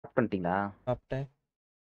பண்ணிட்டீங்களா? சாப்பிட்டேன்.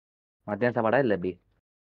 மத்தியான சாப்பாடா இல்ல எப்படி?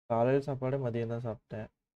 காலையில சாப்பாடு மதியம் தான் சாப்பிட்டேன்.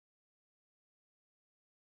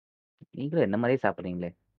 நீங்களும் என்ன மாதிரியே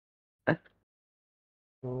சாப்பிடுறீங்களே.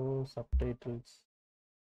 ஓ சப்டைட்டில்ஸ்.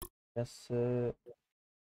 எஸ்.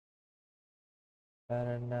 வேற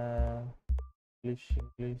என்ன? இங்கிலீஷ்.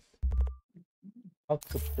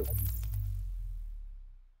 அக்செப்ட்.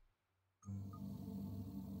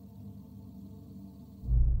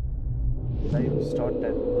 Live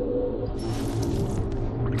started.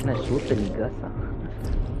 என்ன ஷூட் நிகாஸா?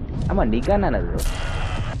 ஆமா நிகானா அது.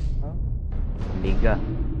 நிகா.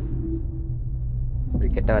 இது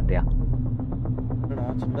கெட்ட வார்த்தையா?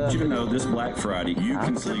 You know this Black Friday you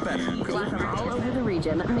can sleep in. All over the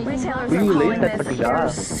region. Retailers are calling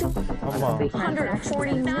this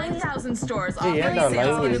 149,000 stores.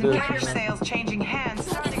 Sales changing hands.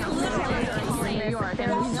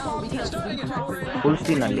 Full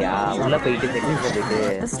screen alliya ulla poite settings poite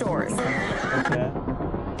The stores.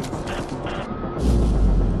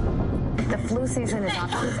 The flu season is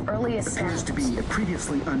off to its earliest Appears to be a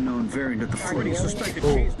previously unknown variant of the flu, suspected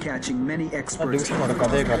catching many experts.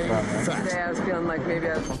 Today I was feeling like maybe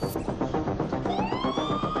I was...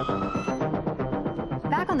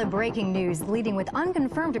 Back on the breaking news, leading with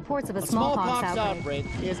unconfirmed reports of a smallpox outbreak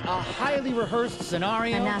is a highly rehearsed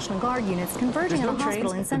scenario. And National Guard units converging on a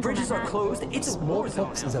hospital in central Manhattan. The bridges are closed. It's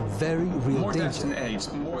smallpox is a very real danger.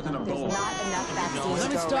 More than a There's not enough vaccines.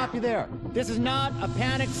 Let me stop you there. This is not a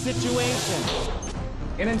panic situation.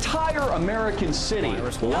 An entire American city.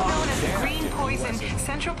 Known as green poison,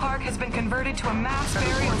 Central Park has been converted to a mass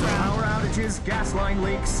burial ground. Power outages, gas line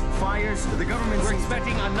leaks, fires. The government. We're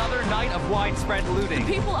expecting another night of widespread looting.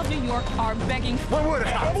 The people of New York are begging. One word of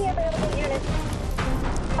Any available units.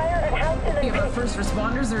 Fire and house to the Our first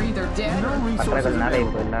responders are either dead or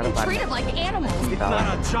treated like animals. It's not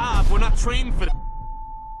a job. We're not trained for.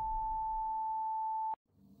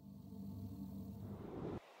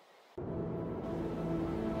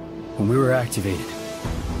 When we were activated,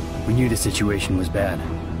 we knew the situation was bad.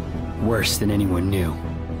 Worse than anyone knew.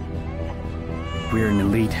 We're an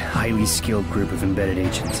elite, highly skilled group of embedded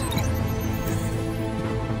agents.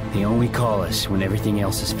 They only call us when everything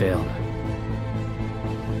else has failed.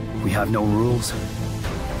 We have no rules.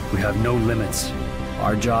 We have no limits.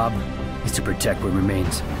 Our job is to protect what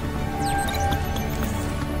remains.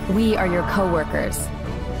 We are your co-workers.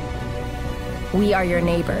 We are your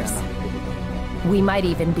neighbors. We might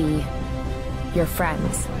even be your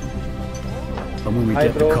friends. But when we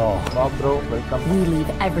get the call, bro, welcome. We leave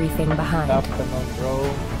everything behind. Good afternoon, bro.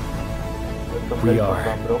 We are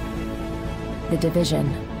the Division.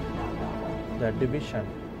 The Division.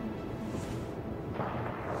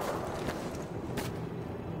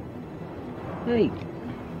 Hey.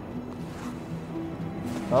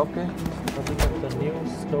 Okay. Looking at the new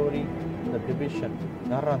story, The Division.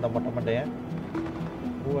 Yara அந்த மொட்டை மண்டையன்.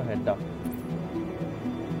 Who head up?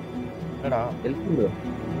 என்னடா எழுத்துங்க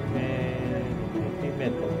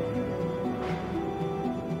female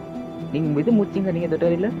நீங்க இது மூச்சிங்க நீங்க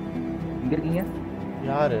தொட்டறில இங்க இருக்கீங்க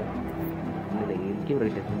யாரு இல்ல எல்கே ப்ரோ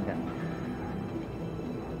கிட்ட இருக்கீங்க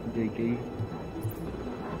ஜெய்கே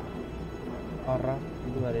ஆறா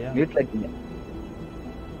இது வரையா மியூட்ல இருக்கீங்க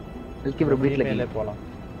எல்கே ப்ரோ மியூட்ல மேலே போலாம்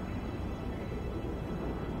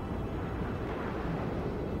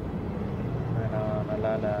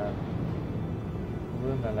நல்லா நல்லா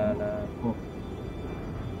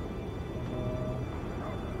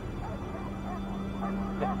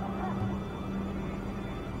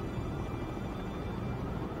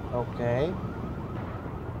ஓகே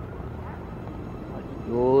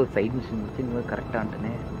ஐயோ சைடு மிஷன் முடிச்சு நீங்க கரெக்டா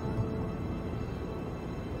ஆண்டனே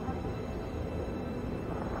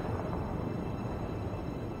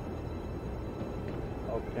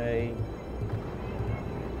ஓகே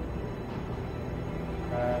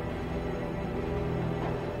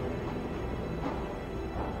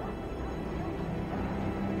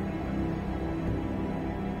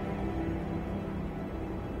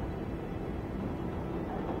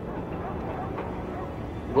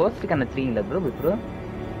கோஸ்ட் கண்ண த்ரீங்களா ப்ரோ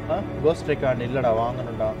கோஸ்ட் ரெக்கார்ட் இல்லடா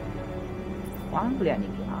வாங்கணும்டா வாங்கலையா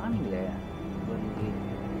நீங்க வாங்குங்களே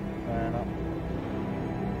வேணாம்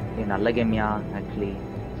இது நல்ல கேமியா ஆக்சுவலி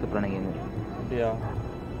சூப்பரான கேம் அப்படியா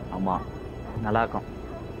ஆமா நல்லா இருக்கும்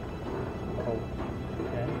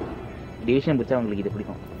டிவிஷன் பிடிச்சா உங்களுக்கு இது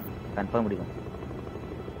பிடிக்கும் கன்ஃபார்ம் பிடிக்கும்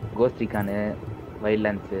கோஸ்ட் ரீகானு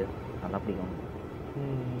வைல்ட்லேண்ட்ஸு நல்லா பிடிக்கும்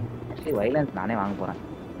ஆக்சுவலி வைல்ட்லேண்ட்ஸ் நானே வாங்க போகிறேன்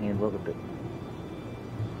நீங்கள் போகட்டு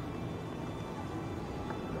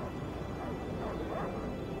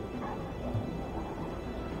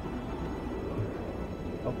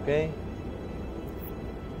Okay.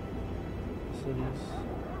 Series.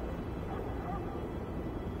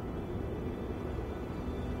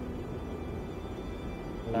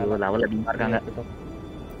 ஐயோ லெவல் அதிகமா இருக்காங்க.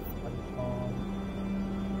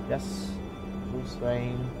 Yes, Bruce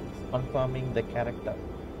Wayne confirming the character.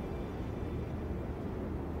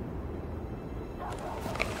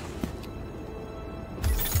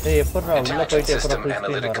 Hey, Intelligence system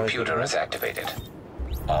analytic computer is activated.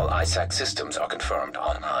 All ISAC systems are confirmed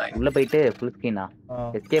online. உள்ள போயிட்டு full screen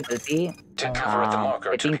escape அழுத்தி Check cover at the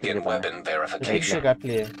marker to begin weapon verification.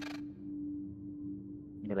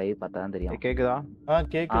 இந்த live பார்த்தா தான் தெரியும். கேக்குதா?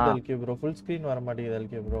 கேக்குது LK bro. full screen வர மாட்டேங்குது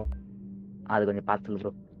LK bro. அது கொஞ்சம் பார்த்து சொல்லு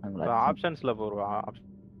ப்ரோ. ஆப்ஷன்ஸ்ல போறா.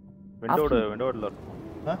 விண்டோல இருக்கும்.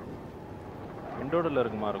 விண்டோல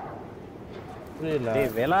இருக்குமா இருக்கும். புரியல. டேய்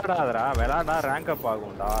விளையாடாதடா. விளையாடா ரேங்க் அப்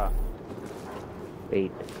ஆகும்டா.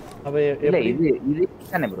 வெயிட். அப்ப இல்ல இது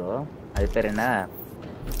தானே ப்ரோ. அது பேர் என்ன?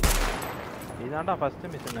 இதான்டா ஃபர்ஸ்ட்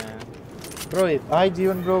மிஷன். ப்ரோ ஹாய்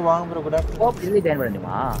ஜீவன் ப்ரோ வாங்க ப்ரோ குட் ஆஃப்டர்நூன். ஓ இதுல ஜாயின்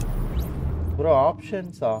பண்ணணுமா? ப்ரோ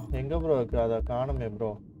ஆப்ஷன்ஸா எங்க ப்ரோ இருக்கு அத காணோமே ப்ரோ.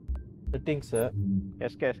 Settings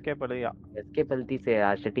escape அழுத்தியா. எஸ்கேப் அழுத்தி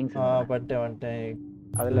செட்டிங்ஸ் வந்துட்டேன்.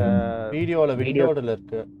 அதுல விண்டோல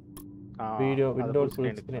இருக்கு. Video window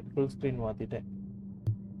full screen மாத்திட்டேன்.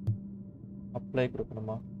 Apply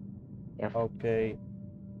கொடுக்கணுமா? ஓகே.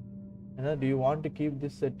 என்ன do you want to keep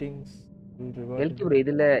this settings? Elgi bro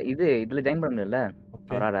இதுல ஜாயின் பண்ணனும்ல.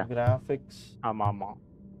 அவராடா கிராபிக்ஸ் ஆமா.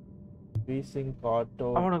 V-Sync auto.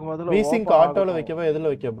 அவனுக்கு முதல்ல V-Sync autoல வைக்கவா எதுல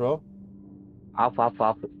வைக்க bro? Of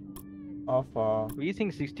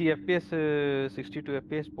V-Sync 60 fps 62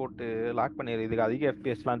 fps போட்டு லாக் பண்ணிரு. இதுக்கு அதிக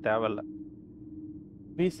fpsலாம் தேவையில்ல.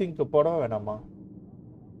 V-Sync போடவே வேணாமா?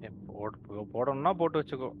 போடணும்னா போட்டு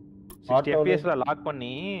வச்சுக்கோ. 60 fpsல லாக்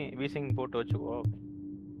பண்ணி V-Sync போட்டு வச்சுக்கோ.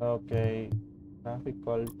 Okay. graphic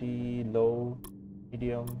quality low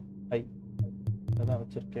medium high அதான்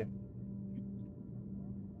வச்சிருக்கேன்.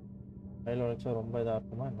 ஹைல வச்சா ரொம்ப இதா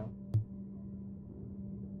இருக்குமா என்ன?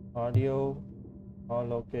 Audio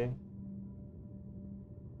all okay.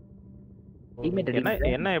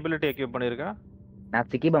 என்ன எபிலிட்டி எக்யூப் பண்ணிருக்கா? நான்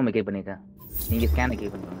ஸ்டிக்கி பாம் எக்யூப் பண்ணிருக்கேன். நீங்க ஸ்கேன்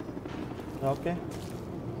எக்யூப் பண்ணுங்க. ஓகே.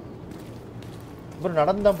 ப்ரோ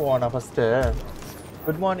நடந்து தான் போவானா first?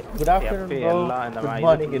 Good morning good afternoon bro. Good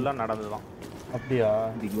morning எல்லாம் நடந்துதான். அப்படியே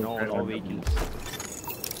நோ வெஹிக்கிள்ஸ்.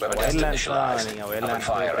 நீங்க violence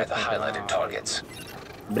fire at the highlighted targets.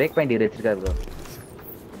 Break point வச்சிருக்காரு ப்ரோ.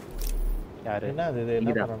 யாரு? என்ன இது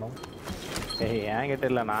என்ன பண்ணனும்? ஏன் கிட்ட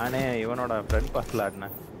இல்ல நானே இவனோட ஃப்ரெண்ட் பாஸ்ல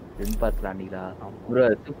ஆடுனேன். ஃப்ரெண்ட் பாஸ்ல ஆடிங்களா? ப்ரோ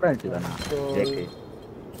சூப்பரா இருந்துச்சுடா. ஓகே.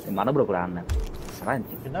 மன ப்ரோ கூட ஆடுனேன். நல்லா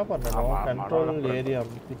இருந்துச்சு. என்ன பண்ணனும்? Control area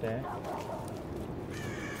அமுக்கிட்டேன்.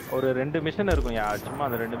 ஒரு 2 மிஷன் இருக்கும் யா. சும்மா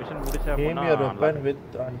அந்த 2 மிஷன் முடிச்சா போனா open with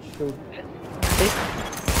and shoot.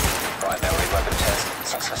 Primary weapon test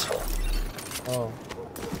successful.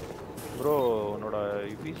 Bro உன்னோட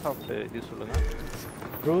Ubisoft இது சொல்லுங்க.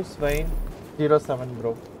 Bruce Wayne 07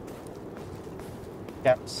 bro.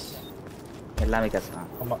 Caps எல்லாமே caps தான்.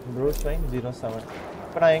 ஆமா Bruce Wayne 07.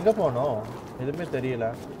 இப்போ நான் எங்க போணும்? எதுமே தெரியல.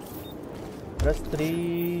 press 3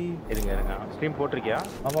 இருங்க ஸ்ட்ரீம் போட்றிக்கியா?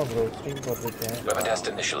 ஆமா bro stream போட்றிக்கேன். Weapon test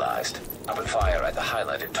initialized. Open fire at the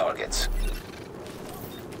highlighted targets.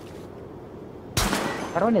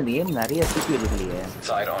 பரவாயில்லை இந்த கேம் நிறைய சிபி இருக்குல்லையே.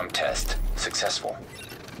 Sidearm test successful.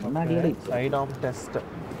 முன்னாடியே sidearm test.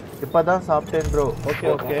 இப்பதான் சாப்பிட்டேன் bro.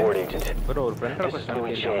 ஓகே bro ஒரு ஃப்ரெண்ட் ரெக்வெஸ்ட்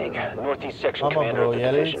Northeast section ஆமா bro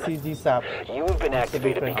LCG SAP. You have been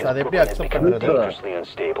activated. அதை எப்படி அக்செப்ட் பண்றது?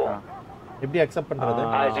 எப்படி அக்செப்ட் பண்றது?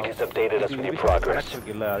 Isaac has updated us with your progress.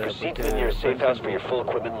 Proceed to the nearest safe house for your full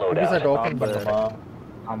equipment loadout. Ubisoft open பண்ணுமா?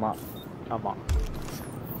 ஆமா.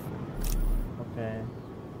 Okay.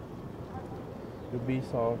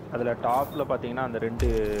 Ubisoft அதுல டாப்ல பாத்தீங்கன்னா அந்த 2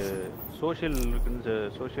 சோஷியல்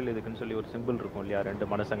இதுக்குன்னு சொல்லி ஒரு சிம்பிள் இருக்கும் இல்லையா? 2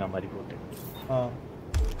 மனசங்க மாதிரி போட்டு.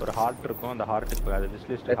 ஒரு ஹார்ட் இருக்கும். அந்த ஹார்ட்டுக்கு அது விஷ்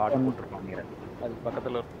லிஸ்ட் ஹார்ட் போட்டுருப்பாங்க. அது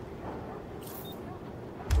பக்கத்துல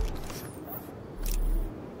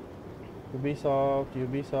Ubisoft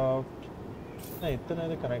இத்தனை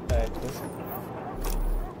இது கனெக்ட் ஆயிருக்கு.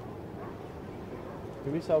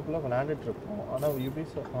 Ubisoftல விளையாண்டுட்டு இருக்கோம். ஆனா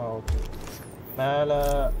Ubisoft ஓகே. மேல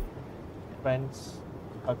ஃப்ரெண்ட்ஸ்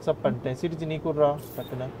அக்செப்ட் பண்ணிட்டேன். சிரிச்சு நீ குடுறா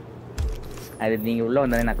டக்குனு. அது நீங்க உள்ள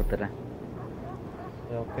வந்தானே நான் குடுத்துறேன்.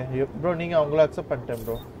 ஓகே ப்ரோ நீங்க அவங்கள அக்செப்ட் பண்ணிட்டேன்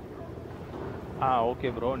ப்ரோ. ஓகே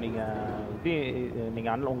ப்ரோ நீங்க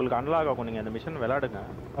உங்களுக்கு அன்லாக் ஆகும். நீங்க அந்த மிஷன் விளையாடுங்க.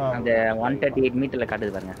 அந்த 138 மீட்டர்ல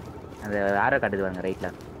காட்டுது பாருங்க. அந்த ஆரோ காட்டுது பாருங்க ரைட்ல.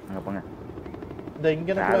 அங்க போங்க. இந்த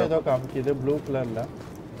இங்கனக்குள்ள ஏதோ காமிக்குது ப்ளூ கலர்ல.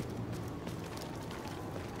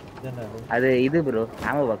 அது இது ப்ரோ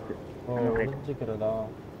ஆமோ பாக்ஸ். ஒளிஞ்சிக்கிறதா?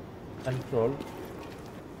 கண்ட்ரோல்.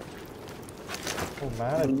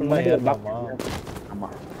 மேல இப்பலாம் ஏறலாமா? ஆமா.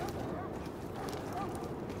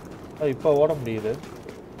 இப்போ ஓட முடியுது.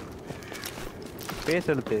 ஸ்பேஸ்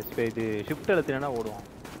அழுத்து. இது ஷிஃப்ட் அழுத்தினா ஓடுவோம்.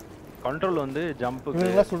 கண்ட்ரோல் வந்து ஜம்புக்கு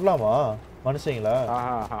இவங்கள சுடலாமா மனுஷங்களா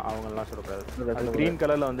அவங்க எல்லாம் சுடக்கூடாது அந்த கிரீன்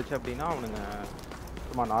கலர்ல வந்துச்சு அப்படினா அவனுங்க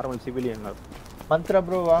சும்மா நார்மல் சிவிலியன் மந்த்ரா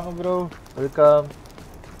ப்ரோ வாங்க bro welcome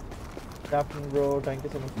captain bro thank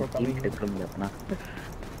you so much for coming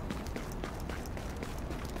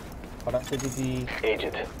படம் CD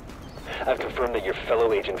Agent, I've confirmed that your fellow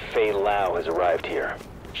agent Faye Lau has arrived here.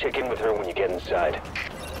 Check in with her when you get inside.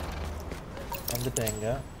 வந்துட்டேங்க.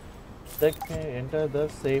 Enter the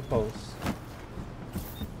safe house.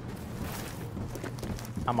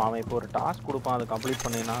 ஆமா அவன் இப்போ ஒரு task கொடுப்பான் அதை complete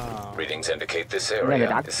பண்ணினா readings indicate this area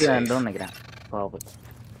is safe. நான் நினைக்கிறேன் பாவம்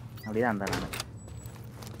அப்படியே அந்த நான்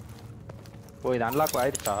ஓ இது அன்லாக்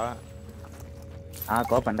ஆயிடுச்சா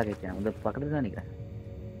கோப் பண்ண கேட்டேன் இந்த பக்கத்துல தான் நிக்கிறேன்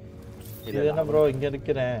இது என்ன ப்ரோ இங்க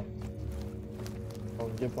நிக்கிறேன்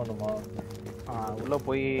ஓகே பண்ணுமா உள்ள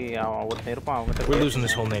போய் ஒருத்தன் இருப்பான் அவங்கிட்ட We're losing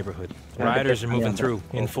this whole neighborhood. Riders are moving through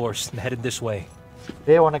in force headed this way.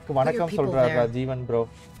 ஏய் உனக்கு வணக்கம் சொல்றாரா ஜீவன் bro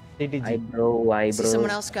TTG bro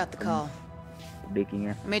someone else got the call. Deeking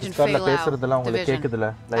Agent Faye Lau, Division,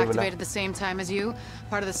 activated the same time as you,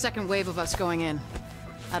 part of the second wave of us going in.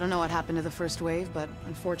 I don't know what happened to the first wave, but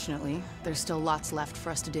unfortunately, there's still lots left for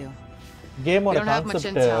us to do. Game we don't have much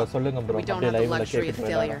intel. We don't have the luxury of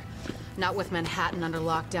failure. Not with Manhattan under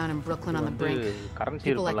lockdown and Brooklyn on the brink.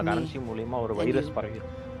 People like me and you,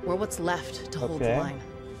 we're what's left to hold the line.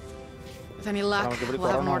 With any luck, we'll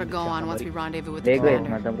have more to go on once we rendezvous with the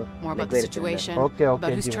commander. More about the situation,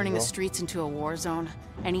 about who's turning the streets into a war zone,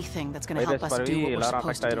 anything that's going to help us do what we're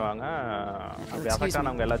supposed to do.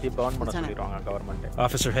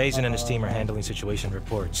 Officer Hazen and his team are handling situation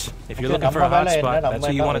reports. If you're looking for a hotspot, that's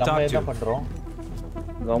who you want to talk to.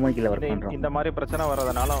 இந்த மாதிரி பிரச்சனை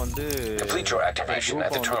வரதனால வந்து complete your activation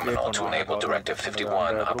at the terminal to enable directive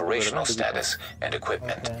 51 operational status and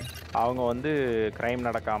equipment. அவங்க வந்து crime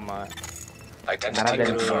நடக்காம identity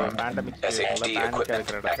confirmed SHD equipment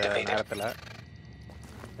activated.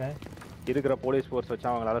 இருக்கிற police force வச்சு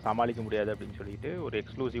அவங்களால சமாளிக்க முடியாது அப்படினு சொல்லிட்டு ஒரு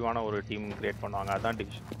எக்ஸ்க்ளூசிவான ஒரு டீம் கிரியேட் பண்ணுவாங்க அதான்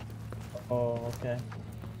டிவிஷன் ஓகே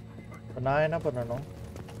நான் என்ன பண்ணனும்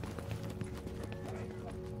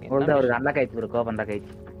ஓல்டா ஒரு அன்லாக் ஆயிச்சு ப்ரோ கோப் அன்லாக்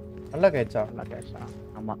ஆயிச்சு அன்லாக் ஆயிச்சா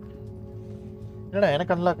ஆமா என்னடா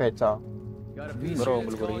எனக்கு அன்லாக் ஆயிச்சா ப்ரோ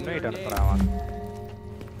உங்களுக்கு ஒரு இன்வைட் அனுப்புறேன் வாங்க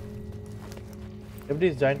எப்படி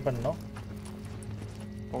ஜாயின் பண்ணனும்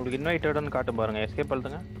உங்களுக்கு இன்வைட்டட்னு காட்டும் பாருங்க எஸ்கேப்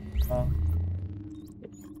அழுத்துங்க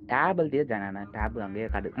tab அழுத்தியே ஜானா tab அங்கேயே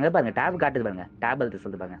காட்டு அங்க பாருங்க tab காட்டுது பாருங்க tab அழுத்தி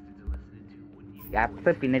சொல்லுது பாருங்க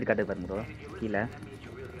கேப் பின்னாடி காட்டுது பாருங்க ப்ரோ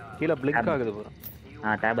கீழ பிளிங்க் ஆகுது ப்ரோ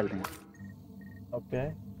tab அழுத்துங்க ஓகே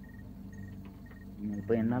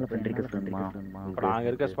இப்போ என்னால ஃப்ரெண்ட் ரிக்வெஸ்ட் பண்ணுமா நான்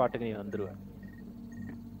இருக்க ஸ்பாட்டுக்கு நீ வந்துருவ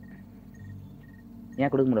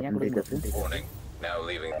ஏன் கொடுக்க முடியல friend request warning now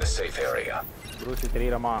leaving the safe area Bruce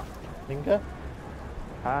தெரியுமா எங்க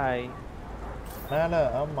ஹாய் மேல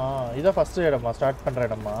ஆமா இத ஃபர்ஸ்ட் இடமா ஸ்டார்ட் பண்ற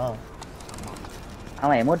இடமா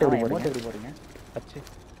ஆமா எமோட் எப்படி போறீங்க அச்சா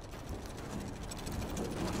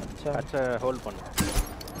ஹோல்ட் பண்ணு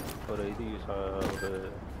ஒரு இது ஒரு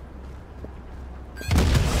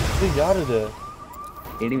இது யார் இது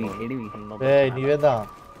எனிமி ஏய் நீவேதான்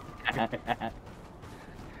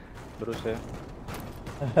ப்ரூஸ்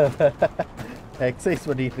எக்ஸர்சைஸ்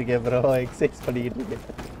பண்ணிட்டு இருக்கேன் ப்ரோ எக்ஸர்சைஸ் பண்ணிட்டு இருக்கேன்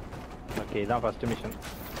ஓகே இதான் ஃபர்ஸ்ட் மிஷன்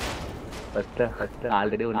ஃபர்ஸ்ட்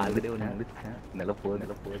ஆல்ரெடி ஒன்னு வந்துச்சு நல்ல போகுது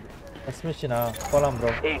ஃபர்ஸ்ட் மிஷனா போலாம்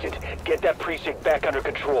bro Agent, get that precinct back under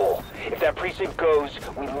control. If that precinct goes,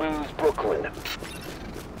 we lose Brooklyn.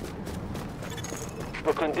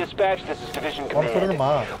 Brooklyn Dispatch, this is Division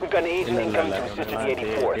Command. We've got an agent incoming to assist in the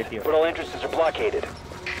 84th, but all entrances are blockaded.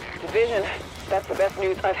 Division, that's the best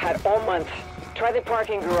news I've had all month. Try the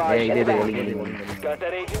parking garage and back. Got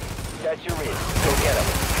that, Agent? That's your in. Go get him.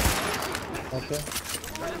 Okay.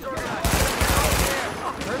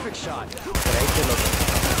 Perfect shot.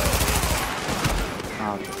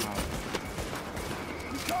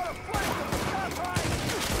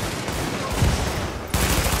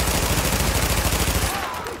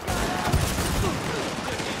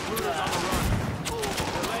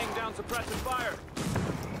 Suppressing fire.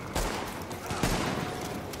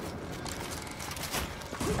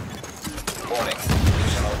 Warning.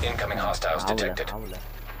 Additional incoming hostiles detected.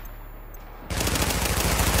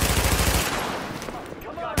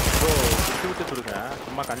 Bro விட்டு கொடுங்க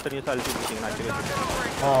சும்மா கண்டினியூஸா அழுத்தி விட்டீங்கன்னா activate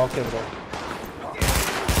okay bro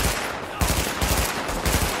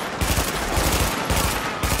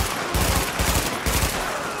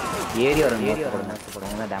area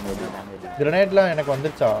போடுங்க damage கிரனேட்லாம் எனக்கு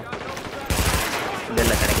வந்துச்சா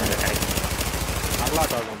இல்ல கிடைக்கும்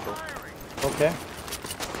அன்லாக் ஆகும் ப்ரோ ஓகே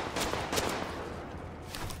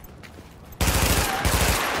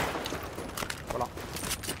போலாம்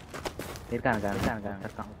இருக்காங்க.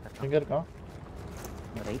 எங்க இருக்கான்?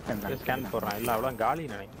 ரைட் அந்த ஸ்கேன் போடுறான். இல்ல அவ்வளவு காலி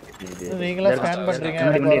நினைக்கிறேன். நீங்களா ஸ்கேன் பண்றீங்க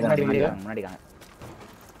முன்னாடி காங்க.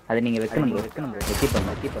 அது நீங்க வைக்கணும்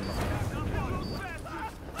கீப் பண்ணனும்.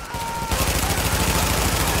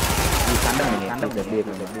 நீ சண்டை அப்படியே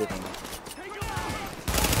இருக்கணும்.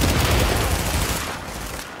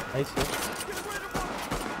 நைஸ்.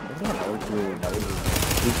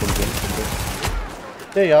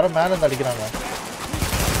 டேய் யாரோ மேல இருந்து அடிக்குறாங்க.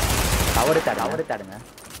 Cover தாடுங்க.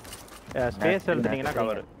 Space எழுதுனீங்கன்னா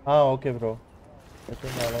cover. Okay bro.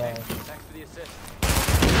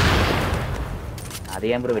 அதே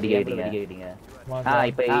ஏன் ப்ரோ வெடிக்கிறீங்க?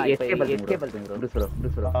 இப்போ எஸ்கேப் பண்ணுங்க ப்ரோ.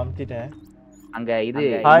 ப்ரோ அம்திட்டேன். அங்க இது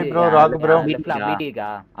hi bro rock bro.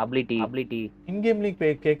 Ability இன் கேம் லிங்க்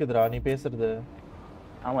கேக்குதுடா நீ பேசுறது.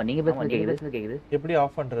 ஆமா நீங்க பேசுறது கேக்குது. எப்படி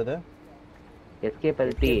ஆஃப் பண்றது? எஸ்கேப்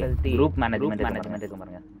அபிலிட்டி குரூப் மேனேஜ்மென்ட் இருக்கு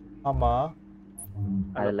பாருங்க. ஆமா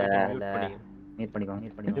அதுல மீட் பண்ணிக்கோங்க.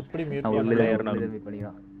 எப்படி மியூட்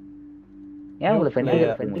பண்ணிக்கலாம்? ஏன் உங்களுக்கு ஃப்ரெண்ட்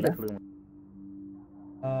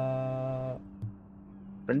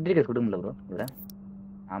ரிக்வெஸ்ட் கொடுங்க ப்ரோ. இதுல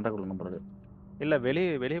நான் தான் கொடுக்கணும் போறது. இல்ல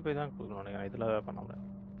வெளிய போய் தான் கொடுக்கணும் நினைக்கிறேன். இதுல பண்ண முடியாது.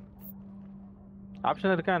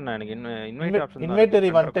 ஆப்ஷன் இருக்கா என்ன? எனக்கு இன்வைட் ஆப்ஷன்.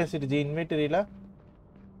 இன்வைட்டரி வந்துட்டே சிட்டி இன்வைட்டரியில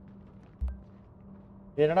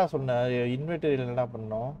என்னடா சொன்ன? இன்வைட்டரியில என்னடா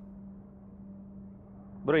பண்ணோம்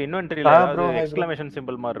ப்ரோ? இன்வென்டரியில ஏதாவது எக்ஸ்க்ளமேஷன்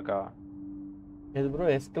சிம்பிள் மாதிரி இருக்கா? எது ப்ரோ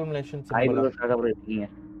எக்ஸ்க்ளமேஷன் சிம்பிள்? ப்ரோ இருக்கீங்க.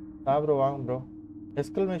 ப்ரோ வாங்க ப்ரோ.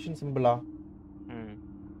 எக்ஸ்க்ளமேஷன் சிம்பிளா?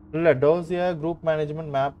 இல்ல dossier group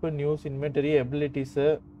management map news inventory abilities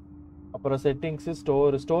அப்புறம் செட்டிங்ஸ்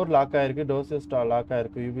ஸ்டோர் லாக் ஆயிருக்கு. டோசியர் ஸ்டார் லாக்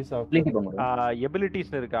ஆயிருக்கு. யூபிசாஃப்ட்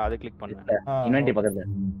எபிலிட்டிஸ் இருக்கா? அதை கிளிக் பண்ணுங்க. இன்வென்டரி பக்கத்துல.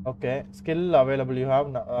 Okay skill available. You have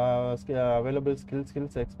available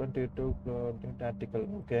skills expend to tactical.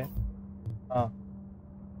 Okay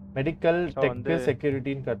medical tech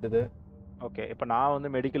செக்யூரிட்டின்னு காட்டுது. ஓகே இப்போ நான் வந்து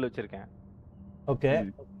மெடிக்கல் வச்சிருக்கேன். ஓகே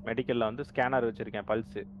மெடிக்கல்ல வந்து ஸ்கேனர் வச்சிருக்கேன்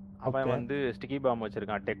பல்ஸ். அவன் வந்து ஸ்டிக்கி பாம்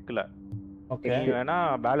வச்சிருக்கான் டெக்ல. ஓகே நீ வேணா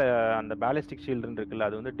அந்த பாலிஸ்டிக் ஷீல்ட் இருக்குல்ல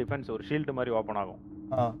அது வந்து டிஃபென்ஸ் ஒரு ஷீல்ட் மாதிரி ஓபன் ஆகும்.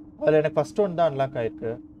 அதுல எனக்கு ஃபர்ஸ்ட் ஒன் தான் அன்லாக்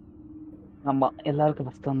ஆயிருக்கு. ஆமா எல்லாருக்கும்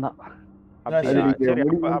ஃபர்ஸ்ட் ஒன் தான். சரி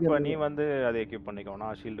அப்ப நீ வந்து அதை எக்யூப் பண்ணிக்கோ.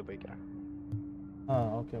 நான் ஷீல்ட் போய்க்கிறேன்.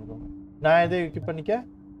 Okay bro. நான் எதை எக்யூப் பண்ணிக்க?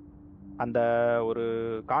 அந்த ஒரு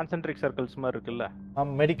கான்சென்ட்ரிக் சர்க்கிள்ஸ் மாதிரி இருக்குல்ல.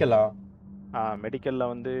 மெடிக்கலா? மெடிக்கல்ல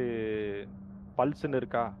வந்து பல்ஸ்ன்னு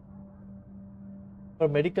இருக்கா? இப்போ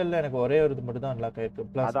மெடிக்கல்ல எனக்கு ஒரே ஒரு இது மட்டும் தான் அன்லாக் ஆயிருக்கு.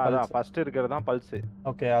 ப்ளஸ் அதான் ஃபர்ஸ்ட் இருக்கிறது தான் பல்ஸ்.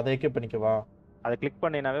 ஓகே அதை எக்யூப் பண்ணிக்கவா? அதை கிளிக்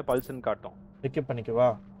பண்ணினாவே பல்ஸ்ன்னு காட்டும். எக்யூப் பண்ணிக்கவா?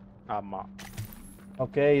 ஆமா.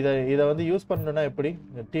 ஓகே இத வந்து யூஸ் பண்ணனும்னா எப்படி?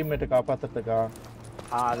 டீம்மேட்டை காப்பாத்துறதுக்கா?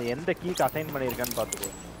 அது எந்த கீக்கு அசைன் பண்ணிருக்கேன்னு பாத்துக்கோ.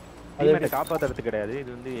 டீம்மேட்டை காப்பாத்துறதுக்கு கிடையாது. இது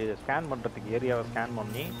வந்து ஸ்கேன் பண்றதுக்கு ஏரியாவை ஸ்கேன்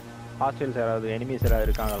பண்ணி ஹாஸ்டல்ஸ் யாராவது எனிமீஸ் யாராவது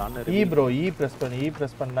இருக்காங்களான்னு ப்ரோ பிரஸ்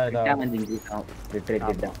பண்ணா இதா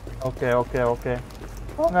ஓகே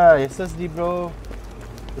வாங்க SST bro.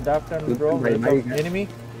 Good afternoon bro. Welcome. Enemy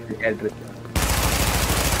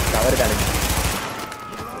cover காடுங்க.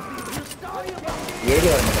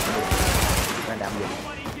 Area வரணும்.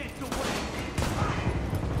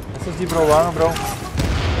 எஸ்எஸ்டி ப்ரோ வாங்க ப்ரோ.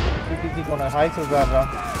 சிடிசி கோன ஹாய் சொல்றாரா?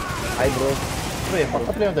 Hi bro. ப்ரோ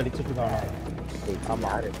பக்கத்துலயே வந்து அடிச்சிட்டு இருக்கானா? ஆமா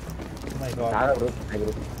யாரு? My God. Hi bro.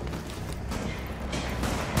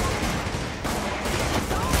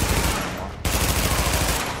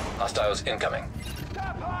 Hostiles incoming.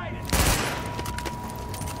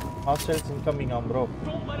 Hostiles incoming, bro.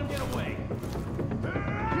 Don't let him get away.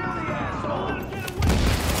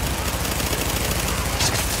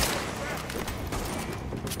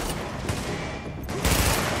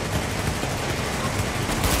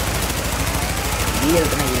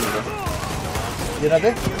 என்னது?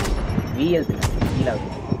 VL கீழ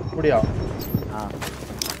அப்படியே.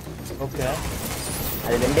 ஓகே.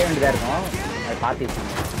 அது ரெண்டே தான் இருக்கும். அது பாத்து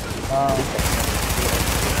வச்சுங்க.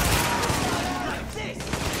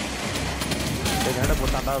 என்னடா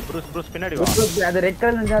போட்டான்டா ப்ரூஸ் பின்னாடி வா. அது ரெட்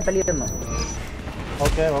கலர்ல இருந்தா தள்ளி வரணும்.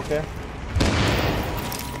 ஓகே.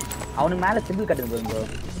 அவனுக்கு மேல சிம்பிள் கட்டுங்க ப்ரோ.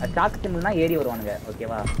 அது டாக் சிம்பிள்னா ஏறி வருவானுங்க.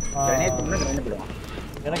 ஓகேவா? கிரேனேட் சிம்பிள்னா கிரேனேட் போடுவான்.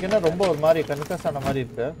 எனக்கு என்ன ரொம்ப ஒரு மாதிரி கன்ஃபியூஸ் ஆன மாதிரி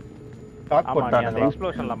இருக்கு. டாக் போட்டானே அந்த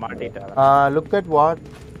எக்ஸ்ப்ளோஷன்ல மாட்டிட்டேன். லுக் அட் வாட்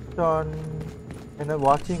ஆன்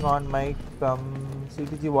வாட்சிங் ஆன் மை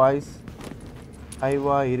சிடிஜி வாய்ஸ்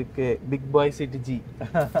ஐவா இருக்கு. பிக் பாய் சிடிஜி.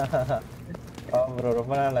 ப்ரோ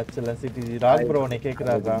ரொம்ப நாள் ஆச்சுல சிடிஜி. ராக் ப்ரோ உன்னை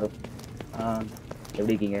கேக்குறாரா?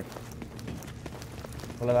 எப்படி இருக்கீங்க?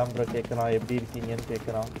 அவ்வளவுதான் ப்ரோ கேக்குறான். எப்படி இருக்கீங்கன்னு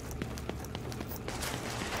கேக்குறான்.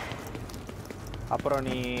 அப்புறம்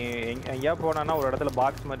நீ எங்கயா போனானா ஒரு இடத்துல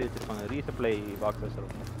பாக்ஸ் மாதிரி வச்சிருப்பாங்க. ரீசப்ளை பாக்ஸஸ்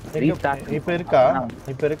இருக்கும். இப்ப இருக்கா?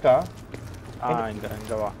 இங்க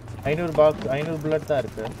வா. 500 பாக்ஸ் 500 புல்லட் தான்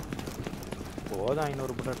இருக்கு. போதா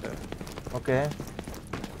 500 புல்லட். ஓகே.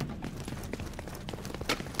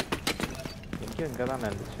 இங்க தான்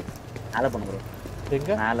இருந்துச்சு. மேல போங்க ப்ரோ.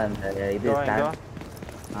 எங்க? மேல அந்த இது அங்கதான்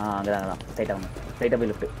ஸ்ட்ரைட்டா போய்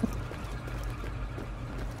லெஃப்ட்.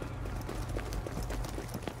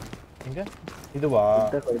 எங்க? இதுவா?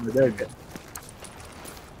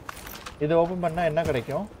 இது ஓபன் பண்ணா என்ன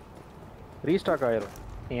கிடைக்கும்? ரீஸ்டாக் ஆயிரும்.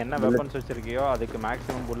 நீ என்ன வெப்பன்ஸ் வச்சிருக்கியோ அதுக்கு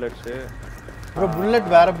மேக்ஸிமம் புல்லட்ஸ். ப்ரோ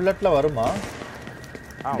புல்லட் வேற புல்லட்ல வருமா?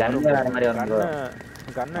 கன் வேற மாதிரி வரும் ப்ரோ.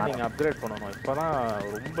 கன்னை நீங்க அப்கிரேட் பண்ணனும். இப்போதான்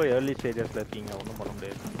ரொம்ப ஏர்லி ஸ்டேஜஸ்ல இருக்கீங்க. ஒண்ணும் பண்ண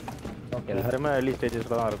முடியாது. ஓகே. எல்லாருமே ஏர்லி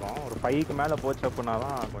ஸ்டேஜஸ்ல தான் இருக்கும். ஒரு 5க்கு மேல போச்சு அப்படினா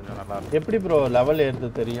தான் கொஞ்சம் நல்லா இருக்கும். எப்படி ப்ரோ லெவல் ஏறுது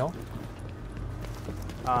தெரியும்?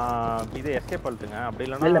 இது எஸ்கேப் அழுத்துங்க. அப்படி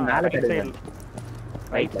இல்லனா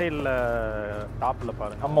ரைட் சைடுல டாப்ல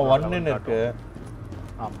பாருங்க. ஆமா 1 ன்னு இருக்கு.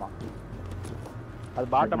 ஆமா. அது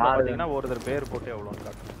பாட்டம்ல பாத்தீங்கன்னா ஒருத்தர் பேர் போட்டு எவ்வளவுன்னு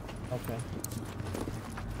காட்டுது. ஓகே.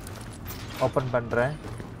 ஓபன் பண்றேன்.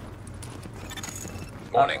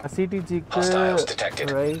 சிடிஜிக்கு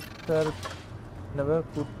ரைட்டர் நெவர்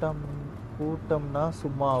கூட்டம்னா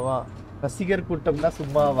சும்மாவா? ரசிகர் கூட்டம்னா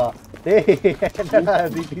சும்மாவா? டேய் என்னடா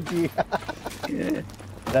சிடிஜி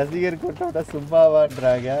ரசிகர் கூட்டம்னா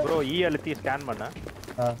சும்மாவான்றாங்க. ப்ரோ அழுத்தி ஸ்கேன் பண்ண.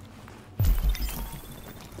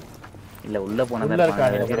 இல்ல உள்ள போனதா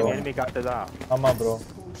எனிமி காட்டுதா? ஆமா ப்ரோ.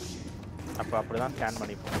 அப்ப அப்படிதான் ஸ்கேன்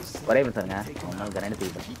பண்ணிப்போம். ஒரே நிமிஷம்ங்க. உங்களுக்கு கரெண்ட்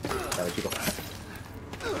தீட்டேன். அத வெச்சுக்கோ.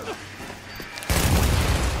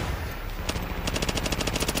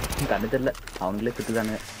 கண்ணு தெரியல. அவங்களே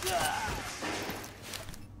திட்டுதானுங்க.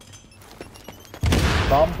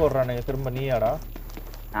 பாம் போடுறானுங்க திரும்ப நீயாடா?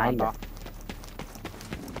 ஆமா.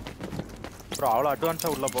 ப்ரோ அவ்வளவு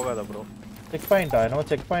அட்வான்ஸா உள்ள போகாத ப்ரோ. செக் பாயிண்டா? என்னமோ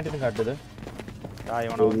செக் பாயிண்ட்னு காட்டுது.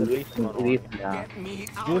 இவனை வந்து ரிலீஸ் பண்ணுவோம்.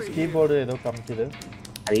 யூஸ் கீபோர்டு ஏதோ காமிக்குது.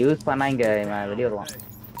 அதை யூஸ் பண்ணா இங்க வெளிய வருவான்.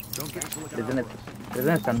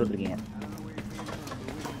 பிசினஸ் கண்டுபிடிக்கீங்க.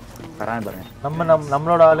 பரான் பாருங்க.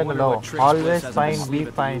 நம்மளோட ஆளுங்களோ ஆல்வேஸ் ஃபைன் பி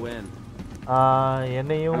ஃபைன்.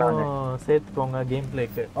 என்னையும் சேர்த்துக்கோங்க கேம்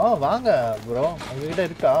பிளேக்கு. வாங்க ப்ரோ. உங்ககிட்ட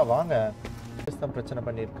இருக்கா? வாங்க. தான் பிரச்சனை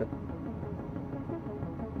பண்ணிருக்கு.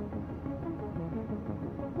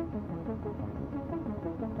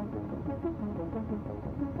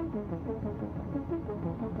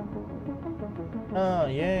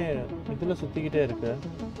 ஏன் இதுல சுத்திக்கிட்டே இருக்கு?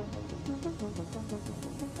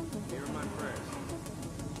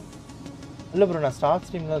 இல்ல ப்ரோ நான் ஸ்டார்ட்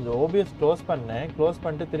ஸ்ட்ரீம்ல ஓபிஎஸ் க்ளோஸ் பண்ணேன். க்ளோஸ்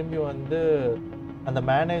பண்ணிட்டு திரும்பி வந்து அந்த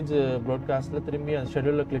மேனேஜ் ப்ராட்காஸ்ட்ல திரும்பி அந்த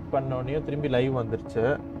ஷெட்யூல்ல கிளிக் பண்ண உடனே திரும்பி லைவ் வந்துருச்சு.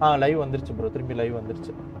 லைவ் வந்துருச்சு ப்ரோ. திரும்பி லைவ்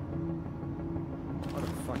வந்துருச்சு.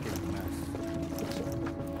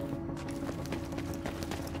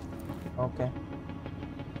 ஓகே.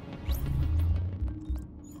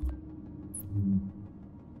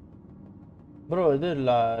 ப்ரோ இது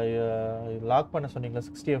லாக் பண்ண சொன்னீங்களா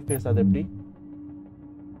 60 fps அது எப்படி?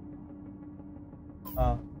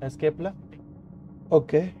 எஸ்கேப்ல.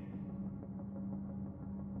 ஓகே.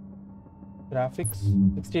 கிராபிக்ஸ்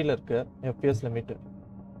 60 ல இருக்கு. fps லிமிட்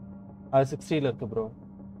அது 60 ல இருக்கு ப்ரோ.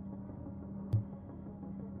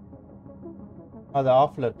 அது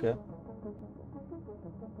ஆஃப்ல இருக்கு.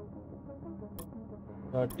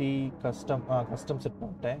 30 கஸ்டம் கஸ்டம் செட்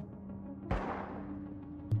பண்ணிட்டேன்.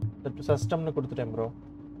 சிஸ்டம்னு கொடுத்துட்டேன் ப்ரோ.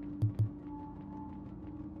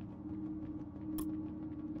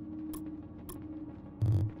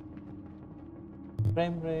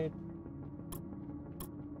 frame rate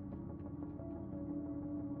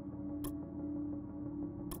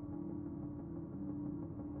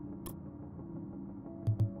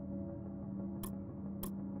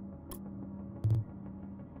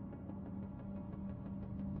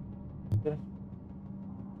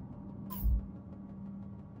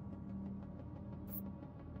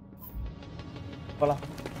போலாம்.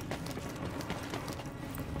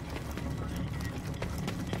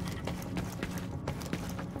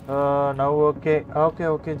 now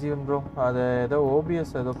okay ஜீவன் ப்ரோ. அது ஏதோ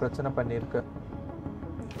ஓபிஎஸ் ஏதோ பிரச்சனை பண்ணிருக்கு.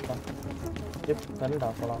 சரிடா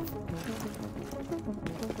போலாம்.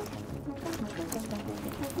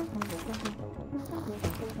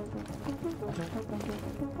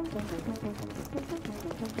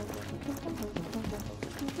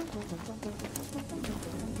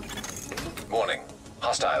 Warning.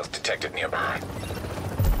 Hostiles detected nearby.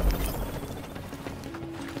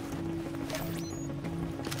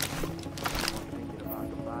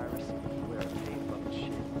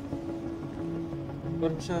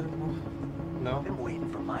 Good sir. No. I've been waiting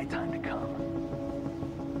for my time to come.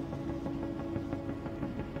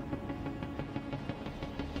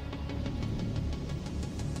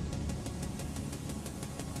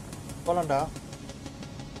 போலாம்டா.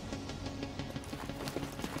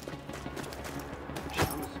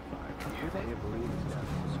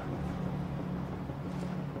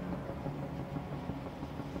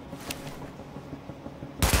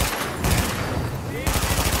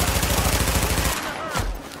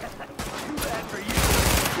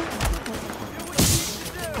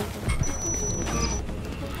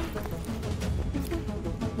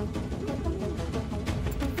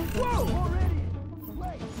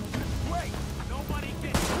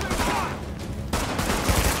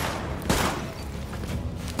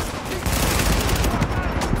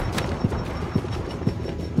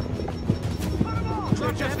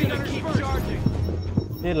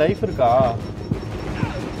 Hey, life இருக்கா?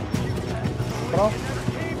 Bro.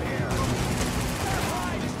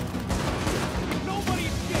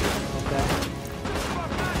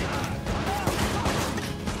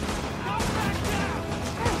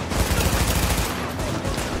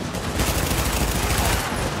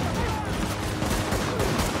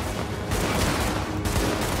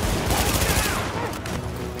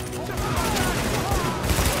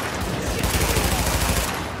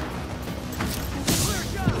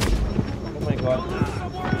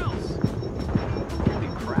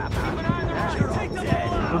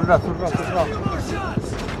 Sutra.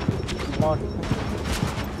 Come on.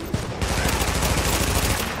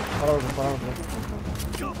 பரவாயில்ல.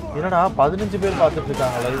 என்னடா 15 பேர் பார்த்துட்டு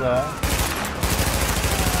இருக்காங்க லைவ.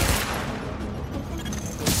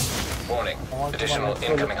 Warning. Additional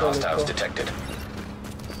incoming hostiles detected.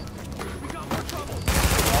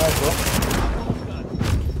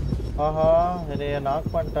 ஆஹா, என்னைய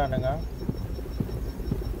knock பண்ணிட்டானுங்க.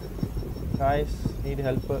 Guys, need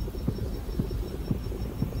help.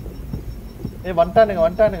 Hey,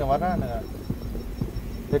 வந்துட்டானுங்க வரானுங்க.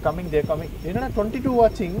 They're coming. என்னடா 22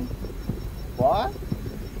 watching? What?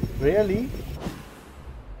 Really?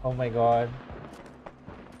 Oh my god.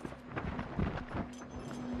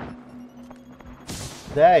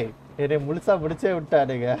 டேய், என்னை முழுசா முடிச்சே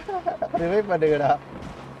விட்டானுங்க. ரிவைவ் பண்ணுங்கடா.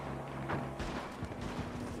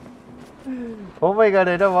 Oh my god,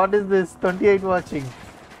 what is this? 28 watching.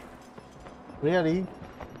 Really?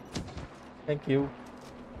 Thank you.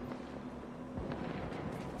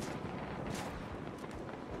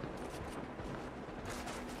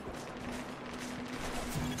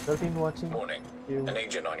 Watching. Warning. An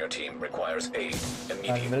agent on your team requires aid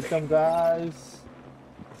immediately. And welcome guys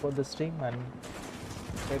for the stream and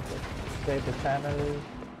subscribe the channel.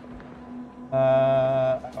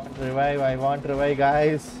 I want revive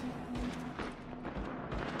guys.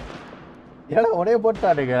 Yeah, one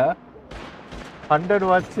போட்டானுங்க. 100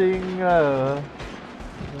 watching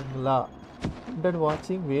 100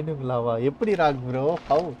 watching வேணுங்களாவா? எப்படி rock bro?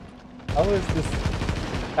 How is this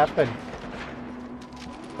happen?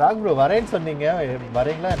 Rock bro வரேன்னு சொன்னீங்க,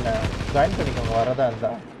 வரீங்களா என்ன? Join பண்ணிக்கோங்க வரதா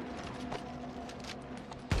இருந்தா.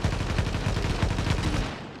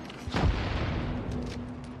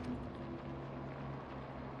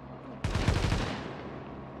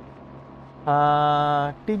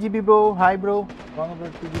 TGB bro, hi bro, வாங்க bro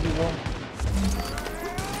TGB bro.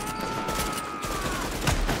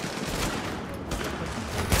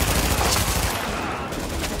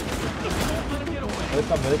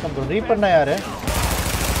 Welcome bro. ரீப்பர்னா யாரு?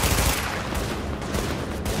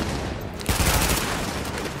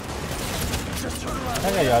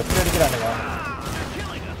 என்னங்க அப்படி அடிக்கிறானுங்க?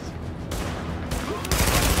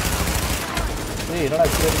 ஏய், என்னடா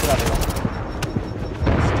அப்படி அடிக்கிறானுங்க?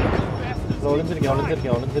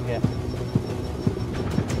 ஒளிஞ்சிருக்கேன்.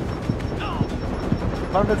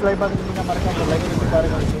 கவுண்டர்ஸ் லைவ் பார்த்துட்டீங்கன்னா மறக்காம லைக் பண்ணி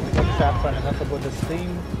பாருங்க, ஷேர் பண்ணுங்க, support the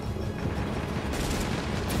stream.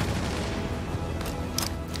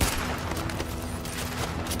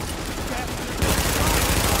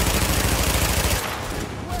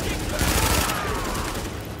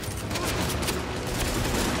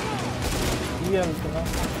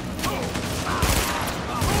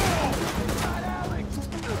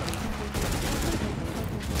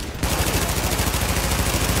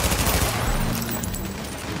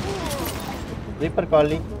 Reaper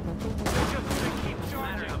calling.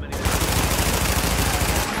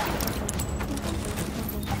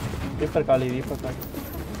 Reaper calling.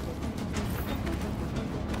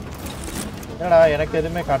 என்னடா எனக்கு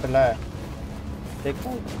எதுவுமே காட்டல.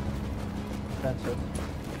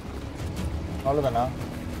 அவ்வளோதானா?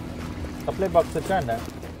 சப்ளை பாக்ஸ் இருக்கா என்ன?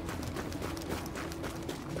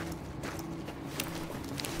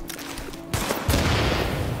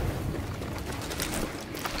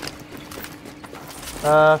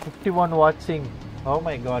 Uh, 51 watching. Oh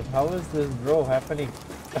my god, how is this bro happening?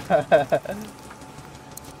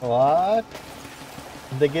 What?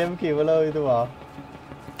 The game ki ivlo iduva.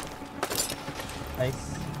 Nice.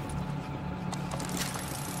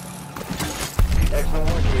 Excellent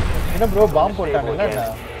work, Agent. என்ன bro bomb போட்டாங்கல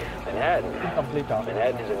Manhattan. Complete on.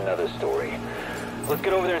 Manhattan is another story. Let's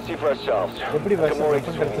get over there and see for ourselves. எப்படி weapon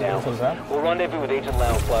கிடைச்சதுன்னு சொல்றேன். We'll rendezvous with Agent Lau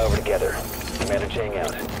and fly over together. Commander Chang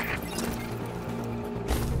out.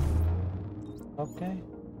 Okay.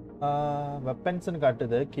 Weapons ன்னு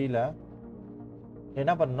காட்டுது கீழ.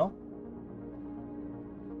 என்ன பண்ணனும்?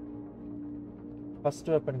 First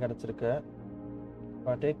weapon கிடைச்சிருக்கு.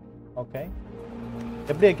 Got it. Okay.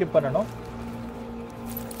 எப்படி equip பண்ணனும்?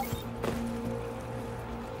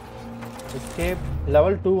 Escape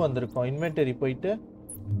level 2 வந்திருக்கும். Inventory போயிட்டு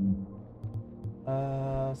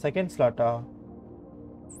second slot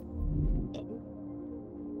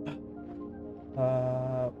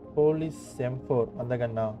police M4 அந்த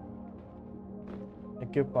கண்ணா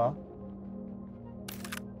equip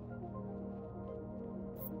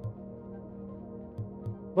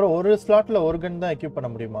bro ஒரு ஸ்லாட்ல ஒரு கன் தான் equip பண்ண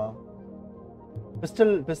முடியுமா?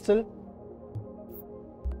 pistol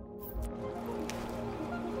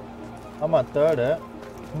ஆமா தேர்ட்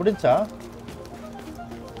முடிஞ்சா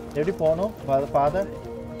எப்படி போணும் father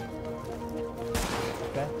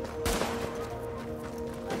okay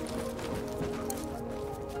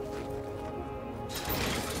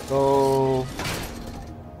so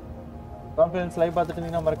conference live பார்த்துட்டு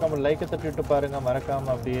இருந்தீங்கன்னா மறக்காம லைக்கை தட்டி விட்டு பாருங்க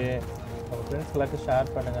மறக்காம அப்படியே நம்ம ஃப்ரெண்ட்ஸ்களுக்கு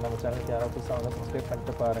ஷேர் பண்ணுங்க நம்ம சேனலுக்கு யாராவது புதுசாக சப்ஸ்கிரைப்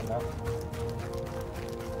பண்ணிட்டு பாருங்க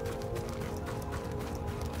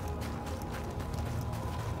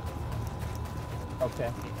ஓகே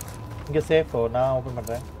இங்க சேஃப் நான் ஓபன்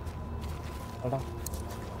பண்றேன் அடா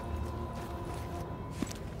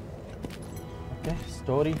okay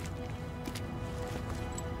story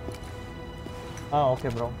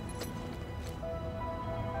okay bro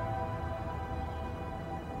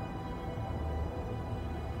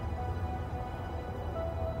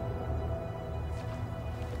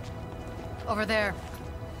Over there.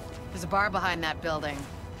 There's a bar behind that building.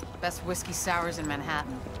 Best whiskey sours in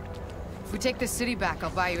Manhattan. If we take this city back,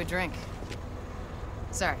 I'll buy you a drink.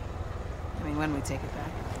 Sorry. I mean, when we take it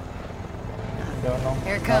back. Don't know.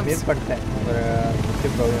 Here it comes.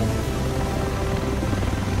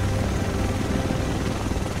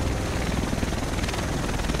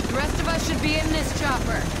 The rest of us should be in this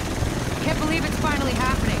chopper. Can't believe it's finally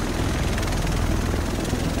happening.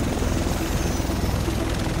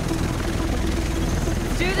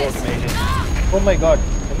 Do this. Oh my god.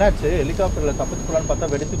 என்னாச்சு ஹெலிகாப்டர்ல தப்பிச்சு போலான்னு பார்த்தா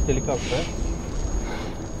வெடிச்சு helicopter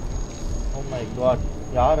Oh my god.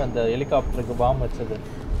 யார் அந்த ஹெலிகாப்டருக்கு bomb வச்சது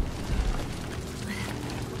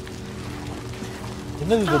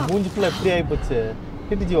என்னது இது மூஞ்சிக்குள்ள எப்படி ஆயி போச்சு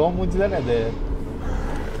கிட்டிஜி ஓ மூஞ்சி தானே அது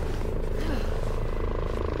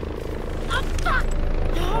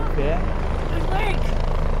ஓகே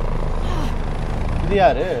இது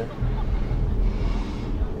யாரு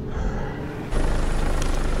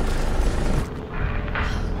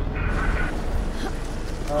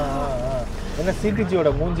என்ன சிடிஜியோட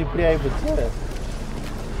மூஞ்சி இப்படி ஆயி போச்சு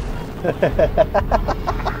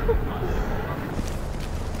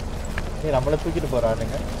நீ நம்மள தூக்கிட்டு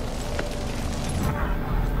போறானுங்க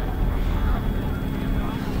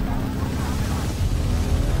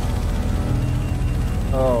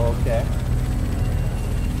okay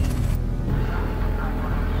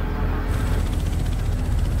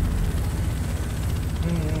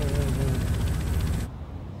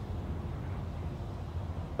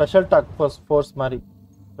Special task force Mari.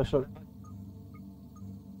 Special.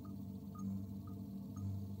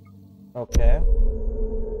 Okay.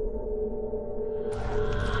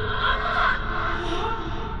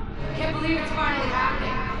 Can't believe it's finally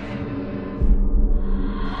happening.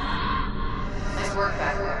 Nice work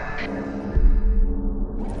back there.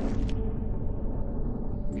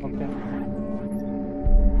 Okay.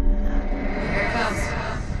 Here it comes.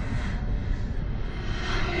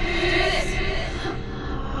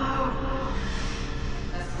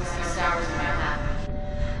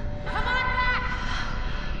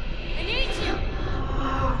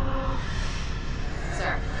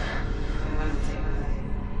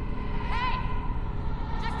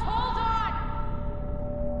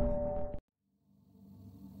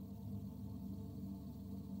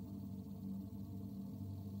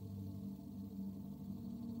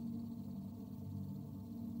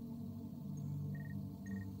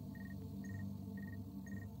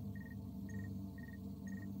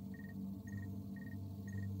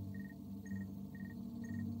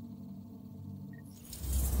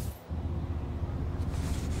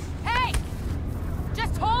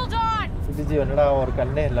 CDG என்னடா ஒரு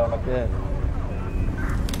கண்ணே இல்ல உனக்கு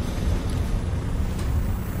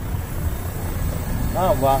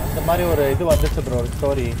வா இந்த மாதிரி ஒரு இது வந்துச்சு ப்ரோ ஒரு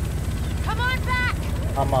ஸ்டோரி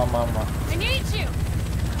ஆமா ஆமா ஆமா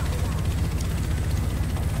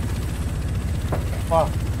வா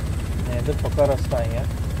எது பக்கா ரஸ்டாங்க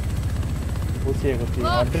ஊசியை குத்தி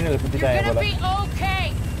அட்ரினல் குத்திட்டாங்க போல okay.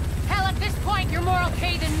 Hell, at this point you're more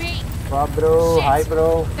okay than me. Wow, bro. Hi, bro.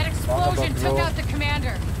 That explosion took out the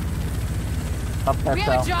commander. We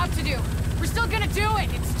have a job to do. We're still gonna do it.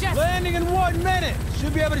 It's just landing in 1 minute.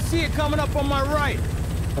 Should be able to see it coming up on my right.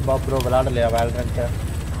 Bob, bro, விளையாடலையா Valorant?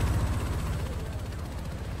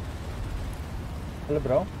 Hello,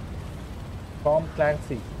 bro. From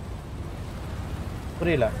Clancy.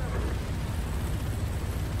 புரியல.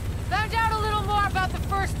 Found out a little more about the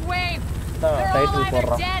first wave. They're all either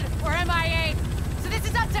dead or MIA. So this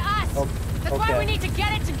is up to us. That's why we need to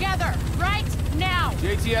get it together, right now.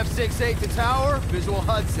 JTF 6-8 to tower, visual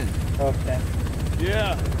Hudson. Okay.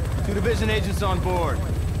 Yeah, 2 division agents on board.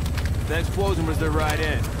 The explosion was their ride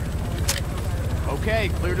in. Okay,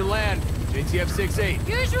 clear to land. JTF 6-8.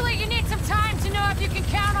 Usually you need some time to know if you can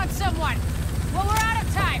count on someone. Well, we're out of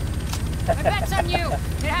time. My bet's on you.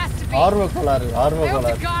 It has to be. I hope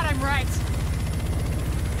to God I'm right.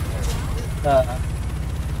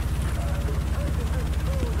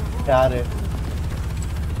 Got it.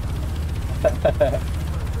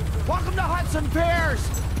 Welcome to Hudson Piers.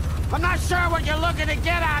 I'm not sure what you're looking to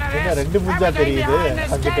get out of this. Everything behind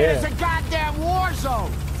this gate is a goddamn war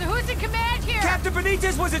zone. So who's in command here? Captain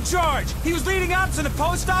Benitez was in charge. He was leading ops in the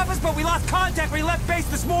post office, but we lost contact when he left base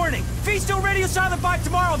this morning. If he's still radio silent by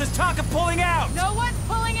tomorrow, there's talk of pulling out. No one's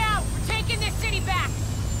pulling out. We're taking this city back.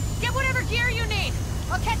 Get whatever gear you need.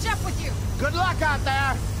 I'll catch up with you. Good luck out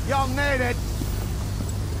there. You'll need it.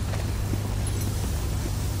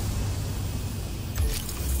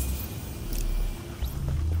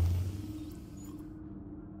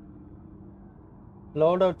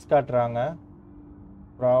 Loadouts காட்டுறாங்க.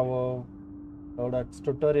 Bravo. Loadouts.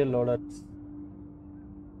 Tutorial loadouts.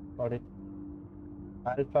 Got it.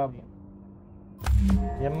 Alpha.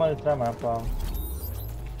 M Ultra map.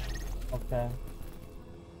 Okay.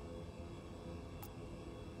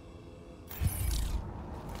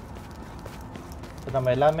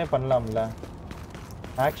 நம்ம எல்லாமே பண்ணலாம்ல.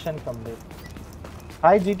 Action complete.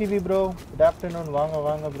 Hi GTV bro. Good afternoon.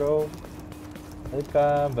 வாங்க bro.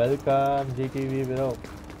 Welcome GTV bro.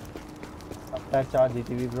 Aptacha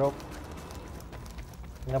GTV bro.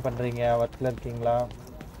 என்ன பண்றீங்க? வர்க்ல இருக்கீங்களா?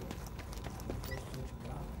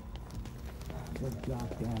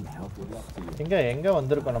 எங்க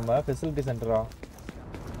வந்திருக்கோம் நம்ம facility சென்டரா?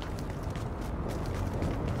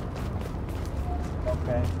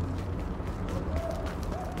 Okay.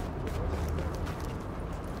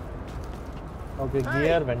 Okay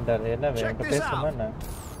gear vendor என்ன வேணும் பேசணுமா என்ன?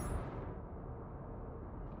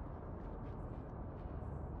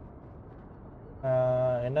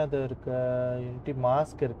 என்னது இருக்கு? யூனிட்டி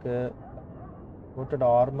மாஸ்க் இருக்கு, கோட்டட்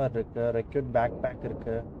ஆர்மர் இருக்கு, ரெக்யூட் பேக் பேக்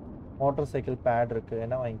இருக்கு, மோட்டார் சைக்கிள் பேட் இருக்கு.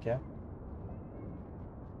 என்ன வாங்கிக்க?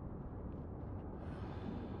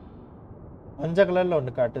 மஞ்சள் கலர்ல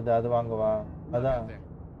ஒன்று காட்டுது, அது வாங்குவா? அதான்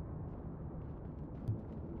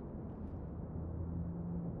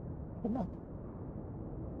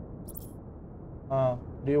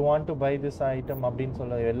do you want to buy this item அப்படின்னு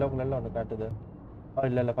சொல்ல எல்லோ கலர்ல ஒன்று காட்டுது.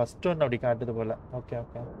 இல்ல ஃபர்ஸ்ட் ஒன்று அப்படி காட்டுது போல. Okay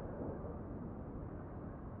okay.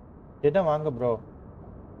 என்ன வாங்க ப்ரோ?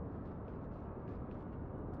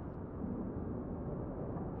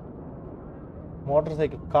 மோட்டார்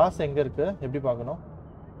சைக்கிள் காசு எங்க இருக்கு? எப்படி பார்க்கணும்?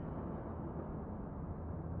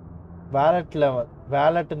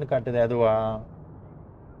 வேலட்னு காட்டுது, அதுவா?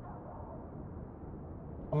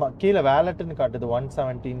 ஆமா கீழே வேலட்னு காட்டுது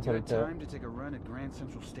 117 சொல்லிட்டு.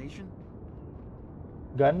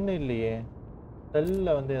 கன் இல்லையே.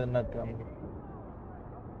 செல்ல வந்து என்ன இருக்கு?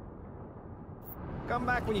 Come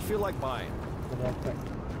back when you feel like buying.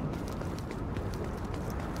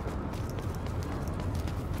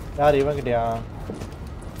 யார் இவங்கிட்டயா?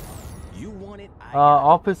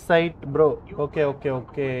 Office side bro. Okay okay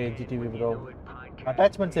okay GTV bro.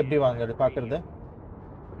 Attachments எப்படி வாங்குறது பார்க்கறது?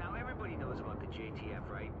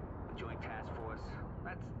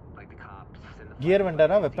 Gear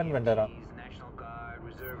வெண்டரா weapon வெண்டரா?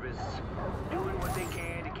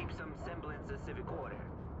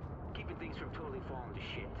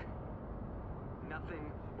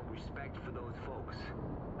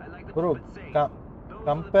 ப்ரோ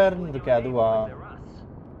கம்பேர்னு இருக்கு, அதுவா?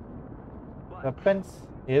 வெப்பன்ஸ்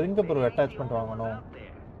எதுங்க ப்ரோ அட்டாச்மெண்ட் வாங்கணும்?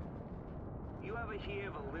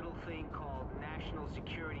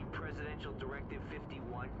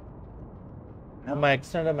 நம்ம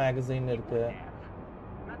எக்ஸ்டெண்டட் மேகசின் இருக்கு.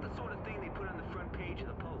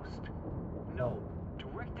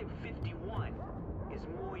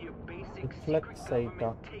 Flex site.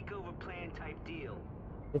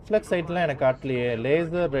 ரிஃப்ளெக்ஸ் சைட்லாம் எனக்கு காட்டலையே.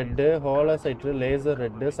 Laser red, hollow side, laser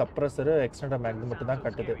red, suppressor, extender make மட்டும் தான்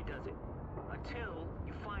காட்டுது.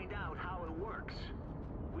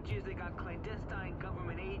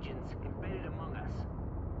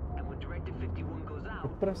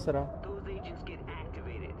 சப்ரஸரா?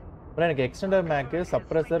 எனக்கு extender make,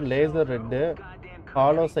 suppressor, laser red,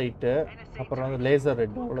 hollow side, அப்புறம் லேசர்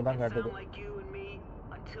ரெட் அவ்வளவுதான் காட்டுது.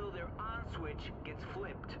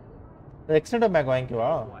 Extender make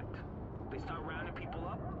வாங்கிக்குவா?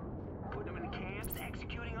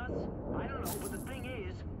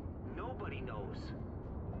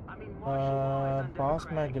 பாஸ்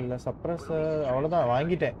மேக் இல்ல, சப்ரஸர் அவ்வளவுதான்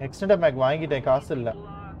வாங்கிட்டேன். எக்ஸ்டெண்டர் மேக் வாங்கிட்டேன், காசு இல்ல.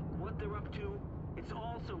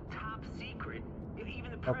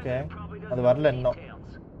 ஓகே, அது வரல இன்னும்.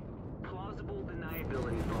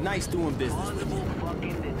 Nice doing business with you.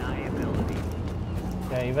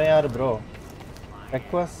 இவன் யாரு bro?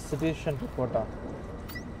 Request citizen report.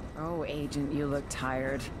 Oh, agent, you look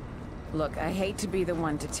tired. Look, I hate to be the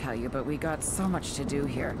one to tell you, but we got so much to do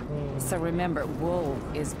here. So remember, wool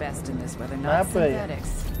is best in this weather, not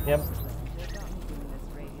synthetics. Yep.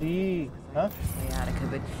 Huh? Sciatica,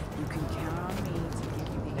 but you can count on me to give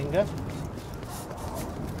you the... Inga?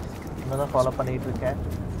 நான் follow பண்ணிட்டு இருக்கேன்.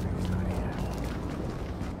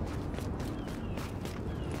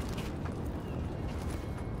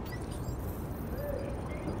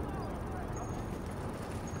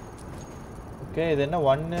 Okay, இது என்ன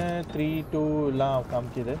 1 3 2 எல்லாம்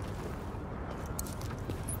காமிக்குது.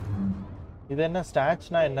 இது என்ன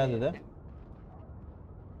ஸ்டாட்ச்னா என்னது இது?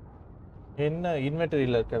 என்ன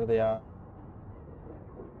இன்வென்டரியில இருக்கிறதையா?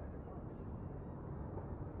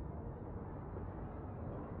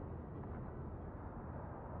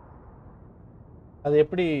 அது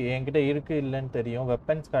எப்படி என்கிட்ட இருக்கு இல்லைன்னு தெரியும்.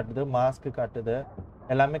 வெப்பன்ஸ் காட்டுது, மாஸ்க் காட்டுது,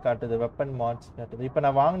 எல்லாமே காட்டுது, வெப்பன் மாட்ஸ் காட்டுது. இப்போ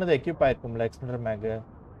நான் வாங்கினது எக்யூப் ஆயிருக்கும்ல எக்ஸ்டெண்டர் மேக்.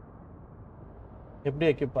 எப்படி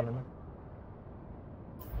எக்யூப் பண்ணணும்?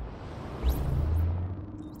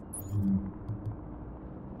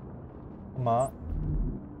 ஆமா.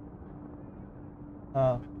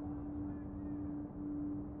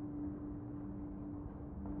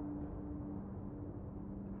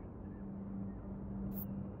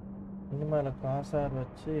 இனிமேல காசார்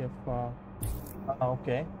வச்சு எஃப்ஆ.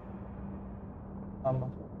 ஓகே. ஆமா.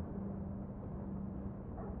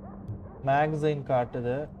 மேகசைன்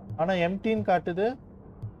காட்டுது, ஆனா எம்டின்னு காட்டுது.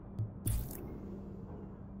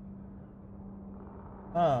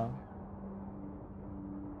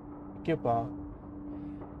 ஓகேப்பா.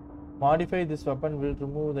 Modify this weapon will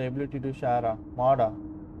remove the ability to share. Moda.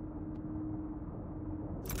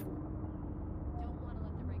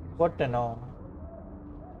 போட்டேனோ?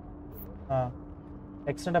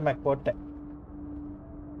 Extender make போட்டேன்.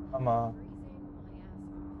 ஆமா.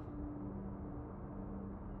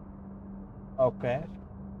 ஓகே.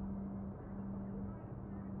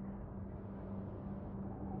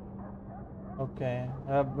 ஓகே,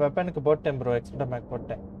 வெப்பனுக்கு போட்டேன் ப்ரோ, எக்ஸ்டெண்டர் மேக்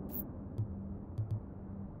போட்டேன்.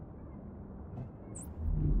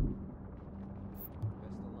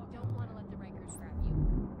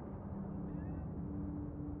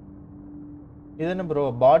 இது என்ன ப்ரோ,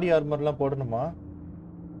 பாடி ஆர்மர்லாம் போடணுமா?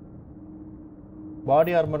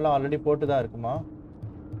 பாடி ஆர்மர்லாம் ஆல்ரெடி போட்டு தான் இருக்குமா?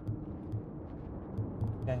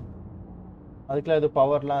 ஓகே, அதுக்குலாம் இது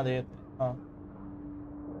பவர்லாம் அது.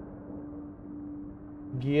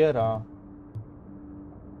 கியரா?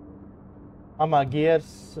 ஆமா,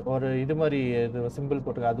 கியர்ஸ் ஒரு இது மாதிரி இது சிம்பிள்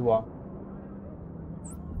போட்டுருக்கு, அதுவா?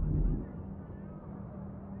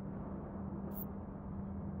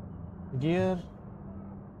 கியர்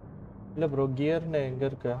இல்ல ப்ரோ, கியர்னு எங்க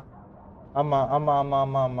இருக்கு? ஆமா ஆமா ஆமா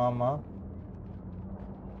ஆமா ஆமா ஆமா.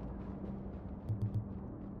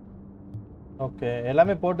 ஓகே,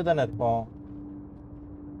 எல்லாமே போட்டு தானே இருப்போம்.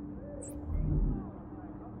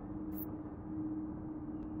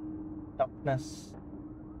 டஃப்னஸ்.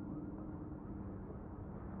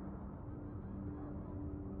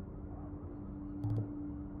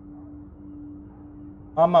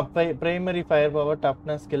 ஆமா, primary fire power,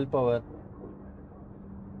 toughness, skill power.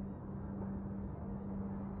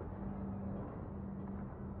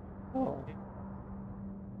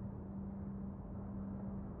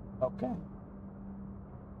 Okay.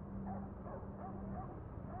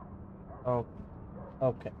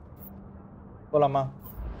 Okay, போலாமா?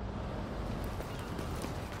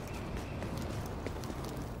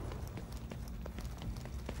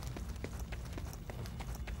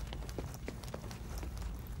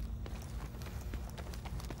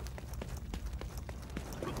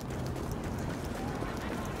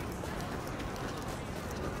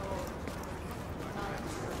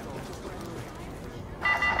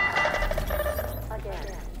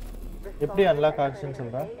 எப்படி அன்லாக் ஆச்சுன்னு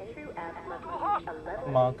சொல்றேன்.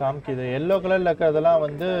 ஆமா காமிக்குது. yellow கலர்ல இருக்கறதெல்லாம்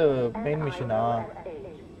வந்து மெயின் மிஷனா.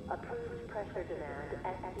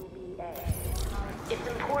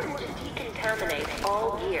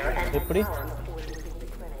 எப்படி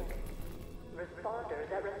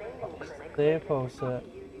சேஃப் ஹவுஸ்.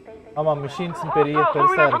 ஆமா மிஷின்ஸ் பெரிய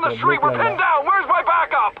பெருசா இருக்கு ப்ளூ கலர்ல.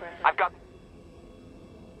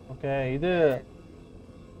 ஓகே இது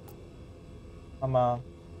ஆமா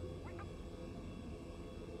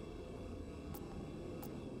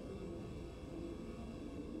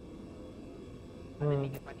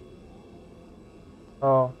ஓ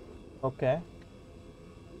ஓகே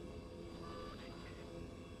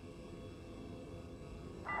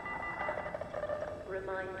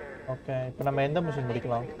ஓகே இப்போ நம்ம எந்த மிஷின்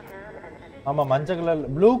முடிக்கலாம்? ஆமா மஞ்சள் கலர்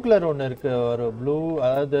ப்ளூ கலர் ஒன்னு இருக்கு. ஒரு ப்ளூ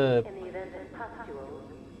அதாவது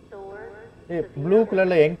ப்ளூ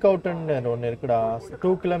கலர்ல என்கவுண்டர்னு ஒன்னு இருக்குடா.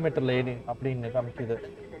 2 கிலோமீட்டர் லேடி அப்படின்னு காமிக்குது.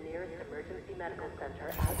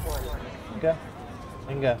 ஓகே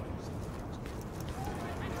எங்க?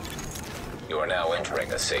 You are now entering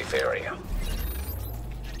a safe area.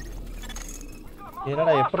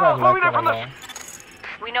 என்னடா எப்பறா அன்லாக் பண்ணனும்?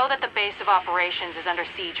 We know that the base of operations is under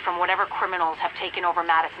siege from whatever criminals have taken over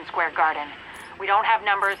Madison Square Garden. We don't have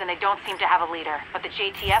numbers and they don't seem to have a leader, but the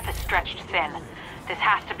JTF is stretched thin. This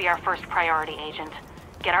has to be our first priority, Agent.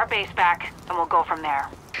 Get our base back and we'll go from there.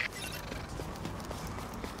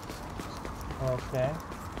 Okay.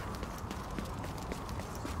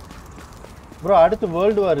 Bro, அடுத்து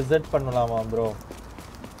world war reset பண்ணலாமா bro?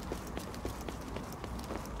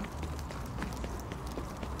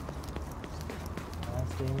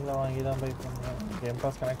 ஸ்டீம்ல வாங்கி தான் by பண்ணேன். Game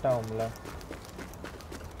pass connect ஆகும்ல.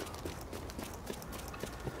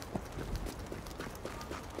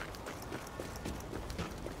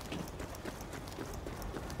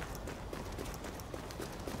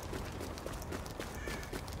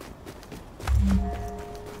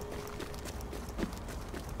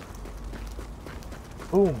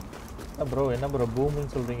 Boom bro என்ன bro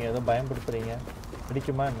பூம்னு சொல்றீங்க? ஏதோ பயன்படுத்துறீங்க.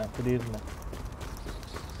 அடிக்குமா என்ன திடீர்னு?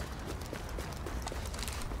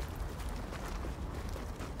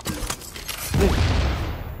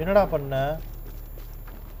 என்னடா பண்ண?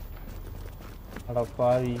 அட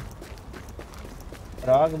பாவி.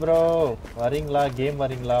 ராக் ப்ரோ வரீங்களா? கேம்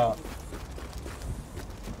வரீங்களா?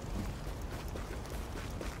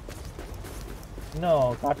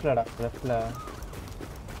 இன்னும் காட்டலடா லெஃப்ட்ல.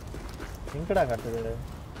 எங்கடா காட்டுது?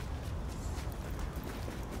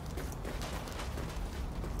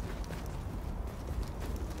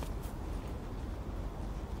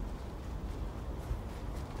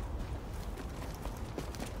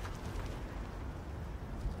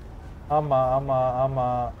 ஆமா ஆமா ஆமா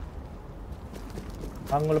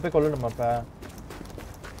அவங்கள போய் கொல்லணுமா அப்ப?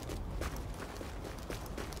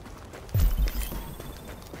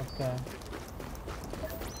 ஓகே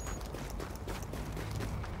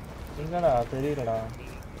எங்கடா தெரியலடா.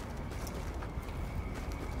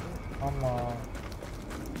 ஆமா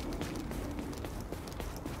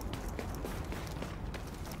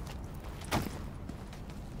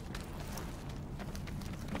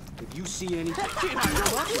If you see anything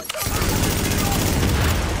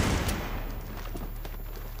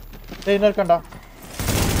டேய் என்ன இருக்கடா?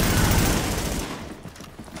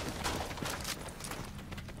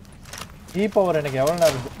 E பவர் எனக்கு எவ்வளவு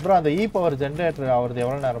நேரம் bro? அந்த E பவர் ஜெனரேட்டர் ஆவறது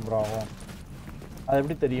எவ்வளவு நேரம் bro ஆகும்? அது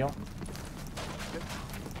எப்படி தெரியும்?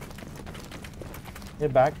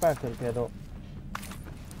 பேக் பேக் இருக்கு ஏதோ.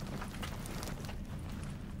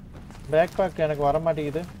 பேக் பேக் எனக்கு வர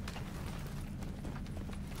மாட்டேங்குது.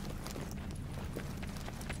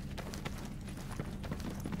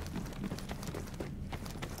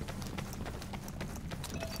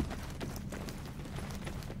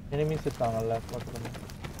 எனிமீஸ் இருக்காங்கல்ல பார்த்துக்கோங்க.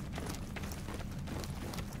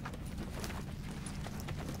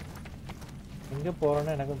 எங்க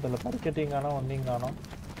போறேன்னு எனக்கும் தெரியல. படிக்கட்டிங்கானோ வந்தீங்கானோ.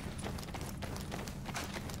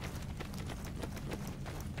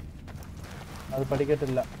 அது படிக்கட்டு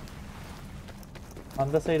இல்ல.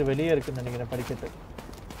 அந்த சைடு வெளியே இருக்குன்னு நினைக்கிறேன் படிக்கட்டு.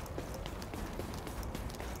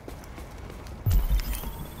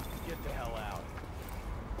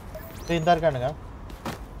 இந்த இருக்கானுங்க.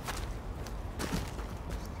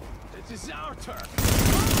 This is our turn.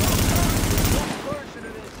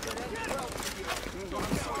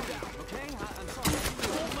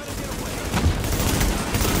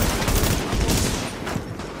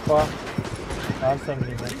 Wow. Awesome.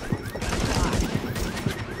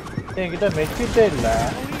 என்கிட்ட மெட்கிட்டே இல்ல.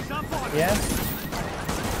 ஏன்?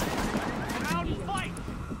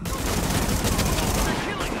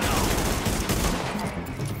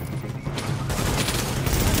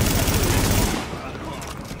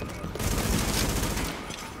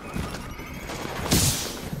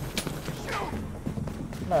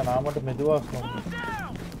 நான் மட்டும் மெதுவா சொன்னேன்.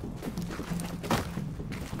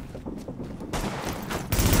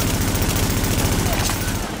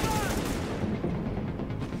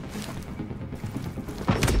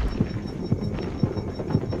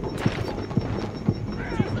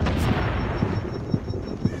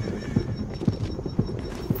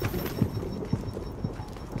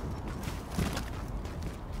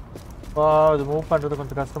 அது மூவ் பண்றது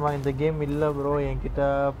கொஞ்சம் கஷ்டமா இந்த கேம் இல்ல ப்ரோ என்கிட்ட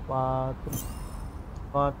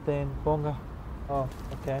பார்த்தேன் போங்க.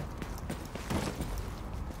 ஓகே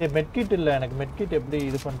மெட்கிட் இல்ல எனக்கு மெட்கிட் எப்படி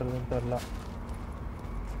இது பண்றதுன்னு தெரியல.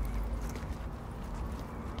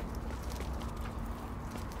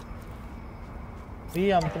 ஃப்ரீ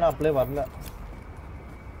அம்ஸ்னா அப்ளை வரல.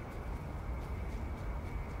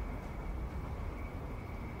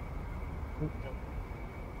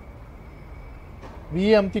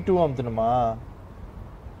 VMT2 அமுத்தணுமா?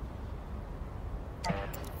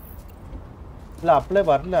 இல்ல அப்ளை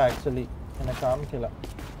வரல ஆக்சுவலி எனக்கு காமிக்கல.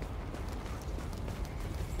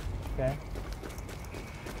 ஓகே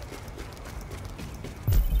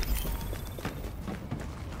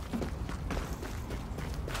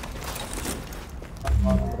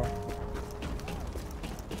வாங்க ப்ரோ.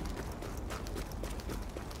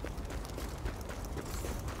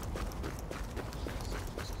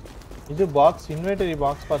 இது பாக்ஸ் இன்வென்டரி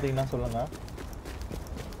பாக்ஸ் பாத்தீங்கன்னா சொல்லுங்க.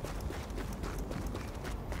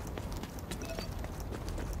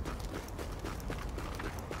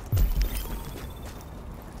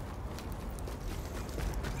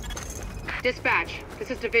 Dispatch, this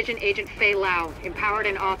is Division Agent Fei Lau, empowered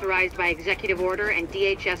and authorized by Executive Order and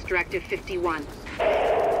DHS Directive 51.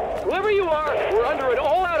 Whoever you are, we're under an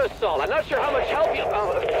all-out assault. I'm not sure how much help you...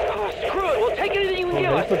 screw it, we'll take anything you can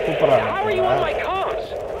give us. How are you on my comms?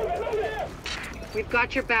 We've got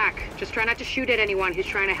your back. Just try not to shoot at anyone who's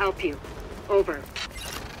trying to help you. Over.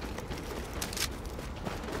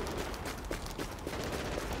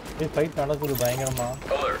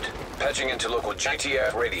 Alert. Patching into local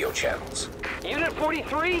GTF radio channels. Unit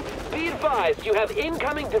 43, be advised, you have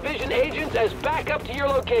incoming division agents as backup to your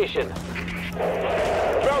location.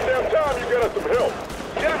 About damn time you get us some help.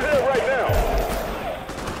 Get him here right now.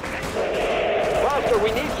 Master,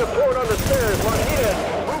 we need support on the stairs. Martinez,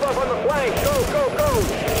 move up on the flank. Go, go, go.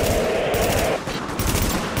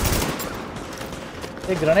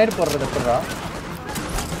 Hey, grenade போடுறது எப்பறா?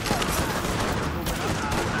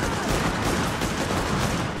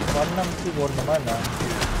 வண்ணம்சி போடணுமா என்ன?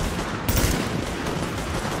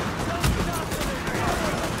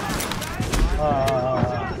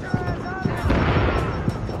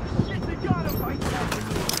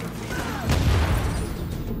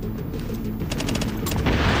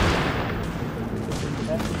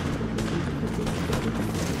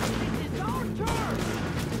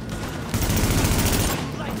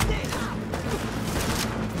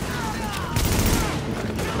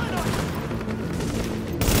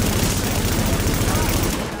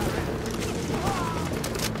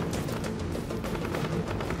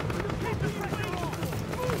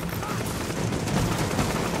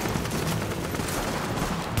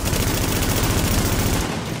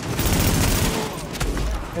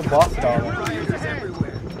 Boss down.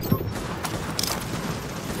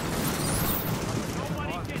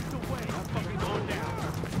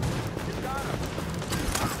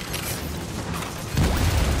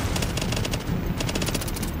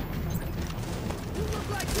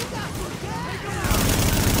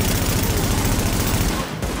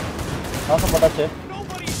 Awesome, but that's it.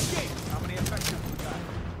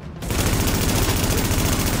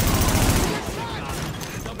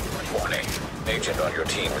 Agent on your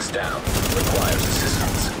team is down. Requires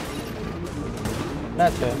assistance.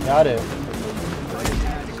 That's it. Got it.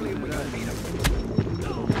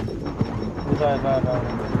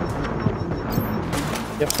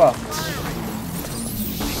 Yeppa.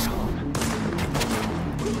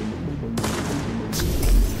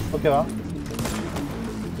 Okay, va.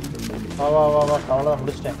 Va. Avla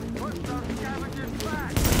முடிச்சிட்டேன்.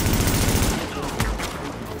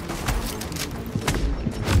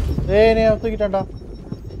 ஏய் நீ தூக்கிட்டடா.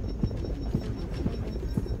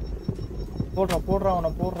 போடுறா அவன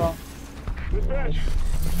போடுறா.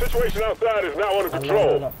 Situation outside is now under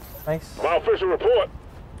control. Nice. My official report.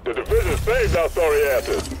 The division saved our sorry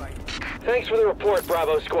asses. Thanks for the report,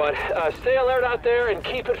 Bravo Squad. Stay alert out there and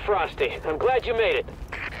keep it frosty. I'm glad you made it.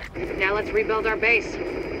 Now let's rebuild our base.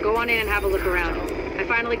 Go on in and have a look around. I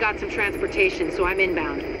finally got some transportation, so I'm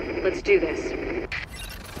inbound. Let's do this.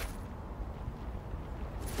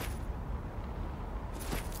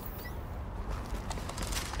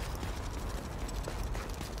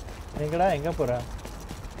 எங்கடா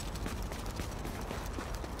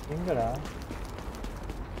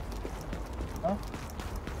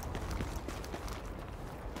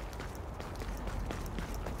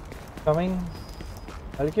Coming.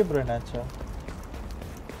 I'll keep bro nacha.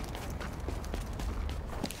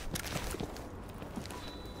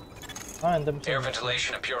 Air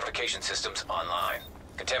ventilation and purification systems online.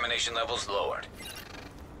 Contamination levels lowered.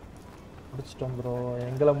 முடிச்சிட்டோம் bro.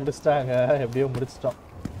 எங்கள முடிச்சிட்டாங்க. எப்படியோ முடிச்சிட்டோம்.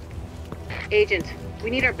 Agent, we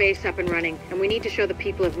need our base up and running, and we need to show the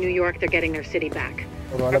people of New York they're getting their city back.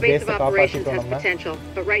 Our base of operations has potential,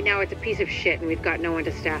 but right now it's a piece of shit and we've got no one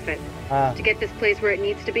to staff it. To get this place where it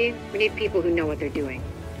needs to be, we need people who know what they're doing.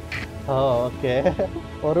 Oh, okay.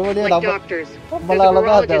 Like doctors. There's a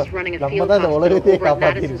virologist running a field hospital over at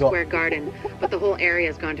Madison Square Garden, but the whole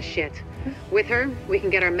area's gone to shit. With her, we can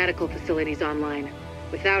get our medical facilities online.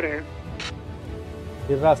 Without her...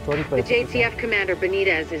 The JTF commander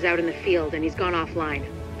Benitez is out in the field and he's gone offline.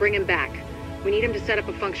 Bring him back. We need him to set up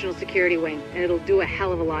a functional security wing, and it'll do a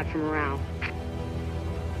hell of a lot for morale.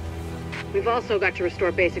 We've also got to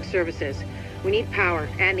restore basic services. We need power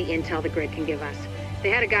and the intel the grid can give us.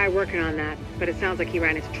 They had a guy working on that, but it sounds like he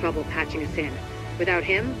ran into trouble patching us in. Without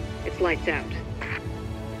him, it's lights out.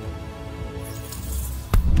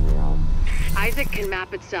 Isaac can map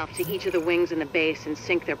itself to each of the wings in the base and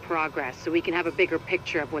sync their progress so we can have a bigger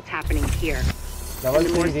picture of what's happening here. And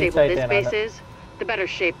the more stable this base is, the better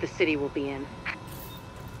shape the city will be in.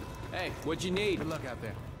 Hey, what'd you need? Good luck out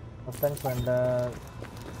there.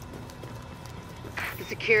 The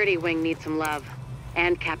security wing needs some love.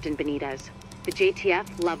 And Captain Benitez. The JTF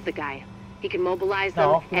love the guy. He can mobilize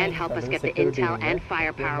them and help us get the intel and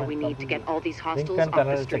firepower we need to get all these hostiles off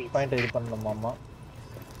the streets.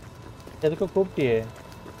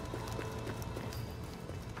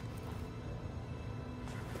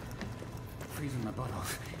 Freezing my butt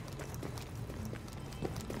off.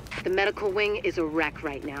 The medical wing is a wreck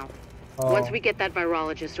right now. Once we get that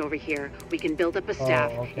virologist over here, we can build up a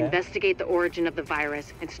staff, investigate the origin of the virus,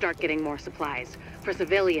 and start getting more supplies. For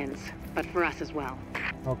civilians, but for us as well.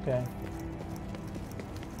 Okay.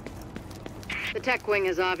 The tech wing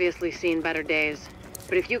has obviously seen better days.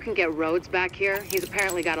 But if you can get Rhodes back here, he's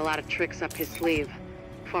apparently got a lot of tricks up his sleeve.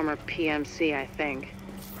 Former PMC, I think.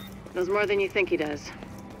 Knows more than you think he does.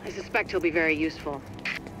 I suspect he'll be very useful.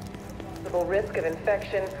 Risk of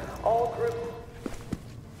infection, all groups.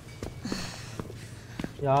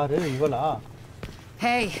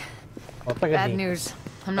 Hey. Bad news.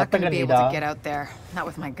 I'm not going to be able to get out there. Not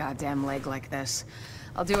with my goddamn leg like this.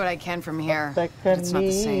 I'll do what I can from here, but it's not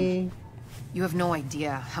the same. You have no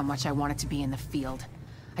idea how much I wanted to be in the field.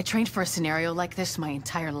 I trained for a scenario like this my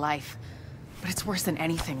entire life, but it's worse than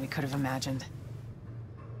anything we could have imagined.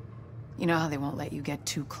 You know how they won't let you get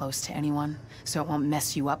too close to anyone, so it won't mess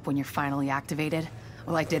you up when you're finally activated?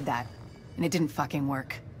 Well, I did that, and it didn't fucking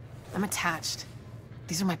work. I'm attached.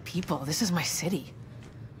 These are my people. This is my city.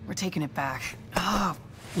 We're taking it back. Oh.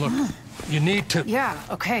 Look, you need to... Yeah,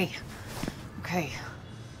 okay. Okay.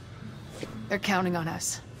 They're counting on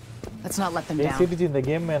us. Let's not let them down. CDG in the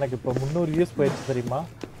game, எனக்கு இப்ப 300 views போயிடுச்சு தெரியுமா?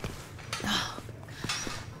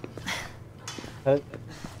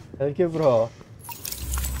 Okay bro.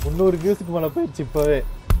 300 viewsக்கு மேல போயிடுச்சு இப்பவே.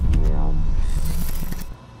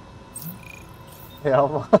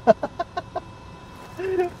 ஆமா.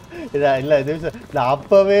 இல்ல இது நான்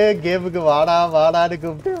அப்பவே கேமுக்கு வாடான்னு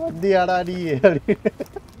கூப்பிட்டு வந்தியாடா நீ.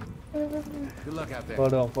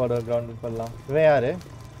 போடுவோம் கிரவுண்ட் பண்ணலாம். இவன் யாரு?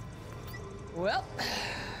 Well,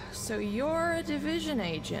 so you're a division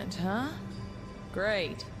agent, huh?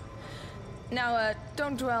 Great. Now,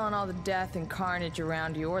 don't dwell on all the death and carnage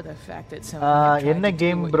around you or the fact that someone in the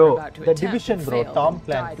game, bro. The Division, bro. Tom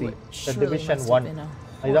Clancy. The Division 1.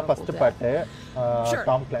 That's the first part.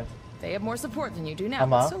 Tom Clancy. They have more support than you do now,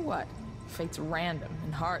 but so what? Fate's random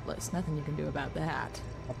and heartless. Nothing you can do about that.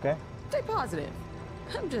 Okay. Stay positive.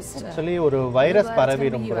 I'm just... Actually, ஒரு virus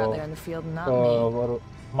பரவிடும் bro. ஒரு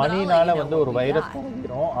மணினால வந்து ஒரு virus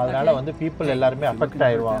பரவிடும். அதனால வந்து people எல்லாரும் affect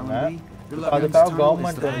ஆயிருவாங்க. அதுக்காக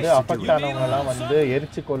government வந்து அஃபெக்ட் ஆனவங்க எல்லாம் வந்து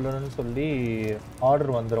எரிச்சு கொல்லணும்னு சொல்லி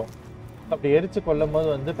ஆர்டர் வந்துரும். அப்படி எரிச்சு கொல்லும்போது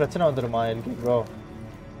வந்து பிரச்சனை வந்துருமா எல்கே bro?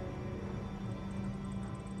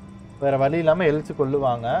 வேற வழி இல்லாம எரிச்சு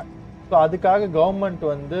கொல்லுவாங்க. ஸோ அதுக்காக கவர்மெண்ட்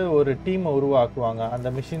வந்து ஒரு டீமை உருவாக்குவாங்க அந்த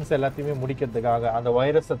மிஷின்ஸ் எல்லாத்தையுமே முடிக்கிறதுக்காக. அந்த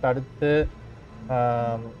வைரஸை தடுத்து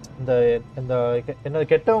இந்த என்ன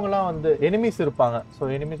கெட்டவங்கலாம் வந்து எனிமீஸ் இருப்பாங்க. ஸோ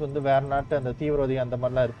எனிமீஸ் வந்து வேற நாட்டு அந்த தீவிரவாதி அந்த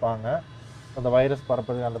மாதிரிலாம் இருப்பாங்க. அந்த வைரஸ்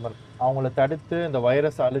பரப்புறது அந்த மாதிரி அவங்கள தடுத்து இந்த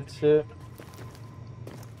வைரஸ் அழிச்சு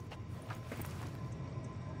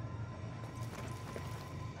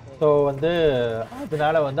ஸோ வந்து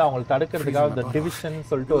அதனால வந்து அவங்களை தடுக்கிறதுக்காக இந்த டிவிஷன்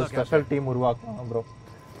சொல்லிட்டு ஒரு ஸ்பெஷல் டீம் உருவாக்குவாங்க ப்ரோ.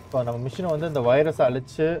 ஸோ நம்ம மிஷினை வந்து இந்த வைரஸை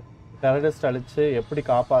அழிச்சு டெரரிஸ்ட் அழிச்சு எப்படி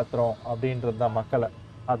காப்பாத்துறோம் அப்படின்றது தான் மக்களை.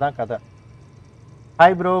 அதான் கதை.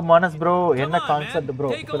 ஹாய் ப்ரோ, மானஸ் ப்ரோ, என்ன கான்செப்ட் ப்ரோ?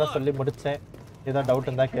 இப்பதான் சொல்லி முடிச்சேன். ஏதாவது டவுட்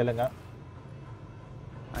இருந்தா கேளுங்க.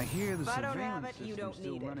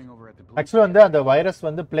 ஆக்சுவலி வந்து அந்த வைரஸ்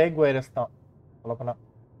வந்து பிளேக் வைரஸ் தான் சொல்லப்போனா.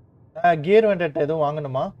 கியர் வெண்டட் எதுவும்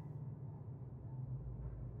வாங்கணுமா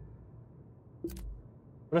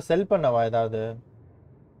ப்ரோ? செல் பண்ணவா ஏதாவது?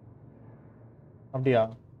 அப்படியா?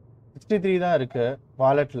 63 தான் இருக்கு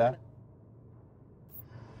வாலெட்ல.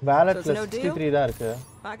 வாலெட்ல 63 தான் இருக்கு.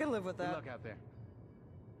 I can live with that.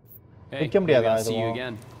 விற்க முடியாதா இது?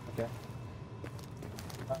 ஓகே.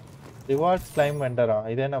 Rewards claim வெண்டரா?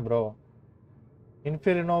 இது என்ன bro?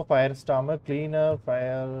 Inferno, fire storm, cleaner,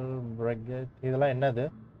 fire brigade, இதெல்லாம் என்னது?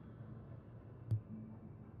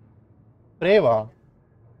 ஸ்ப்ரேவா?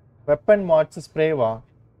 வெப்பன் மாட்ஸ் ஸ்ப்ரேவா?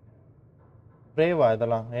 ஸ்ப்ரேவா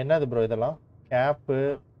இதெல்லாம் என்னது ப்ரோ? இதெல்லாம் கேப்பு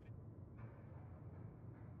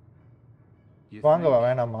வாங்கவா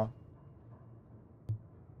வேணாமா?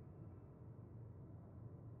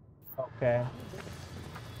 ஓகே.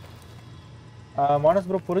 மானஸ்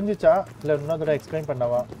ப்ரோ புரிஞ்சிச்சா இல்லை இன்னொரு தடவை எக்ஸ்பிளைன்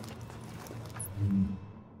பண்ணவா?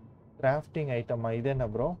 கிராஃப்டிங் ஐட்டமா? இது என்ன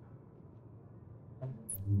ப்ரோ?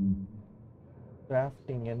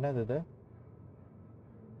 கிராஃப்டிங் என்னது இது?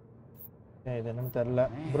 இது என்னன்னு தெரியல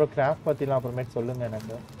ப்ரோ. கிராஃப்ட் பற்றிலாம் அப்புறமேட்டு சொல்லுங்க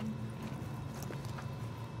எனக்கு.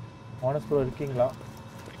 மானஸ் ப்ரோ இருக்கீங்களா?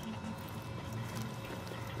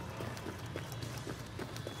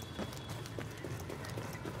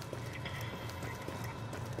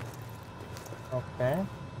 ஓகே.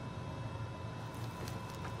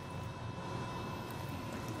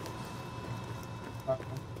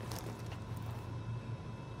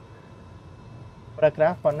 அப்புறம்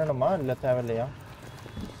கிராஃப்ட் பண்ணணுமா இல்லை தேவையில்லையா?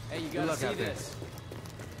 Hey, you gotta see this.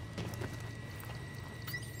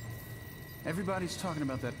 Everybody's talking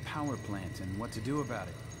about that power plant and what to do about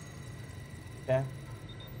it. Okay.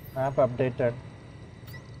 Map updated.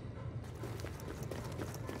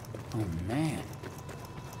 Oh man.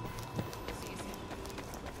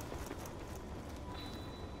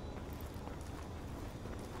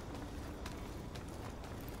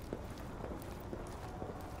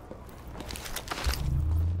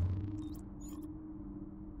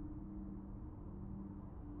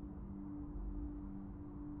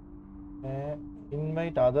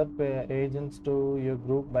 Invite other agents to your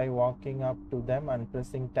group by walking up to them and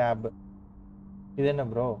pressing tab. இது என்ன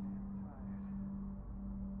bro?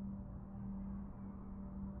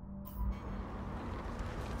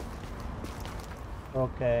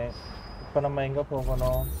 Okay. இப்போ நம்ம எங்க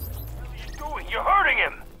போகணும்? You're hurting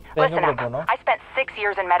him. Listen up. I spent 6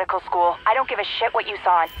 years in medical school. I don't give a shit what you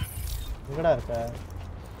saw. எங்கடா இருக்க?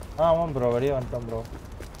 ஆமாம் bro, வெளியே வந்துட்டோம் ப்ரோ.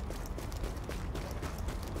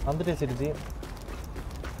 வந்துட்டே சிரிஜி.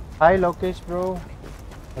 Hi Lokesh bro.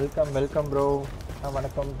 Welcome bro.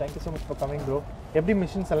 வணக்கம். Thank you so much for coming bro. எப்படி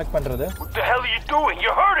mission select பண்றது? What the hell are you doing?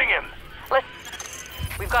 You're hurting him.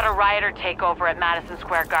 We've got a rioter takeover at Madison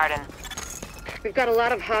Square Garden. We've got a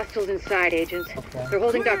lot of hostiles inside, agents. Okay. They're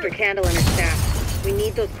holding Dr. Candle and her staff. We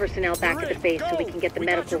need those personnel back at the base so we can get the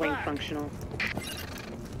medical wing functional.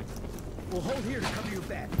 We'll hold here to cover your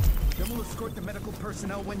back. Then we'll escort the medical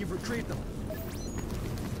personnel when you've retrieved them.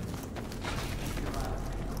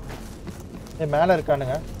 மேல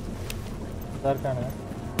இருக்கானுங்க. இதா இருக்கானுங்க.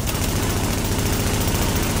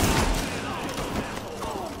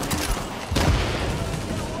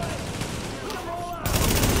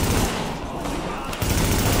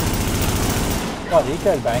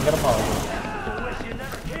 Recall பயங்கரமா வருது.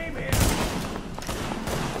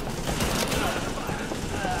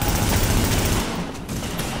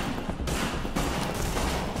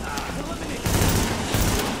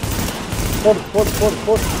 போடு.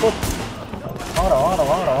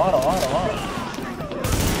 வாங்கடா.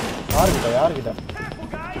 யாருக்கிட்ட?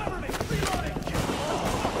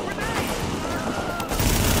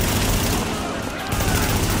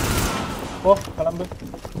 போ, கிளம்பு.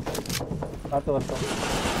 காத்து வரட்டும்.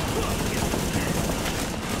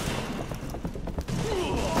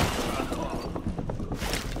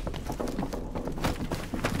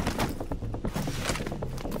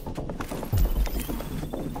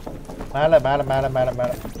 மேல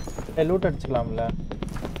லூட் அடிச்சுக்கலாம்ல.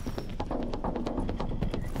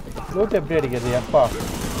 லூட் எப்படி அடிக்கிறது? எப்பா?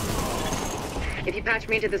 If you patch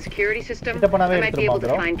me into the security system, I might be able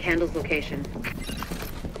to find Candle's location.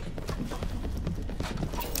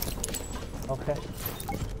 Okay.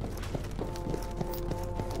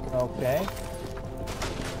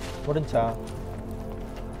 முடிஞ்சா?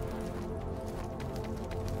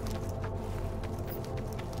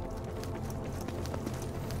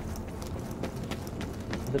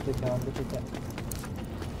 வந்துட்டேன்.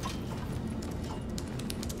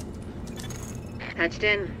 Patched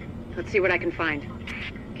in. Let's see what I can find.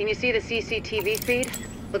 Can you see the CCTV feed?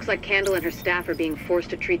 Looks like Candle and her staff are being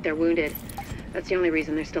forced to treat their wounded. That's the only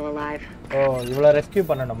reason they're still alive. Oh, இவள rescue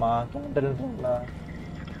பண்ணனுமா? Candle-ல.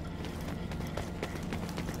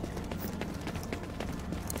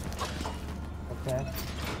 Okay.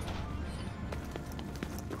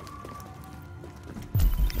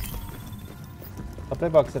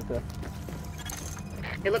 Supply box இருக்கு.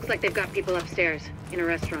 It looks like they've got people upstairs in a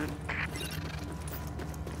restaurant.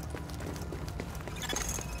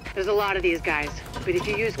 There's a lot of these guys, but if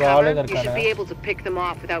you use cover, you should be able to pick them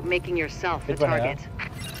off without making yourself the target.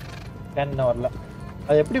 Can வரல.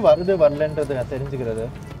 அது எப்படி வருது வரலன்றது தெரிஞ்சுக்கிறது.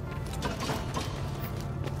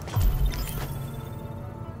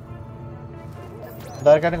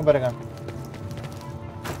 தார்காட்டுங்க பாருங்க.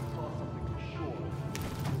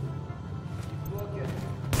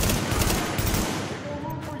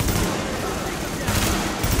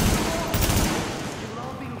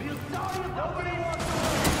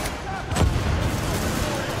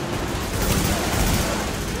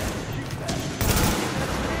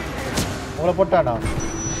 உங்களை போட்டானா?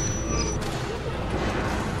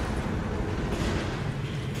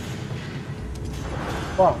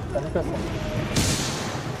 வா, தண்ணி பேச.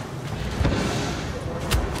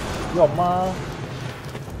 யோ அம்மா.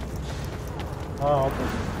 Okay.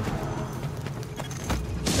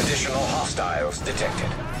 Additional hostiles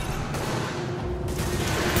detected.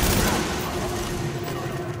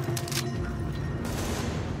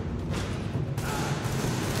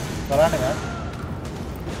 வரானுங்க.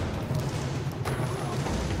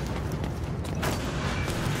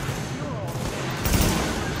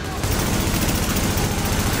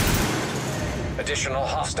 Additional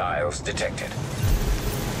hostiles detected.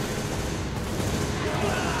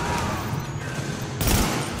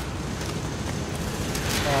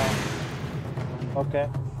 Okay.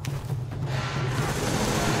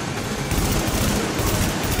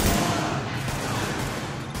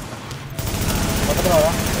 பக்கத்துல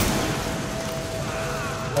வா.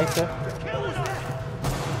 Nice.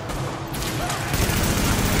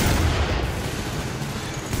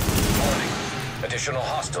 Additional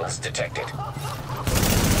hostiles detected.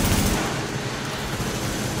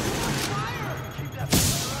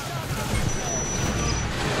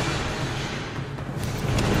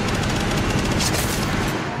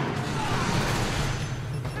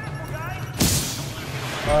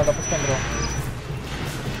 தப்பிச்சேன் bro.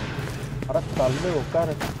 அட தள்ளு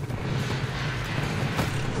உட்காரு.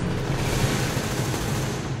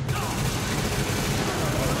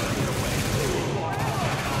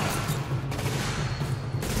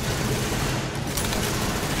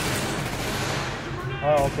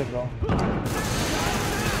 Okay bro.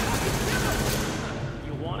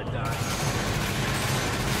 You want to die?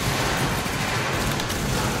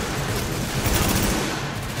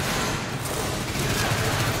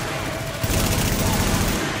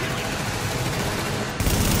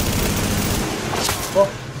 Oh,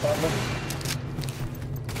 problem.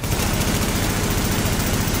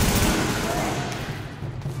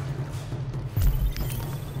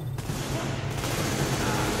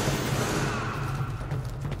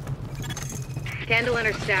 Candle and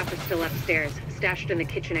her staff are still upstairs, stashed in the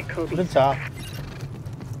kitchen at Kobe's.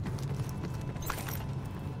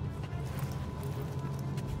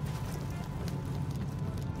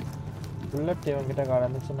 Bullet இவங்கிட்ட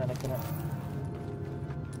காணந்துச்சுன்னு நினைக்கிறேன்.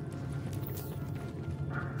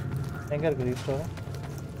 எங்க இருக்கு restore?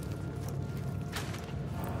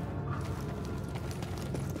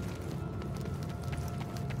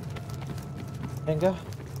 எங்க?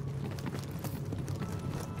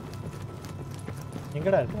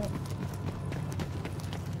 எங்கடா இருக்கு?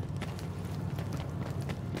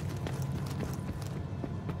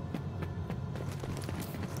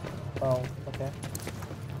 Oh, okay.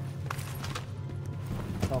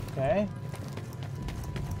 Okay.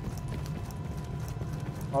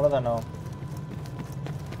 அவ்வளோதானோ?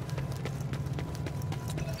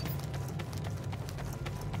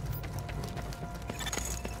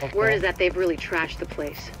 Okay. Word is that they've really trashed the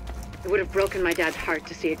place. It would have broken my dad's heart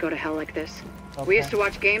to see it go to hell like this. Okay. We used to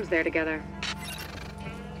watch games there together.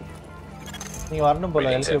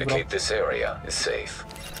 Readings indicate this area is safe.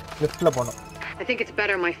 I think it's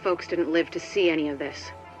better my folks didn't live to see any of this.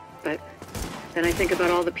 But then I think about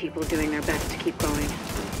all the people doing their best to keep going.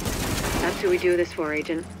 That's who we do this for,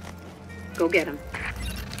 Agent. Go get him.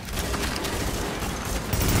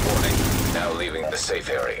 Warning. Now leaving the safe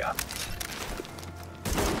area.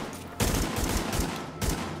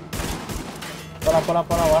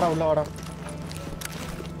 போலாம் வாடா உள்ள வாடா.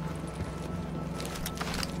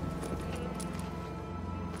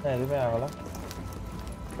 எதுவுமே ஆகல.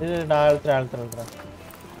 நான் அழுத்துறேன்.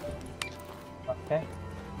 Okay.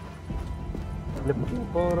 லிஃப்ட்ல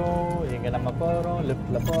போறோம். எங்க நம்ம போறோம்?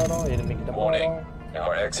 லிஃப்ட்ல போறோம். enemy கிட்ட போறோம்.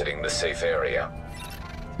 You're exiting the safe area.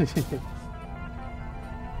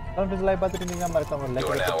 Don't like பாத்துட்டீங்க மறக்காம லைக்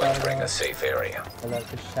பண்ணுங்க. You are now entering a safe area.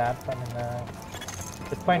 எல்லாரும் ஷேர் பண்ணுங்க.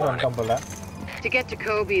 It's fine on Kampala. To get to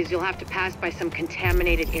Kobe's, you'll have to pass by some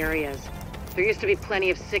contaminated areas. There used to be plenty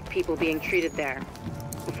of sick people being treated there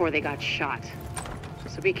before they got shot.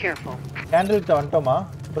 So be careful. Candle to Antoma.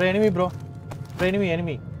 Bro, enemy, bro. Bro,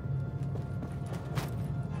 enemy.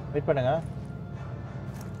 Wait பண்ணுங்க.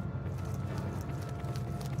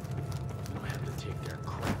 We don't have to take their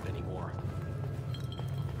crap anymore.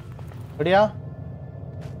 Ready?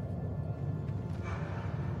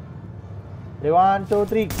 1, 2,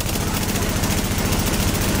 3.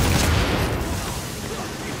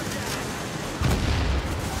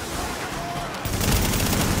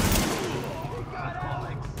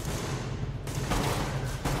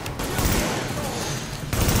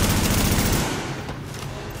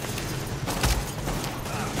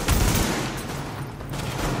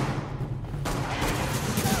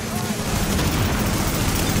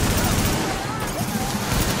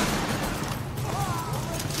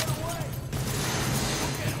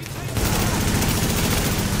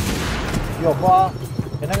 யோப்பா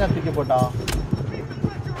என்னங்க தூக்கி போட்டான்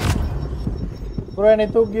bro என்னை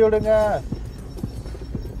தூக்கி விடுங்க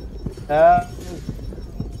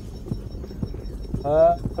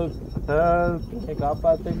என்னை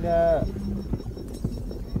காப்பாத்துங்க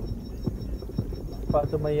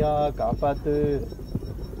காப்பாத்து மையா காப்பாத்து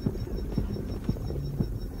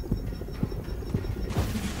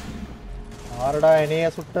ஆரடா என்னைய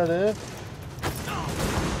சுட்டது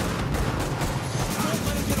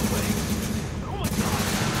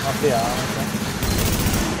அப்படியா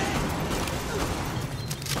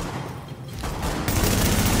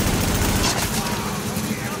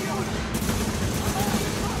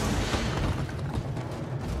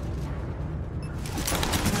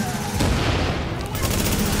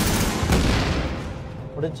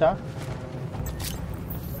முடிஞ்சா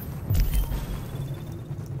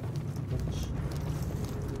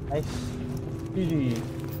நைஸ் ஈஸி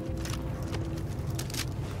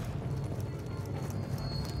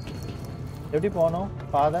எப்படி போகணும்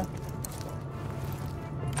பாதை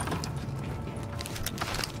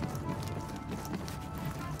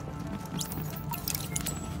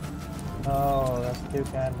Oh, that's too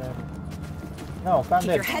candid. No, candid.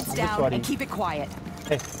 Keep your heads down and keep it quiet.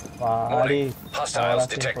 Hey, body. Hostiles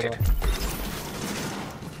detected.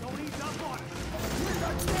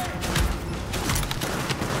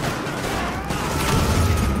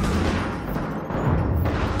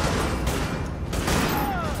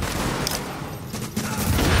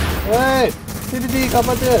 Hey, CDD,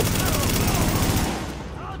 kapatid.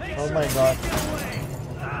 Oh my god.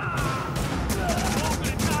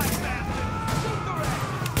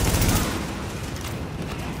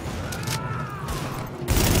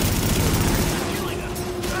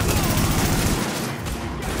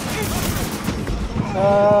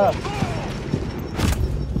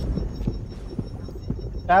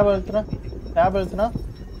 Tab எழுத்துனா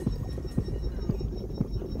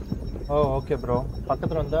Oh, okay, bro.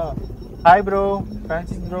 பக்கத்துல வந்தா Hi, bro.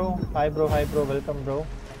 Francis, bro. Hi, bro. Welcome, bro.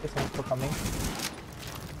 Thank you so much for coming.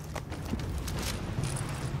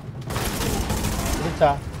 The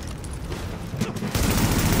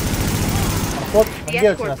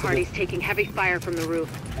escort party's taking heavy fire from the roof.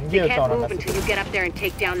 They can't move until you get up there and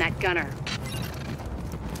take down that gunner.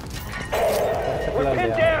 We're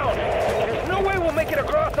pinned down. There's no way we'll make it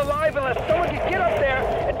across alive unless someone can get up there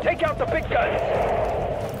and take out the big guns.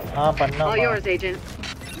 All yours, Agent.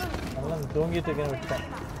 தூங்கிட்டு இருக்கேன்னு விட்டேன்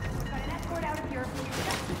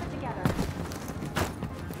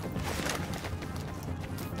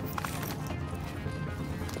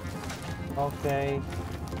okay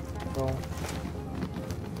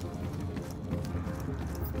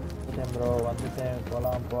bro வந்துட்டேன்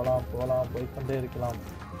போலாம் போய்கொண்டே இருக்கலாம்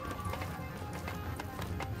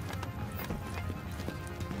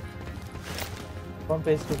phone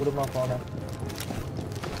பேசிட்டு கொடுமா போன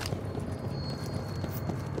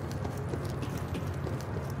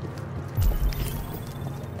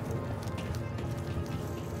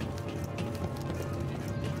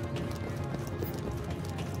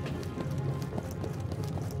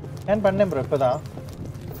ஸ்கேன் பண்ணேன் ப்ரோ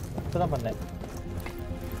இப்பதான் பண்ணேன்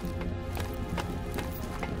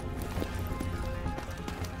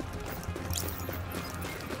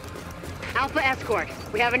Alpha escort,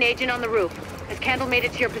 we have an agent on the roof. Has Candle made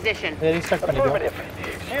it to your position? Affirmative.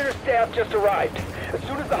 She and her staff just arrived. As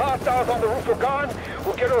soon as the hostiles on the roof are gone,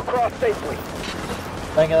 we'll get her across safely.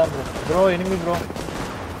 Thank you, bro. Enemy, bro.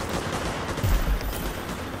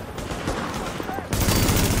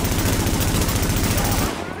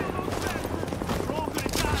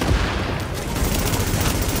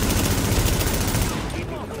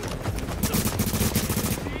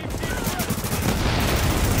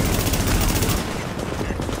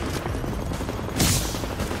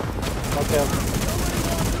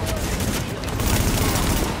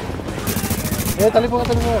 Tali po.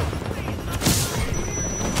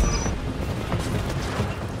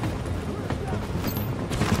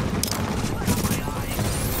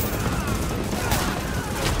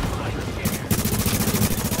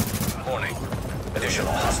 Warning.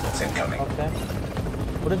 Additional hostiles incoming. Okay.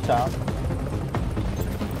 Couldn't jump.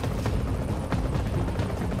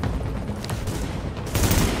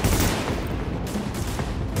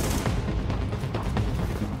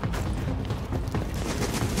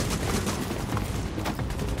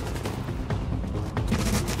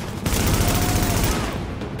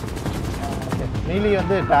 Nearly on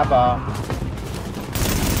the taba.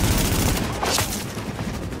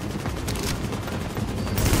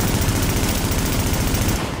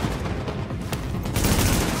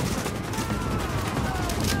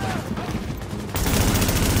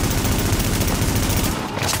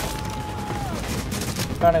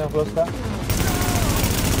 Can't close that.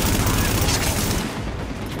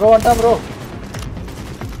 Bro, what up, bro?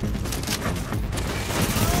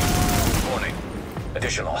 Warning.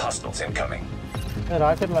 Additional hostiles incoming.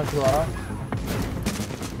 Rocket launcher वाला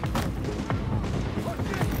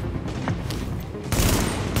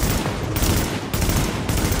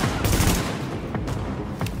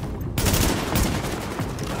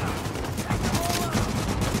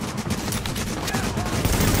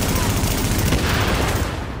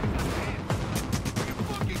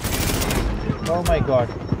Oh my god.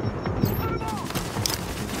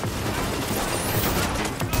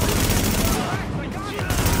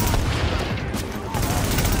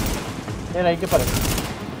 Hey, right पर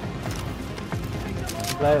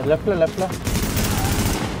left ला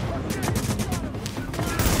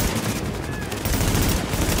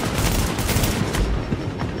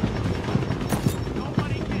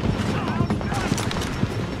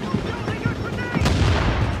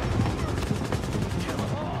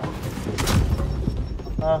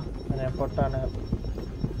हाँ मैंने पट्टा ने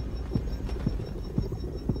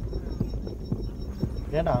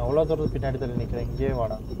ये ना अवला तो पिनाड़ी तले निकलेंगे ये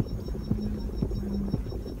वाला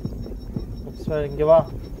இங்க வா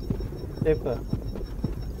சேஃப்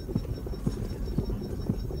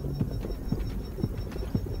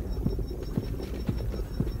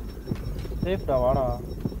சேஃப்டா வாடா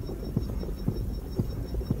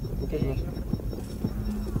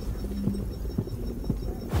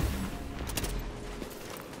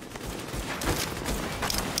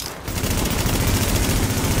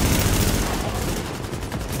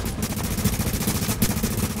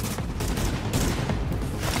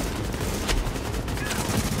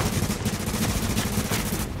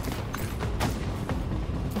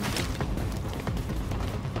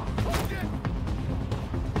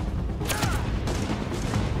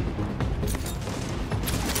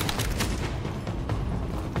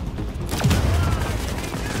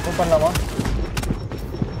பண்ணலாமா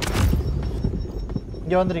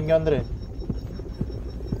இங்க வந்துரு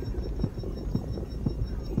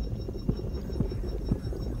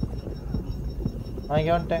நான்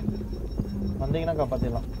இங்க வந்துட்டேன் வந்தீங்கன்னா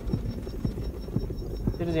காப்பாத்திடலாம்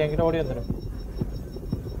சரி என்கிட்ட ஓடி வந்துரு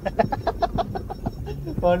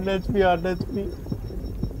 1 HP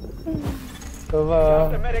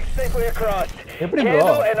எப்படி bro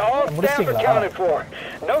முடிச்சிட்டீங்களா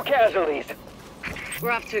No casualties.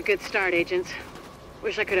 We're off to a good start, agents.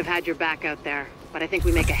 Wish I could have had your back out there, but I think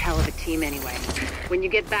we make a hell of a team anyway. When you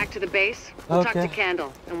get back to the base, we'll talk to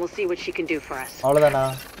Candle, and we'll see what she can do for us. அவ்வளவுதானா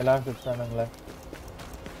எல்லாம் fix பண்ணங்களே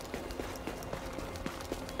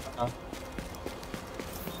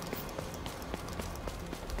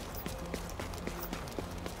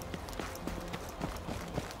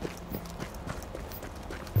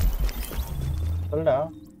சொல்டா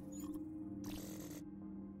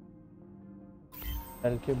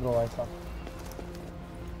LK bro ऐसा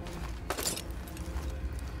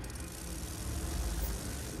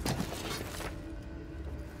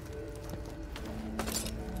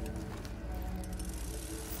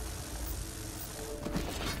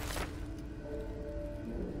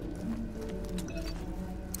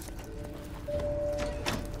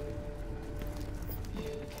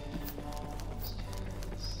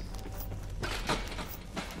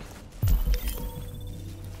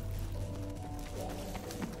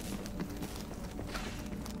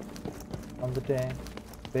வந்துட்டேன்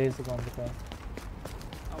பேஸுக்கு வந்துட்டேன்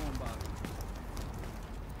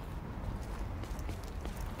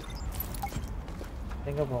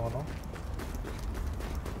எங்க போகணும்?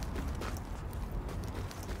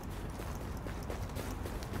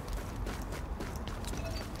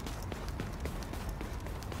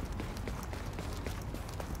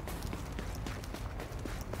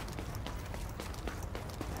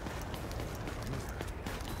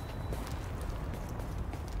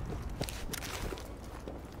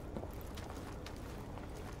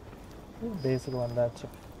 பேஸுக்கு வந்தாச்சு.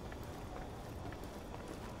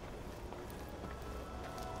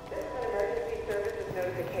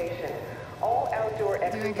 All outdoor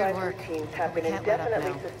exercise routines have been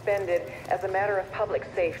indefinitely suspended as a matter of public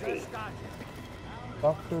safety.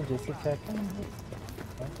 Talk to Jessica.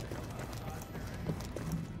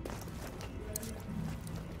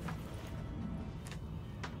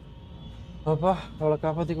 அப்பா அவளை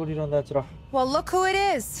காப்பாத்தி கூட்டிட்டு வந்தாச்சுடா. Well, look who it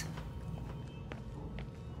is.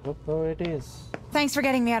 Look who it is. Thanks for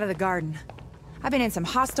getting me out of the garden. I've been in some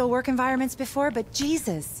hostile work environments before, but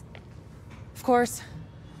Jesus. Of course,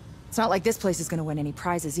 it's not like this place is going to win any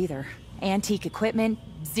prizes either. Antique equipment,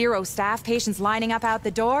 0 staff, patients lining up out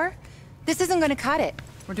the door. This isn't going to cut it.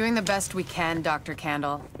 We're doing the best we can, Dr.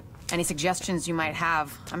 Candle. Any suggestions you might have,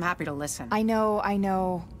 I'm happy to listen. I know.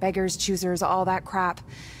 Beggars, choosers, all that crap.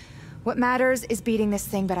 What matters is beating this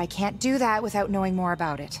thing, but I can't do that without knowing more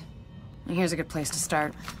about it. Here's a good place to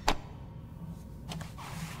start.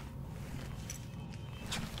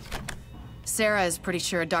 Sarah is pretty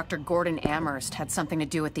sure Dr. Gordon Amherst had something to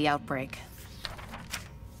do with the outbreak.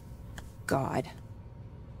 God.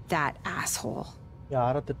 That asshole.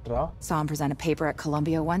 Yaratitra. Saw him present a paper at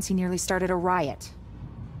Columbia once. He nearly started a riot.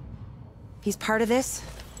 He's part of this.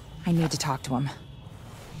 I need to talk to him.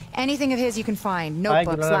 Anything of his you can find.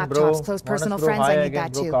 Notebooks, laptops, close personal friends, I need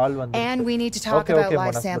that too. And we need to talk about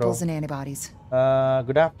live samples and antibodies.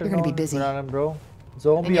 Good afternoon. You're gonna be busy. Good afternoon, bro.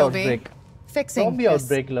 Zombie outbreak. Fixing Zombie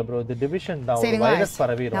outbreak la bro. The division da virus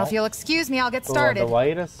paravirom. Now if you'll excuse me, I'll get started. The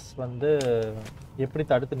virus வந்து எப்படி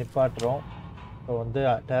தடுத்து நிப்பாட்றோம். So வந்து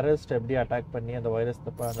terrorist எப்படி attack பண்ணி அந்த virus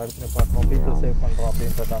தடுத்து நிப்பாட்றோம். people save பண்றோம்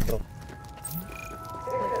அப்படின்றதான் bro.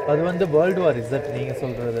 அது வந்து World War Z நீங்க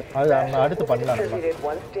சொல்றது. அது நம்ம அடுத்து பண்ணலாம்.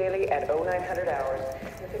 Once daily at 0900 hours.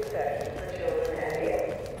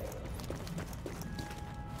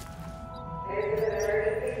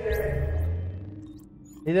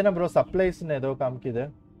 இது என்ன bro suppliesனு ஏதோ காமிக்குது.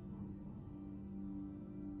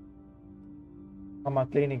 ஆமா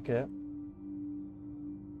கிளினிக்.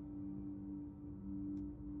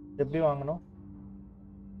 எப்படி வாங்கணும்?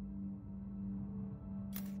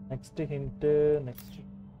 Next hint next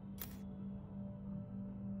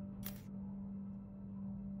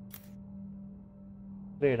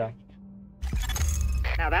Radar.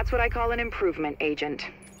 Now that's what I call an improvement, Agent.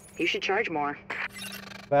 You should charge more.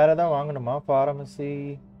 வேற ஏதாவது வாங்கணுமா? pharmacy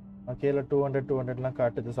கீழ 200லாம்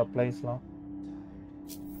காட்டுது சப்ளைஸ்லாம்.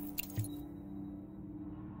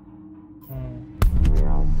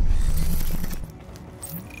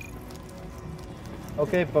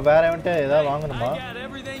 ஓகே இப்போ வேற எவன்ட்ட ஏதாவது வாங்கணுமா? I got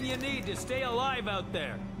everything you need to stay alive out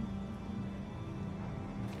there.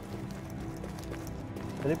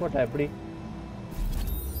 Report எப்படி?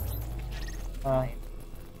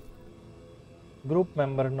 குரூப்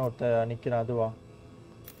மெம்பர்னு ஒருத்த நிற்கிறான் அதுவா?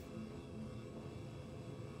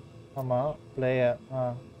 ஆமாம் பிளேயர்.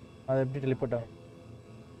 அது எப்படி டெலிபோர்ட் ஆகும்?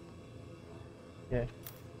 Okay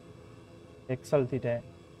X அழுத்திட்டேன்.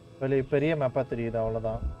 பெரிய மேப்பாக தெரியுது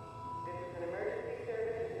அவ்வளோதான்.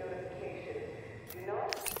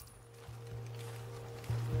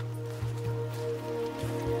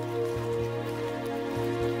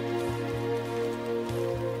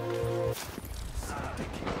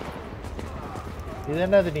 இது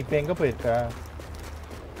என்னது? நீ இப்போ எங்கே போயிருக்க?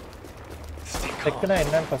 டெக்குனா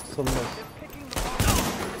என்னன்னு ஃபர்ஸ்ட் சொல்லு.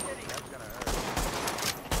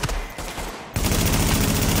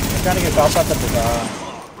 மெக்கானிக்கை காப்பாற்றுறதுக்கா?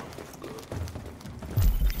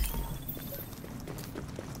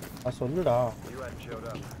 அது சொல்லுடா.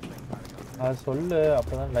 அது சொல்லு,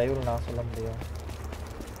 அப்போ தான் லைவில் நான் சொல்ல முடியும்.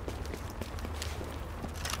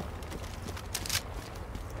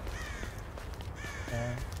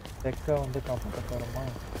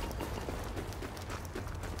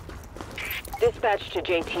 Dispatch to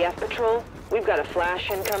JTF Patrol. We've got a flash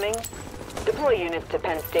incoming. Deploy units to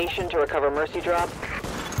Penn Station to recover Mercy Drop.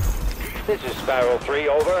 This is Sparrow 3,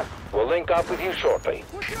 over. We'll link up with you shortly.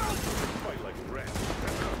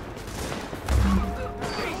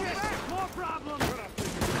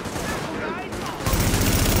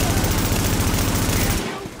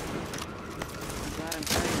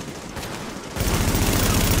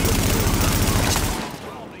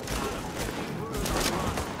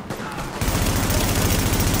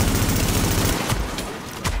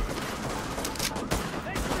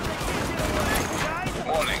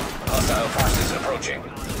 forces approaching.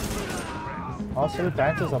 Hostile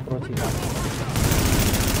tanks is approaching.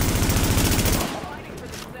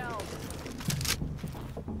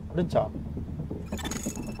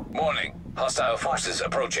 Warning. Hostile forces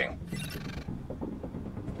approaching.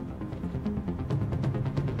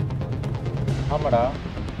 Amada.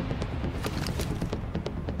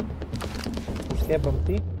 Escape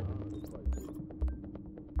empty.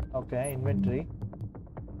 Okay, inventory.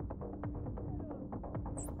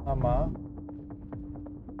 Ama.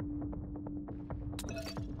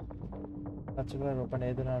 Actually, open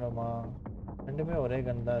eduna ma. Rendume ore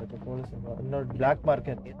gun da irukku police inno black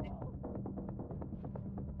market.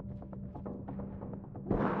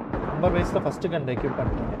 Number wise the first gun equip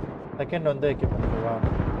pannunga. Second one equip பண்ணுவா.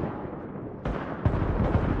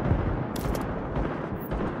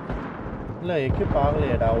 இல்ல equip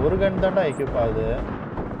ஆகலையேடா. ஒரு கன் தான்டா equip ஆகுது.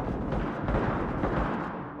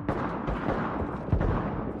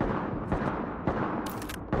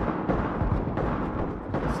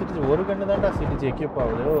 சிட்டிஜ் ஒரு கன் தான்டா சிட்டிஜ் equip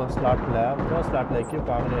ஆகுது ஸ்லாட்ல. இன்னொரு ஸ்லாட்ல equip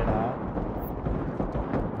ஆகலையேடா.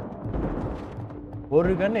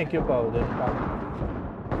 ஒரு கன் எக்யூப் ஆகுது.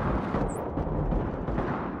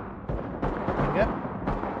 எங்க?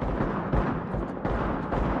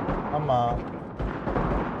 ஆமா.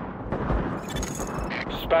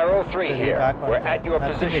 Sparrow 3 here. We're at your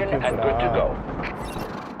position and good to go.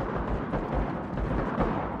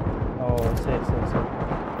 Oh, safe.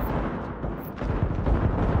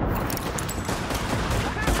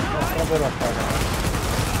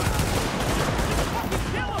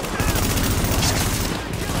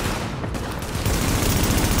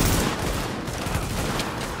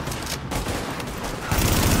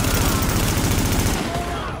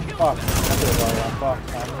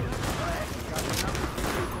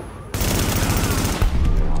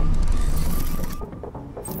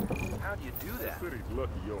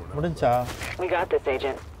 We got this,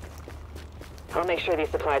 Agent. I'll make sure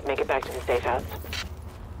these supplies make it back to the safe house.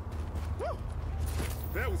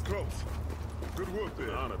 That was close. Good work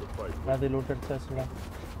there. Honor the fight. They looted Tesla.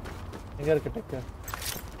 Here, take care.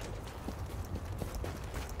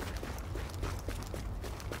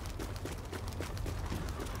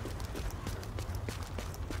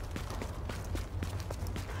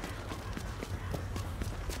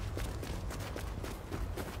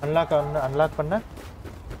 Unlock panna?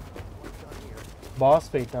 Boss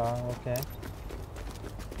fight, okay.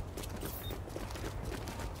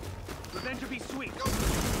 Revenge will be sweet.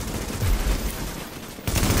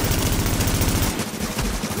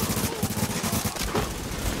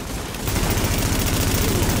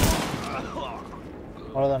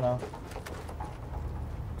 அவ்வளவுதானா?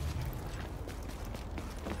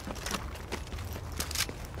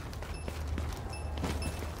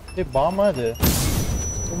 ஏய் பாமா இது.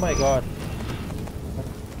 Oh my god.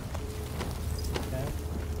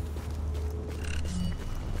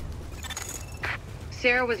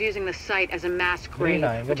 Sarah was using the site as a mass grave,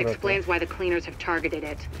 which explains why the cleaners have targeted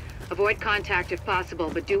it. Avoid contact if possible,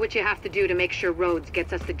 but do what you have to do to make sure Rhodes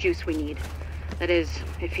gets us the juice we need. That is,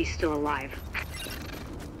 if he's still alive.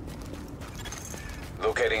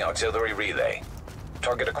 Locating auxiliary relay.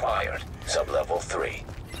 Target acquired. Sub-level 3.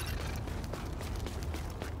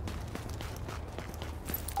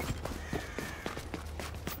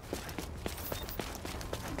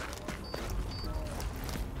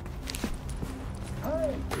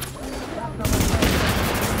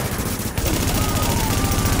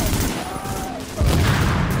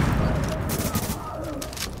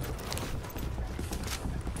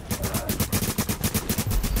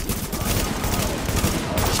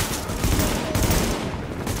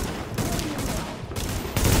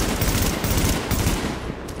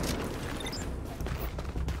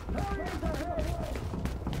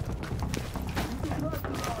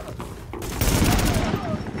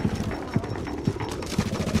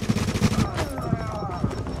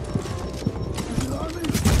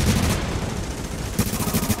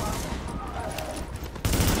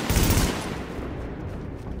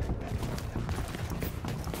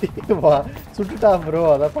 வா சுட்டுட்டா bro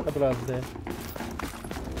அத பக்கத்துல வந்து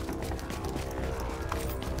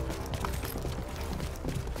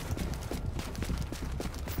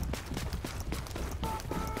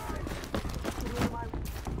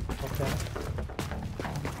okay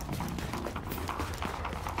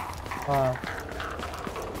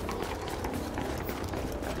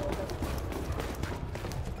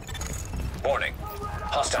Warning.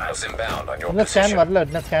 Hostiles inbound on your position.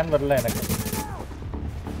 scan வரல எனக்கு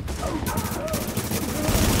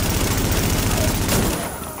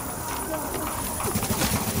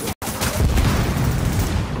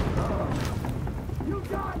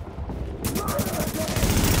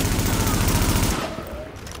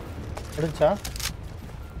முடிஞ்சா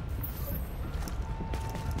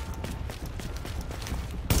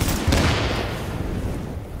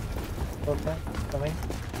okay coming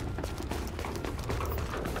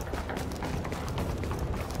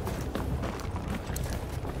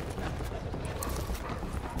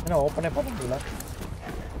என்ன ஓபனே பண்ண முடியல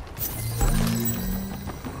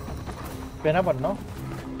இப்போ என்ன பண்ணோம்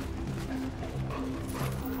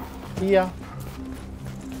கீயா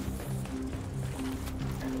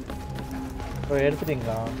இப்போ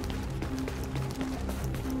எடுத்துட்டீங்களா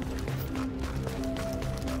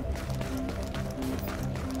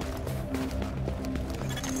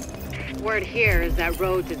Word here is that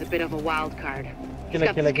Rhodes is a bit of a wild card. He's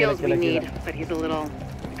got the skills we need, but he's a little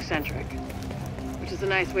eccentric. Which is a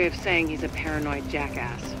nice way of saying he's a paranoid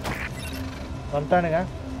jackass. Vantanuga.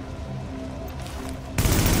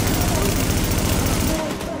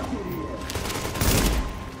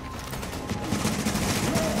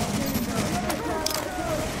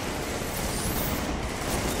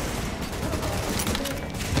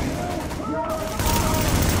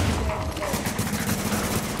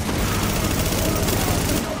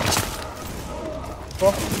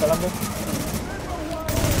 Oh, salam.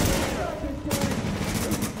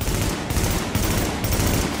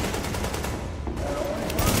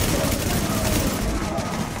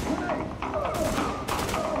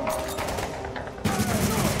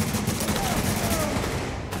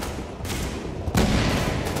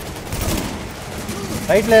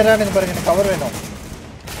 Right layer aanunga parunga ena cover venum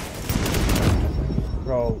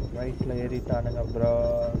bro right layer itanunga bro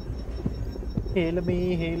heal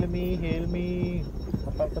me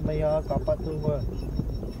kapathamaya kapathuva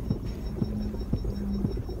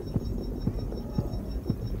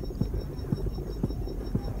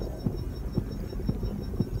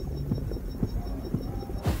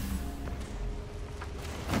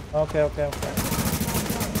okay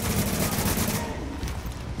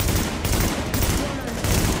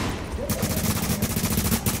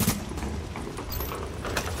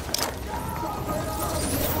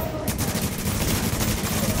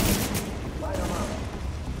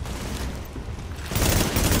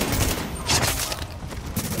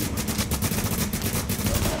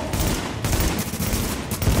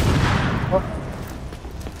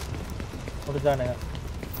முடிஞ்சானுங்க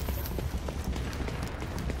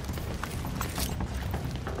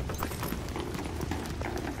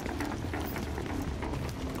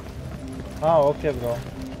okay bro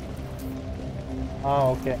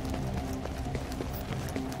okay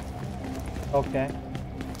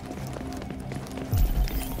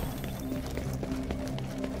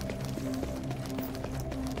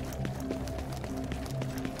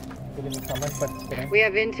We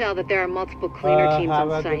have intel that there are multiple cleaner teams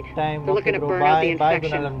on site. They're looking to burn out the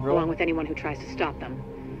infection, along with anyone who tries to stop them.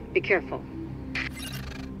 Be careful.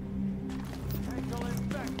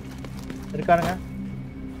 இருக்கானுங்க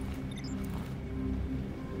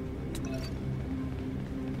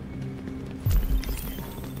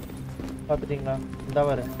பாத்துட்டீங்களா இந்த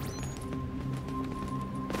வர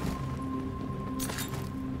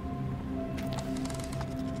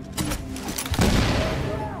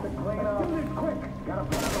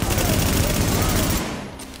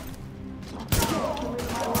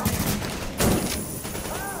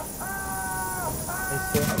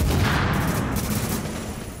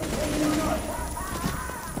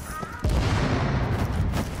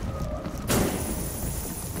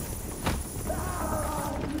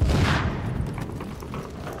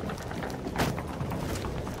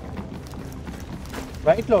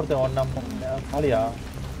ரைட்ல ஒருத்தன் one number காலியா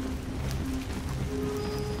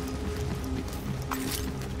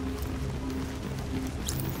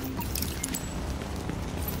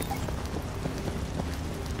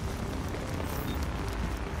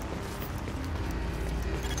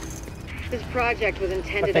This project was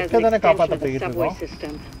intended as an extension of the subway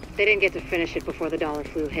system. They didn't get to finish it before the dollar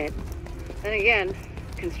flu hit. Then again,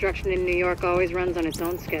 construction in New York always runs on its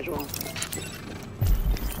own schedule.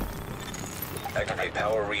 Activate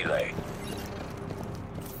power relay.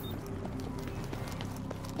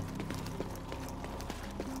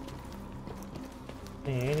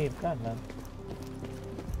 Any இருக்கா என்ன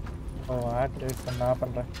activate பண்ணா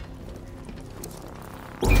பண்றேன்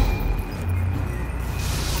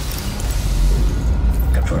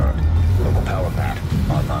Confirmed. Local power plant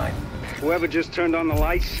online. Whoever just turned on the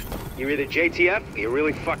lights, you're either JTF or you're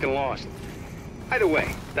really fucking lost. Either way,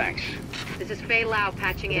 thanks. This is Faye Lau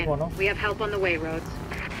patching in. We have help on the way, Rhodes.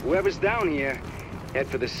 Whoever's down here, head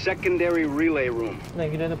for the secondary relay room.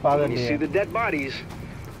 When you see the dead bodies,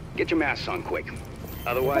 get your masks on quick.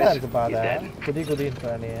 Otherwise, you're dead.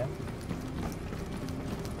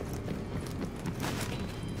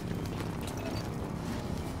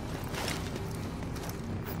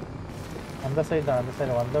 அந்த side தான், அந்த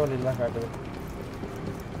side வந்த வழியில தான் காட்டுது.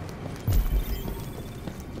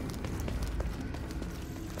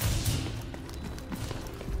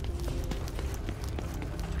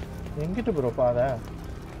 எங்கிட்டு bro பாதை?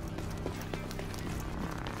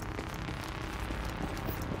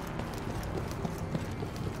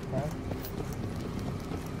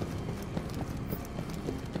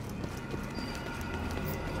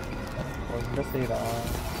 இந்த சைடா?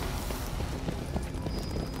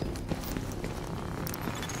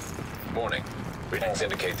 Warning. Readings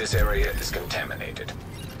indicate this area is contaminated.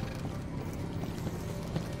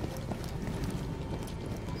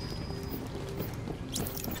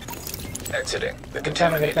 Exiting the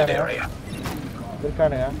contaminated area.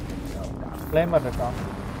 இருக்கானுங்க. ஃப்ளேமர் இருக்கான்.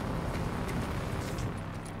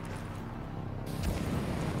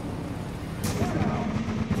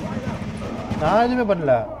 நான் எதுவுமே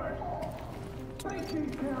பண்ணல.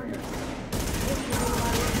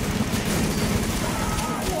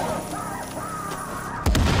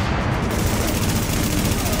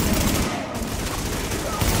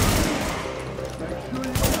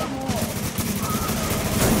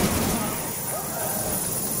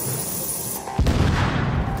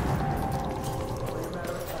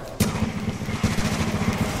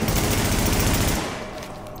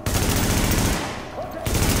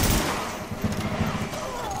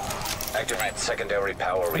 Activate secondary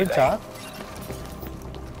power relay.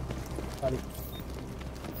 Sorry.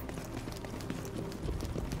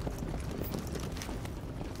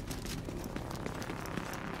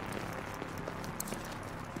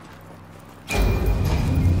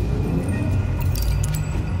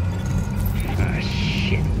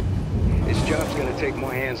 Shit. This job's gonna take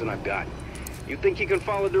more hands than I've got. You think you can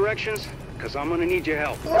follow directions? Because I'm gonna need your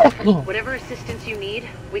help. Whatever assistance you need,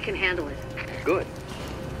 we can handle it. Good.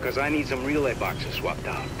 Because I need some relay boxes swapped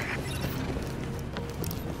out.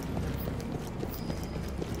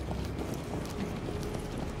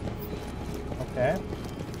 Okay.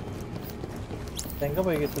 எங்க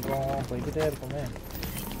போய்கிட்டு இருக்கோம்? போய்கிட்டே இருக்குமே.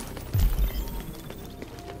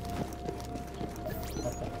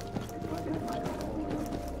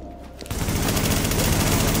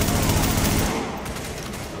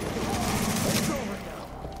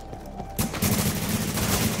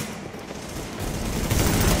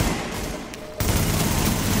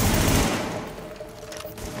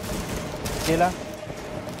 Kila.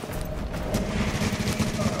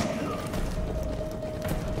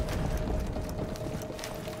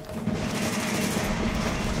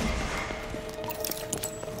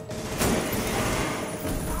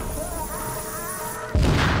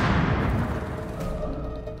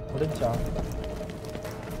 முடிஞ்சா?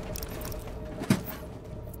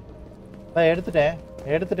 நான்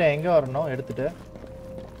எடுத்துட்டேன். எங்க வரணும்? எடுத்துட்டு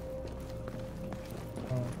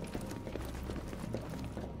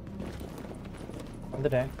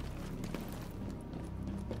வந்துட்டேன்.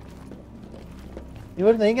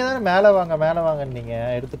 இவர் நீங்க தானே மேலே வாங்க நீங்க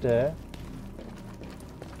எடுத்துட்டு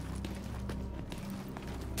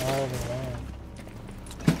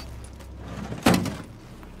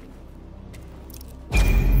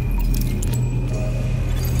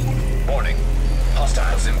Warning.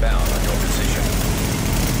 Hostiles inbound on your position.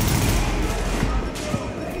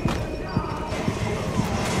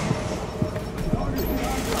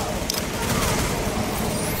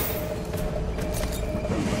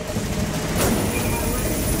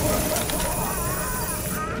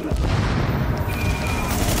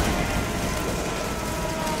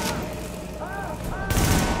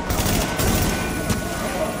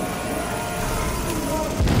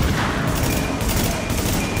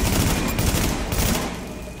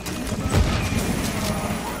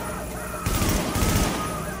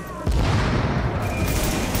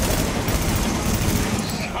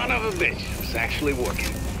 Actually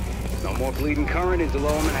working. No more bleeding current into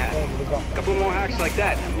lower Manhattan. A couple more hacks like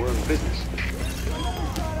that and we're in business.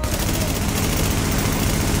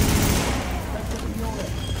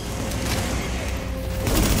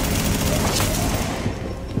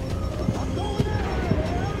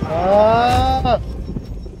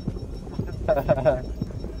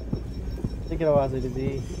 சீக்கிரம் வா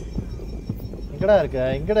சிரிதி. எங்கடா இருக்க?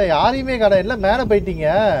 எங்கடா யாரையுமே கடை எல்லாம் மேலே போயிட்டீங்க.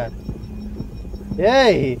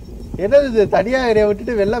 ஏய் என்னது இது? தனியா ஏரியா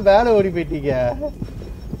விட்டுட்டு வெளில மேலே ஓடி போயிட்டீங்க.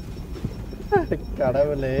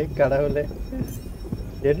 கடவுளே கடவுளே,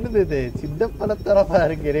 என்னது இது? சின்ன பணத்தரமா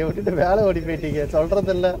இருக்கு. ஏரியா விட்டுட்டு மேலே ஓடி போயிட்டீங்க.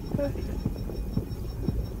 சொல்றதில்ல.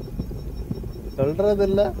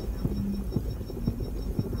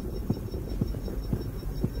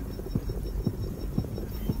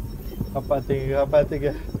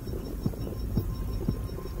 காப்பாத்துங்க.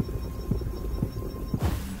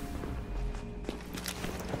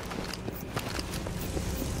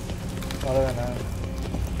 அவ்வளவுதானா?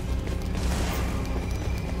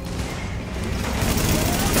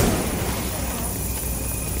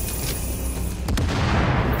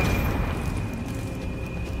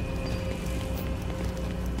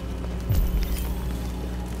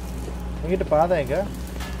 எங்கிட்ட பாதா எங்க?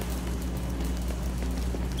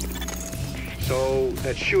 So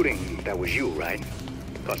that shooting, that was you, right?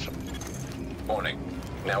 Got some. Warning.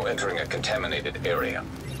 Now entering a contaminated area.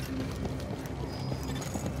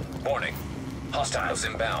 Warning. Hostiles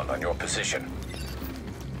inbound on your position.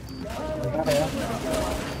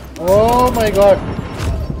 Oh my god.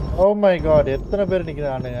 Oh my god. எத்தனை பேர்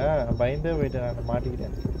நிக்கிறானுங்க? பயந்தே போயிட்டேன் நான்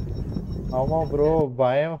மாட்டிக்கிட்டேன். ஆமா bro,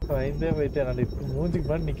 பயந்தே போயிட்டேன் நான். மூஞ்சிக்கு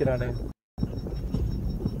முன்னாடி நிக்கிறானுங்க.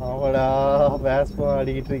 ஆமாடா, வேஸ்பா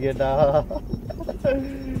அடிக்கிட்டு இருக்கேன்டா.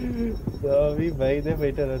 சாவி பயந்தே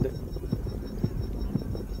போயிட்டேன் நான்.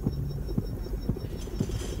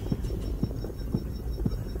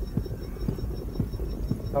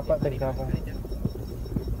 காப்பாத்து.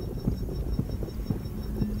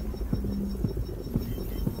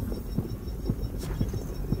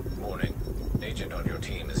 Warning. Agent on your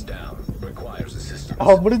team is down. Requires assistance.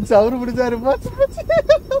 அவரு முடிச்சாரு.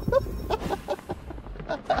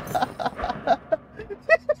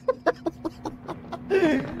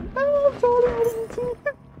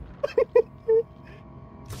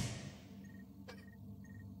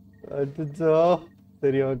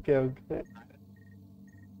 சரி, okay.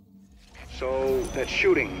 So that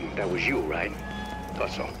shooting, that was you, right?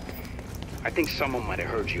 Thought so. I think someone might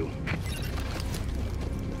have heard you.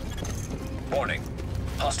 Warning.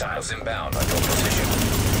 Hostiles inbound on your position.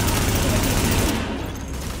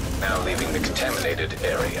 Now leaving the contaminated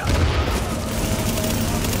area.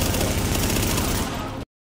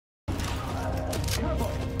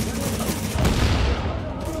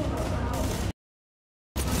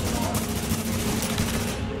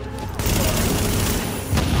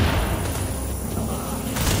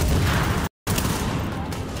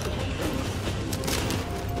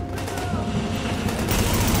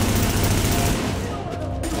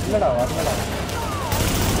 வரலடா.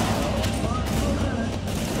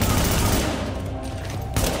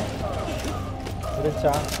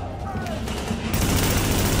 இருச்சா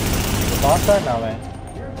பார்த்தா அவன்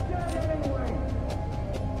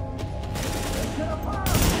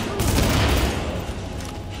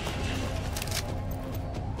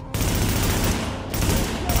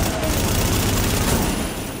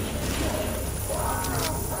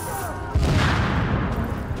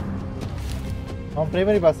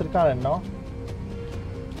primary bus இருக்கானே இன்னும்.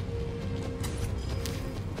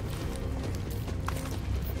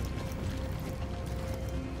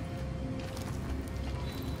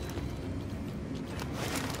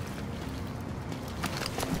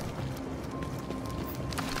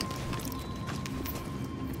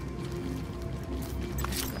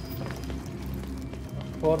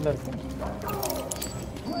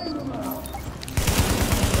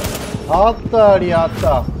 ஆத்தாடி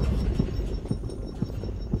ஆத்தா.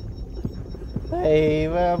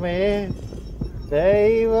 தெய்வமே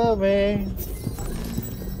தெய்வமே.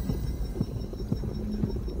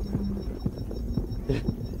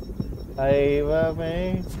 தெய்வமே.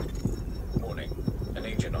 Warning. An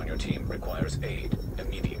agent on your team requires aid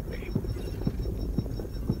immediately.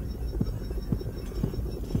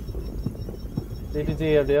 CDG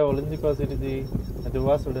அப்படியே ஒளிஞ்சுக்கோ சிடிஜி.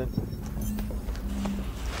 அதுவா சுடு.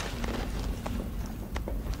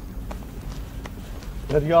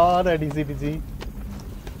 சரியான அடி சிடிஜி.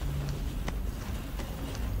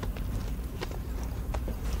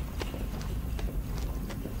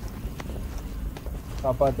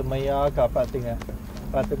 காப்பாத்து மையா, காப்பாத்துங்க.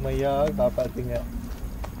 காப்பாத்து மையா, காப்பாத்துங்க.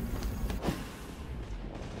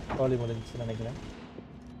 காலி முடிஞ்சுன்னு நினைக்கிறேன்.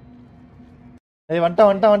 ஏய்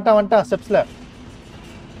வந்துட்டான் ஸ்டெப்ஸ்ல.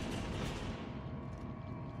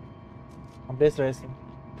 அப்படியே ரேசிங்.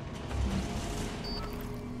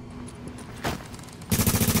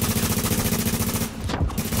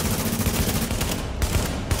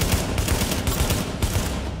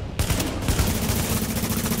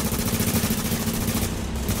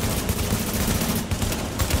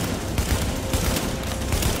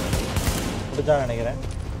 நினைக்கிறேன்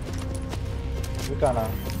இருக்கானா?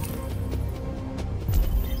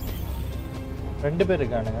 2 பேர்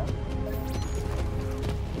இருக்கானுங்க.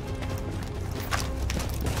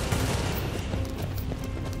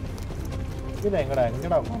 இல்ல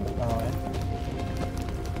எங்கடா உட்காந்துருக்கான் அவன்?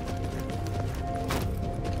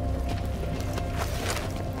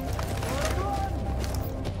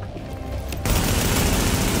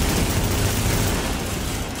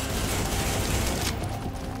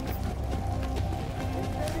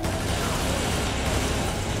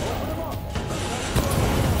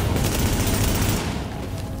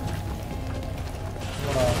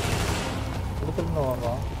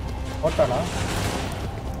 வர்றான் ஓட்டானா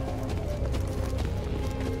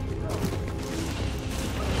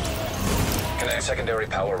Connect secondary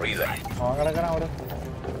power relay. அவன் கிடக்குறான் அவரு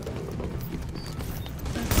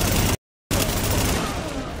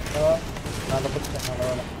நல்ல பிடிச்சேன் நல்ல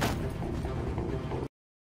வேலை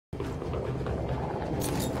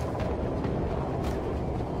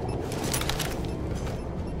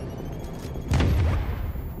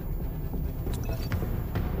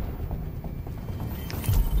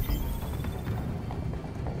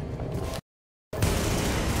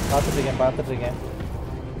பார்த்துட்டு இருக்கேன்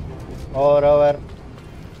over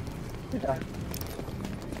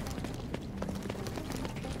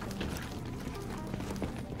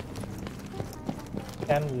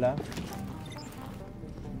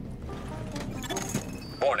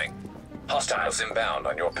Warning. Hostiles inbound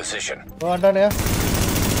on your position. Oh, done here.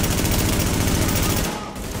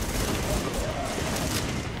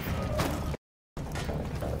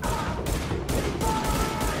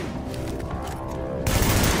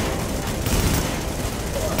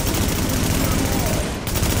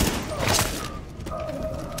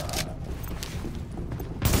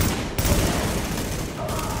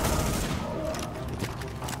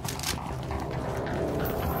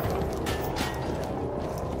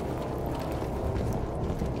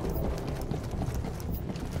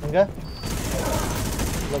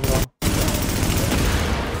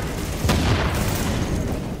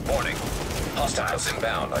 Warning. Hostiles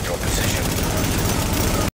inbound on your position.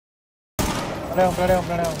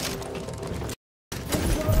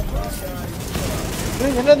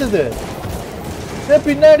 என்னது இது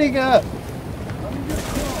பின்னாடிங்க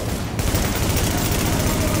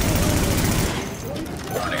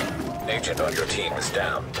Warning. Agent on your team is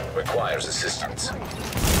down. Requires assistance.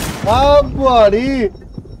 ஆப்பாடி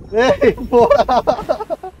ஏய் போடா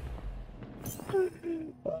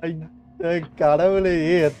கடவுளே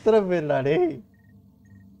எத்தனை பேர்டா டேய்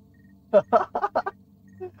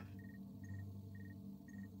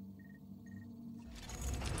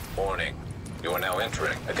Warning. You are now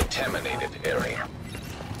entering a contaminated area.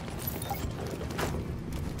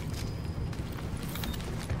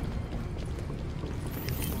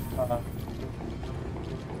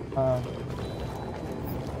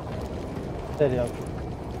 சரி okay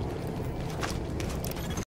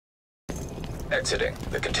Exiting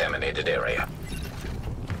the contaminated area.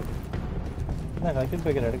 நான் circuit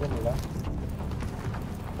breaker எடுக்க முடியல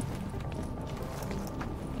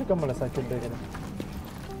circuit breaker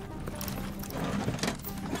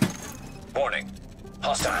Warning.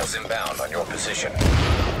 Hostiles inbound on your position.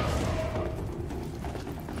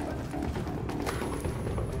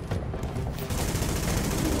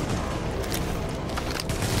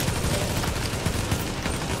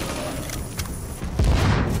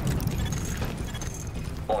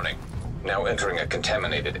 Warning. Now entering a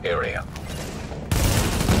contaminated area.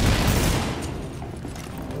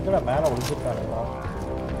 எங்கடா மேல ஒளிஞ்சிட்டானுங்களா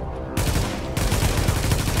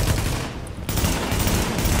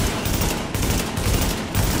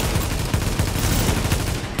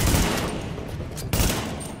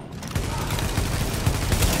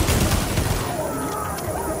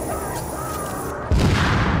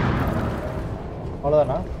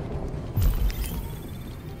அவ்வளோதானா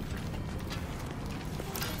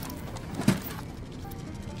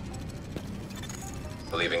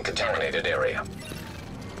Leaving contaminated area.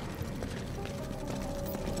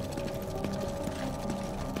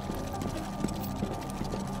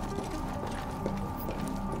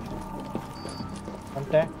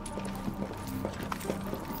 Okay.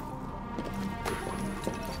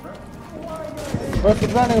 Bro,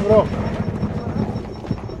 kitna bro?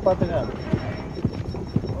 Paatuka.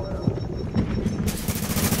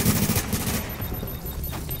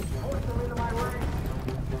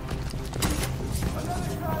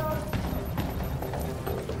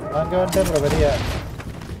 Angga vante bro, veriya.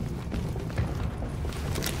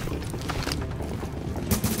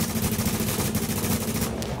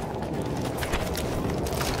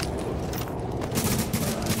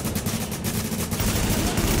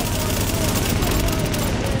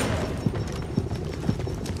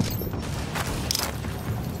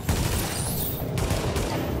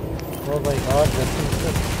 Oh my god,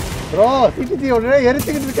 bro, CTC ஒண்ணே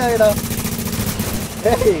எரிச்சிட்டு இருக்காயடா.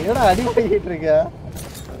 ஏய், என்னடா அடி வாங்கிட்டு இருக்க?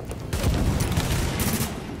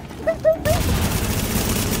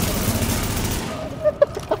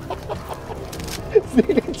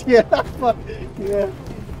 CTC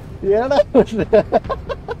ஏடா பண்ற?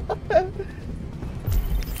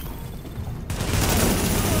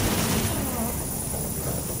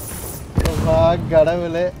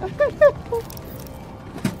 கடவுளே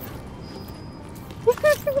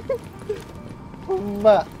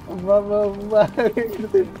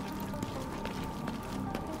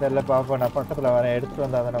தெரியல பாப்போம். நான் பக்கத்துல வரேன், எடுத்துட்டு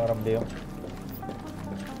வந்தா தானே வர முடியும்.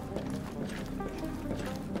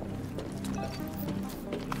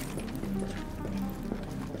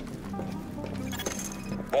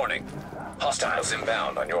 Warning. Hostiles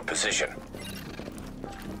inbound on your position.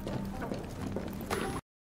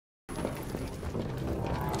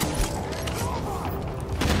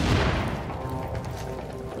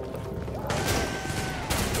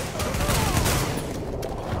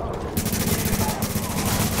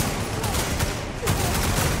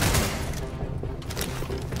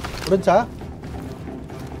 முடிஞ்சா?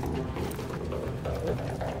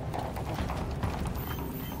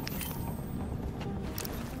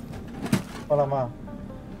 போலாமா?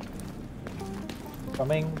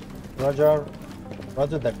 Coming. Roger.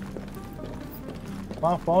 Roger that.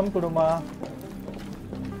 மா ஃபோன் கொடுமா.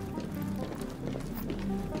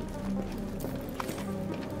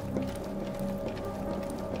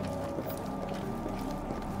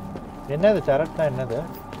 என்னது சரட்னா என்னது?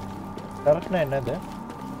 சரட்னா என்னது?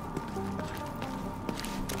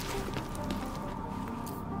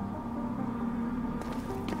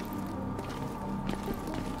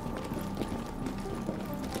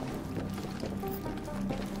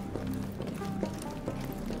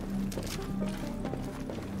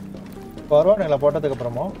 பரவாயில்ல போட்டதுக்கு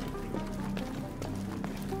அப்புறமா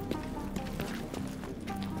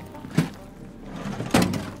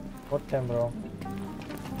what time bro?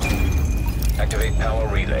 Activate power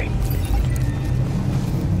relay.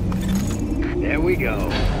 There we go.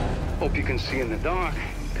 Hope you can see in the dark,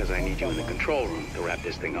 because I need you in the control room to wrap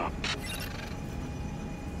this thing up.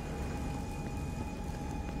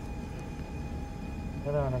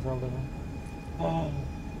 என்ன சொல்றது?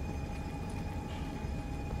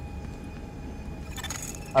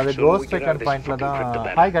 அது கோஸ்ட் ரெக்கன் பாயிண்ட்ல தான்.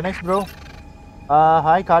 Hi Ganesh bro.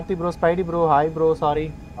 Hi Karthi bro, Spidey bro, hi bro. Sorry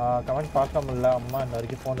comment பார்க்க முடியல, அம்மா இன்ன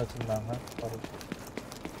வரைக்கும் ஃபோன் வச்சிருந்தாங்க. Sorry.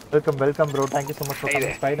 Welcome bro, thank you so much for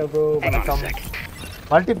coming. Spider bro வணக்கம்.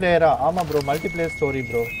 மல்டிப்ளேயரா? ஆமா bro, multiplayer story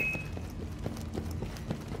bro.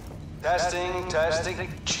 Testing.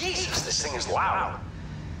 Jesus, this thing is loud.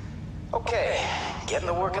 Okay, getting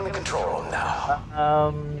to work in the control room now.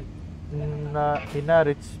 என்ன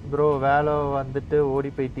rich bro வேலை வந்துட்டு ஓடி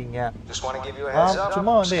போயிட்டீங்க.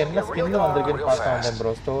 சும்மா வந்து என்ன ஸ்கின் வந்திருக்குன்னு பார்க்க வந்தேன்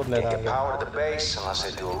ப்ரோ. ஸ்டோர்ல தான்.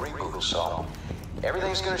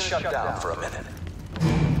 Everything's going to shut down for a minute.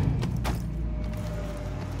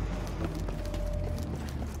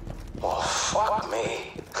 Oh, fuck me.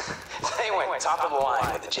 They went top of the line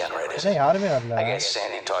with the generators. I guess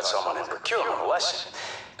Sandy taught someone in procurement a lesson,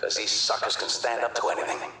 because these suckers can stand up to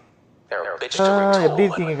anything. எப்படி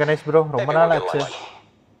இருக்கீங்க Ganesh bro? ரொம்ப நாள் ஆச்சு.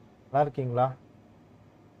 நல்லா இருக்கீங்களா?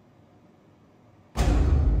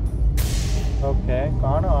 Okay,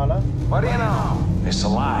 காணோம் ஆள. What do you know? It's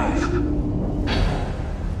alive.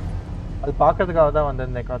 அது பார்க்கிறதுக்காக தான்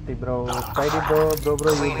வந்திருந்தேன் Karthi bro. Spidey bro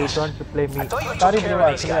you returned to play me. Sorry bro,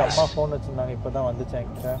 actually அம்மா ஃபோன் வச்சிருந்தாங்க, இப்போதான் வந்துச்சு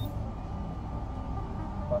என்கிட்ட.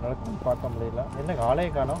 அதனால பார்க்க முடியல. என்ன ஆளே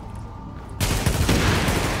காணோம்?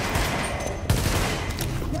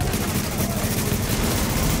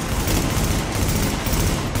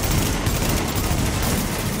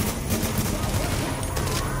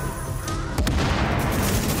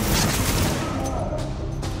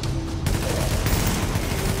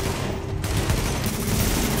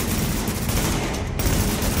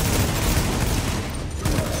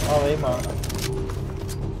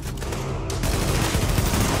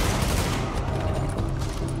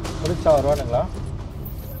 முடிச்சா வருவானுங்களா?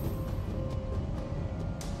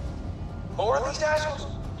 More of these assholes?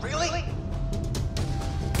 Really?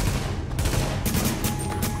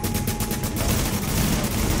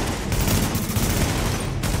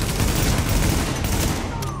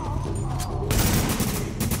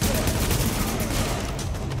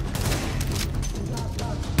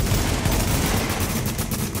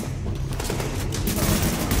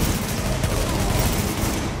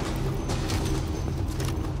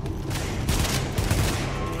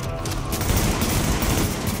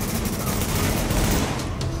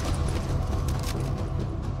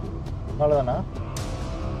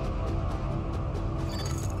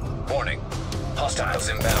 Warning. Hostiles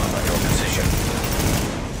inbound on your position.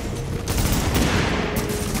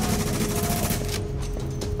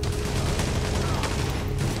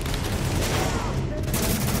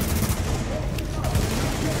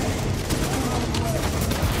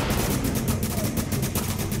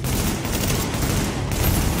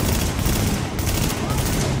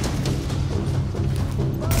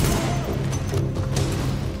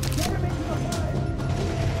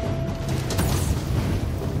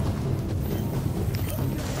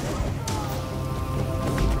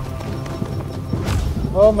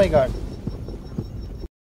 Oh my god.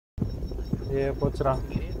 போச்சுடா.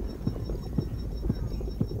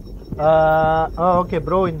 ஓகே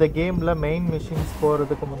ப்ரோ, இந்த கேம்ல மெயின் மிஷின்ஸ்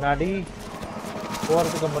போறதுக்கு முன்னாடி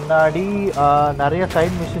நிறைய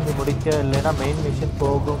சைட் மிஷின்ஸ் முடிக்க, இல்லைன்னா மெயின் மிஷின்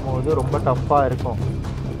போகும்போது ரொம்ப டஃப்பா இருக்கும்.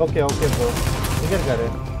 ஓகே ஓகே ப்ரோ, எங்க இருக்காரு?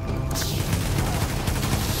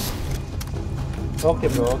 Okay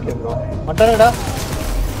bro மட்டானடா.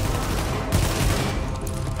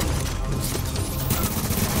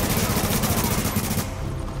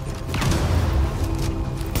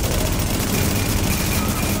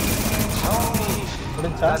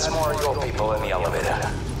 That's more of your people in the elevator.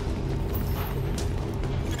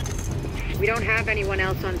 We don't have anyone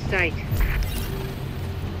else on site.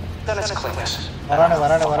 Then it's cleaners. வரானே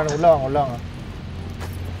உள்ள வாங்க.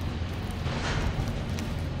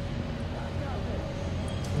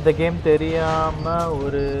 இந்த கேம் தெரியாம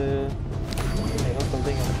ஒரு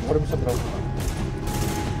சொல்றீங்க. ஒரு நிமிஷம் ப்ரோ.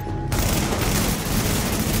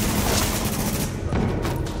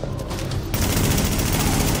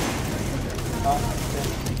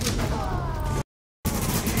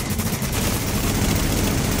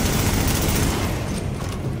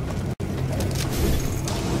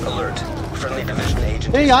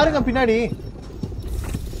 ஏய் யாருங்க பின்னாடி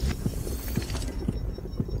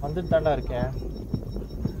வந்துட்டு தாண்டா இருக்கேன்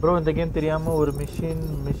ப்ரோ. இந்த கேம் தெரியாம ஒரு மிஷின்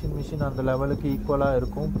அந்த லெவலுக்கு ஈக்குவலா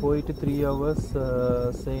இருக்கும். போயிட்டு 3 hours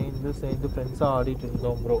சேர்ந்து ஃப்ரெண்ட்ஸா ஆடிட்டு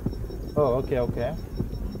இருந்தோம் ப்ரோ. ஓ ஓகே ஓகே.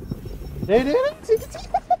 டேய்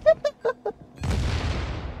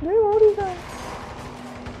ஓடிடா.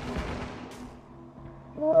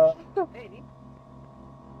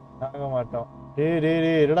 நாங்க மாட்டோம். டேய்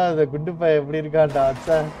என்னடா இந்த குண்டு பையன் எப்படி இருக்கான்டா?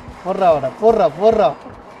 அச்சா போடுறா.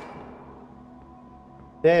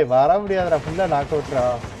 டேய் வர முடியாதுடா, ஃபுல்லா நாக் அவுட்ரா.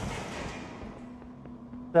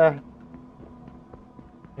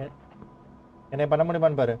 என்ன பண்ண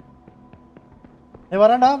முடியுமான்னு பாரு. ஏய்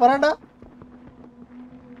வரான்டா.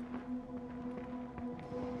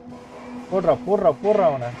 போடுறா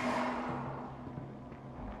அவனை.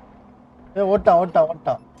 ஏய் ஓட்டான்.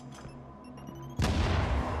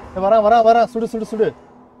 வரா சுடு.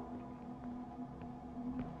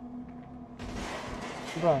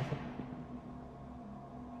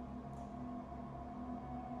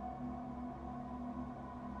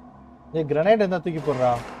 ஏய் கிரனேட் இருந்தா தூக்கி போடுறா.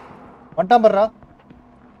 வந்துட்டான் பாருடா.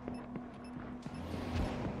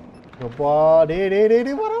 அப்பா டேய்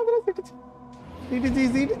வராதடா சிடிச்சி.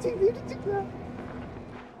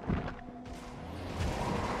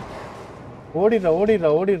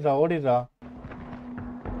 ஓடிடுறா.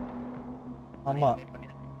 ஆமா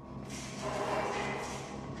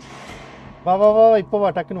வா இப்போ வா,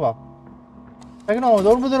 டக்குன்னு வா.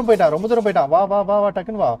 ரொம்ப தூரம் போயிட்டான். வா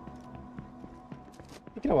டக்குன்னு வா.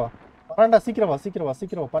 சீக்கிரம் வா. வரான்டா, சீக்கிரம் வா.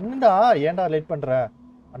 பண்ணுடா, ஏன்டா லேட் பண்ற?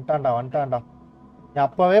 வந்துட்டான்டா. நீ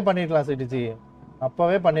அப்பவே பண்ணிருக்கலாம் சிடிஜி. நீ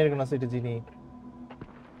அப்பவே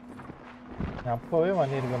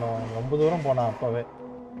பண்ணிருக்கணும். ரொம்ப தூரம் போனா அப்பவே.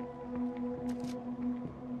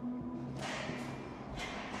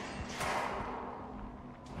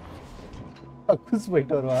 குஸ்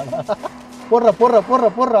போயிட்டு வருவானா? போடுறா.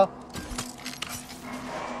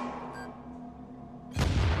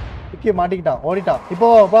 மாட்டிக்கிட்டான், ஓடிட்டான். இப்போ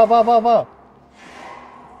வா.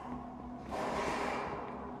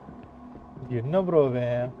 என்ன ப்ரோ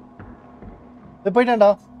போயிட்டான்டா.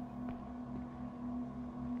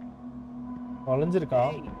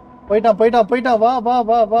 ஒளிஞ்சிருக்கான். போயிட்டான்.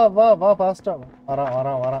 வா ஃபாஸ்டா. வரான்.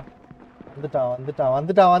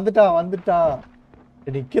 வந்துட்டான்.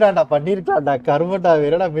 நிக்கிறான்டா, பண்ணிருக்கலாம்டா. கருமட்டா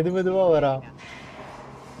வேறடா, மெதுவா வரான்.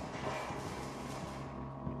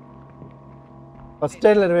 ஃபர்ஸ்ட்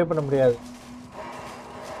டைம்ல ரிவைவ் பண்ண முடியாது.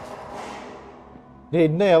 டேய்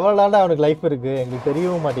இன்னும் எவ்வளவு நாளா அவனுக்கு லைஃப் இருக்கு? எங்களுக்கு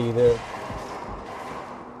தெரியவும் மாட்டேங்குது.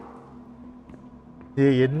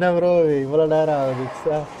 டேய் என்ன ப்ரோ இவ்வளவு நேரம் ஆகுது?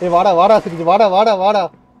 டேய் வாடா சிரிச்சு வாடா.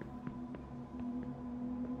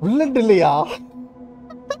 புல்லட் இல்லையா?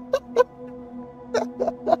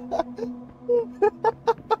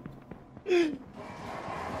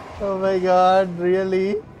 Oh my god, really?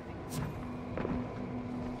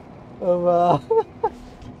 Oh wow.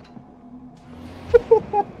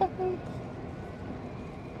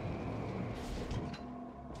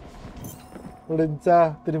 முடிஞ்சா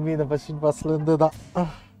திரும்பி இந்த ஃபர்ஸ்ட்ல இருந்து தான்.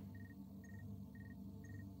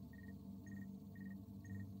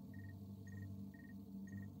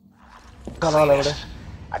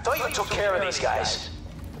 I thought you took care of these guys.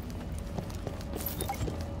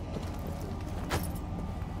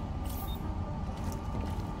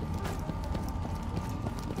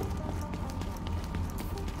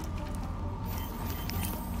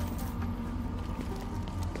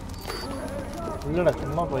 இல்லடா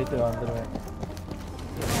சும்மா போயிட்டு வந்துருவேன்.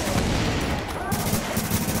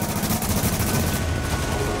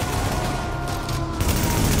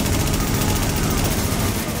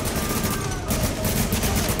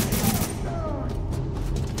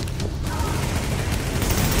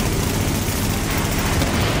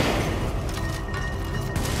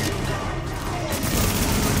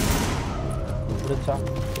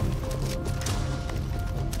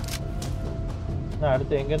 நான்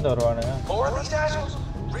அடுத்து எங்க இருந்து வருவானுங்க?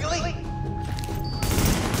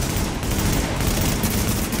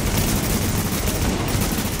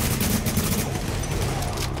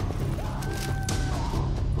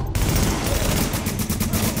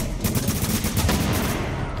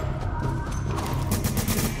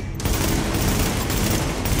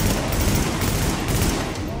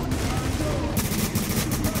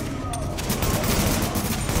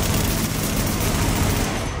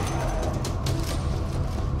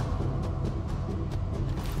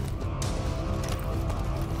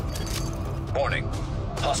 Warning.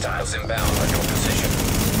 Hostiles inbound on your position.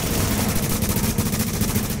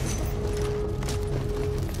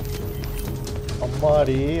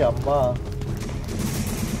 அம்மாடி அம்மா.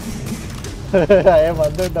 I am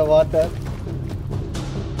under the water.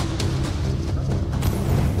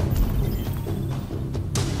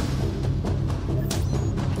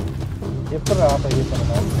 எப்பறா பைய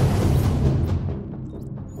பண்ணா?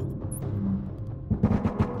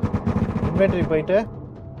 இன்வென்டரி போயிட்டு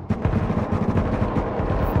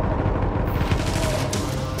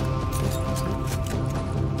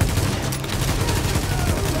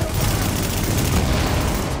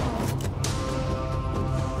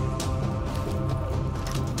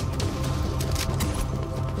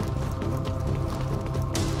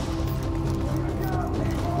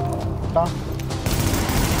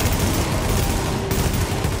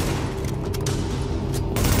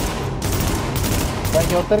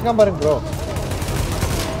ஒருத்தருக்கான் பாருங்க ப்ரோ.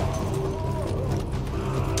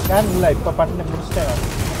 ஸ்கேன் இல்லை இப்போ பண்ணி முடிச்சிட்டேன்.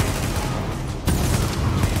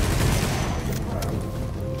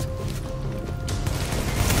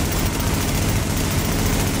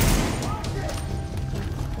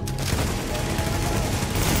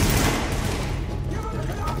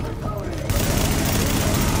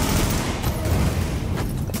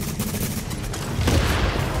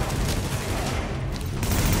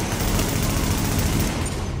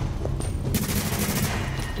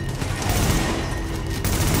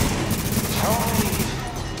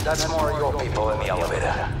 That's more of your people in the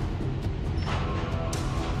elevator.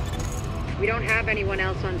 We don't have anyone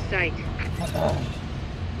else on site.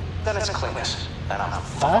 Then it's CLANY'S, and I'm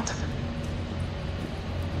fucked.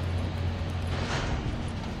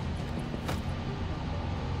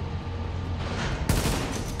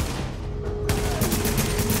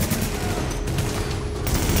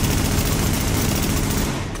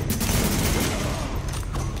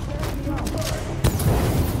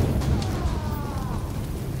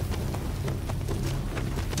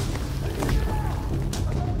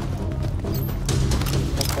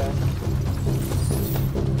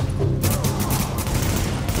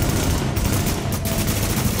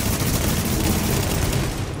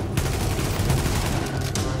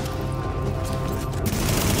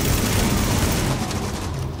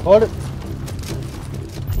 ஓடு.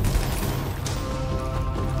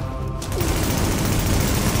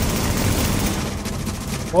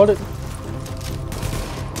 ஓடு.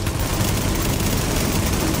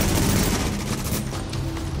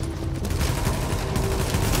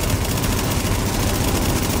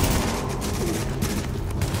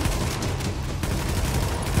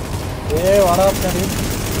 வாடா பின்னாடி.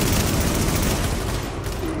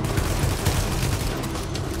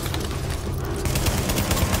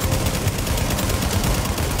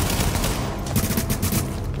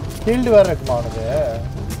 ஷீல்டு வேற இருக்குமா அவனுக்கு?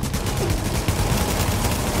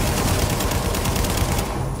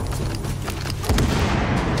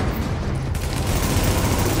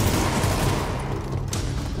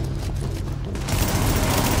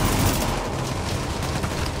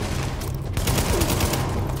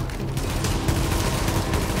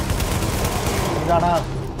 இதுதானா?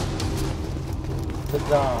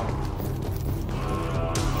 இதுதான்.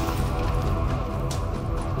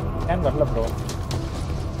 ஏன் வரல ப்ரோ?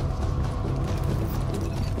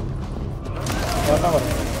 வரலாம்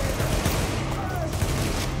வரலாம்.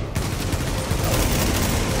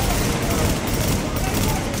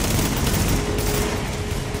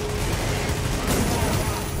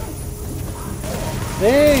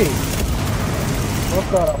 Hey! What's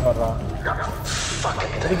going on?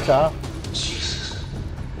 Fucking thing. Jesus.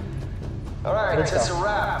 Alright, it's a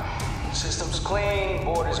wrap. System's clean,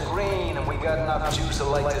 border's green, and we got enough juice to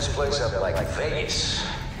light this place up like Vegas.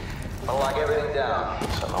 I'll lock everything down,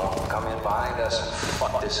 so no one will come in behind us and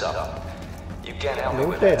fuck this up. You can't help me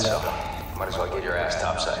with that, so might as well get your ass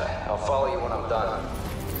topside. I'll follow you when I'm done.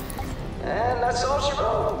 And that's all she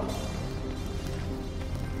wrote.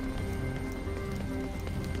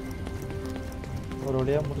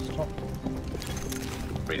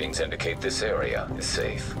 Readings indicate this area is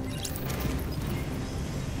safe.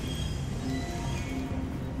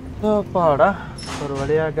 பாடா ஒரு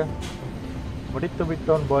வழியாக முடித்து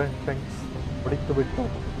விட்டோம் bye friends முடித்து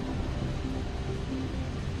விட்டோம்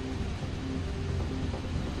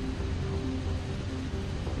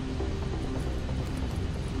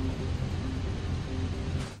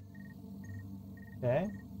okay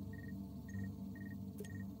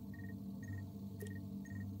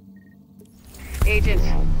Agent,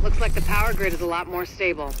 looks like the power grid is a lot more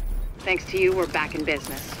stable. Thanks to you, we're back in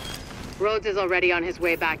business. Rhodes is already on his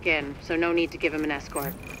way back in, so no need to give him an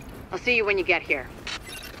escort. I'll see you when you get here.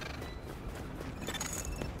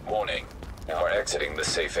 Warning. You are exiting the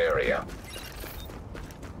safe area.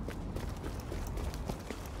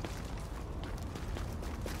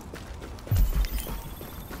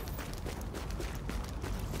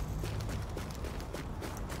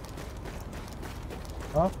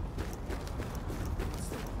 Huh?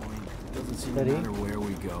 It doesn't seem to matter where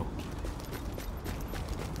we go.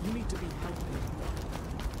 You need to be helping.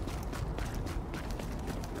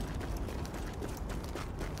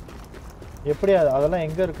 எப்படி அதெல்லாம்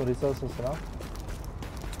எங்க இருக்கு ரிசோர்சஸ்லாம்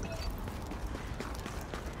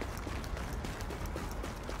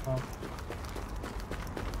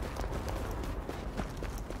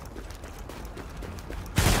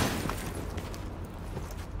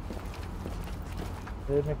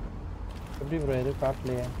எப்படி bro எது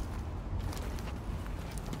காட்டலையே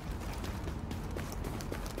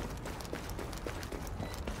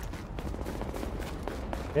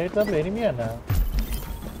ஏதாவது எனிமியா என்ன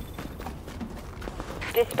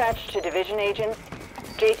Dispatch to division agents.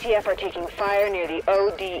 JTF are taking fire near the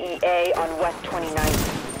ODEA on West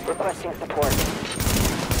 29th. Requesting support.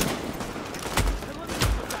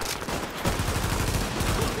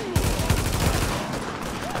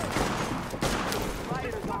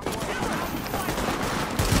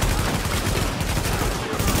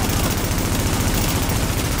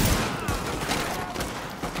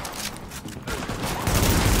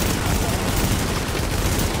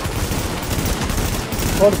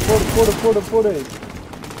 போடு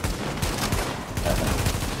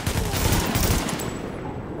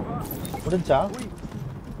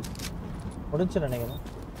முடிஞ்சா நினைக்கிறேன்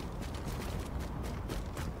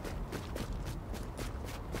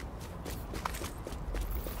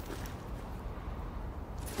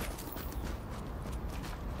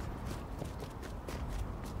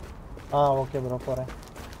ஓகே ப்ரோ போறேன்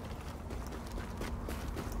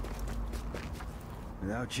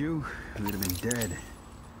Without you, we would have been dead.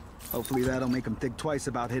 Hopefully that'll make them think twice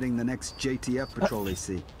about hitting the next JTF patrol they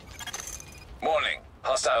see. Warning.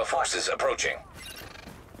 Hostile forces approaching.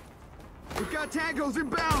 We've got tangos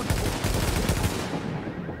inbound!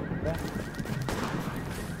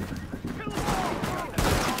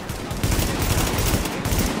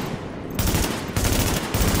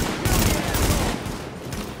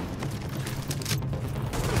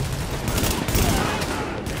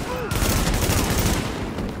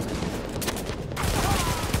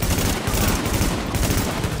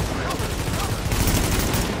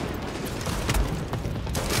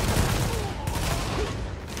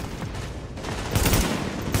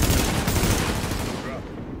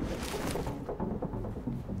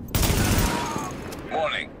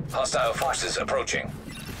 Hostile forces approaching.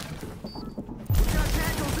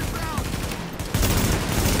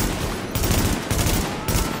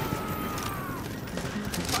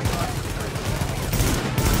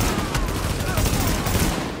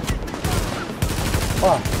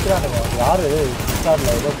 யாரு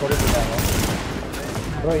ஸ்டார்ட்ல ஏதோ போட்டுட்டாங்க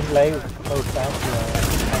bro in live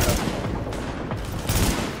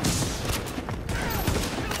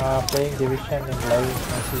playing division in live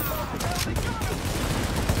message.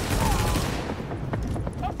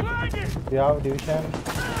 Do you have division?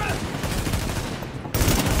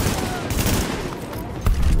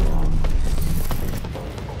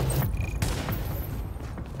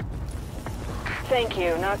 Thank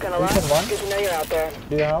you. Not gonna lie. Good to know you're out there.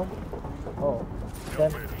 Do you have? Oh,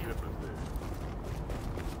 then.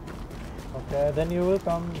 Okay, then you will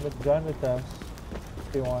come with join with us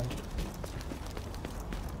if you want.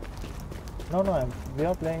 No, we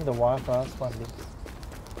are playing the war first only.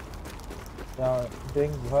 We are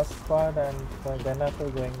doing first squad and then after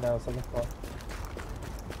going the second squad.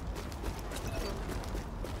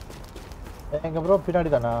 எங்க bro பின்னாடி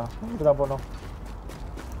தானா இங்க போறோம்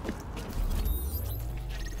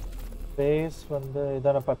base வந்து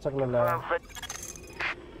இதான பச்சை கலர்ல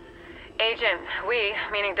Agent, we,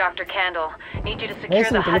 meaning Dr. Candle, need you to secure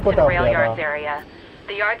the Hudson Rail Yards area.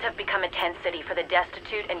 The yards have become a tent city for the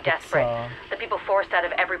destitute and desperate. The people forced out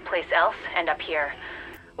of every place else end up here.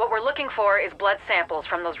 What we're looking for is blood samples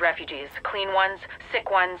from those refugees. Clean ones, sick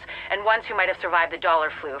ones, and ones who might have survived the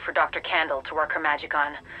dollar flu for Dr. Candle to work her magic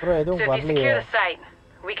on. So if you secure the site,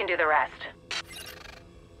 we can do the rest.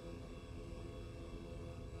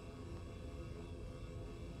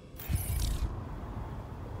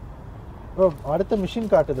 Bro, அடுத்த machine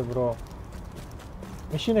காட்டுது bro.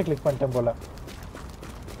 Machine click பண்ணிட்டேன் போல.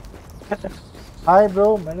 Hi bro,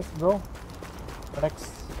 Menace bro. Next.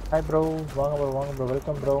 Hi bro, வாங்க bro,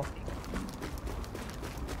 welcome bro.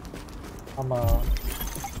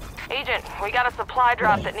 Agent, we got a supply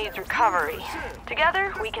drop that needs recovery. Together,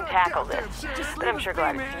 we can tackle this. But I'm sure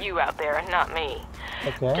glad it's you out there and not me.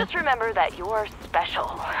 Okay. Just remember that you're special.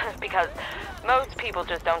 Because most people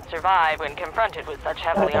just don't survive when confronted with such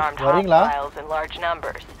heavily armed hostiles in large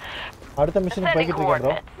numbers. அடுத்த mission போயிட்டு இருக்கேன்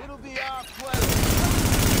bro. It'll be our pleasure.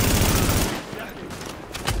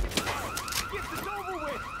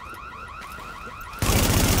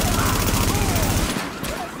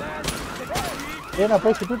 ஏன் நான்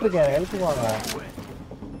போய் சுத்திட்டு இருக்கேன் help வாங்க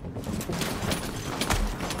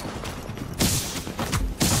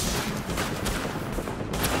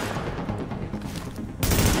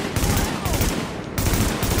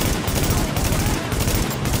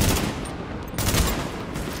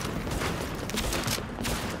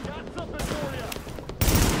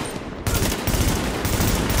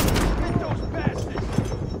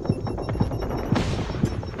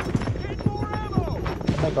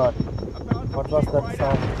Oh my god. What was that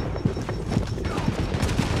sound?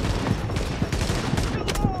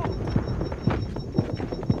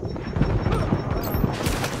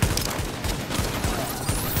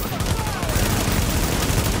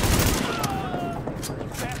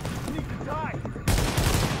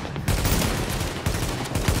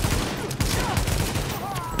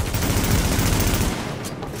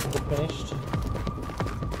 Finished.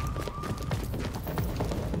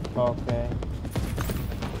 Okay.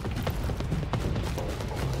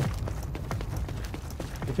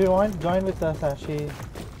 If you want, join with us, Ashi,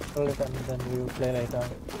 and then we will play later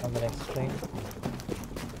on the next stream.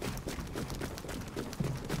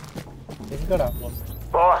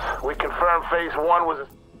 Boss, we confirmed phase 1 was a...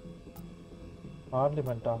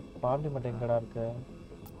 Parliament.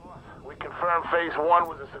 We confirmed phase 1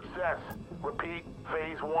 was a success. Repeat,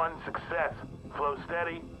 phase 1 success. Flow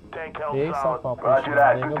steady, tank held solid. Roger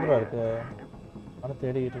that.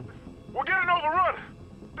 We're getting overrun.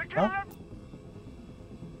 They're getting up.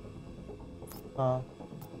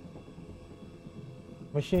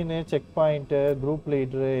 Machine, checkpoint, group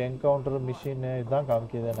leader, encounter machine, இதான்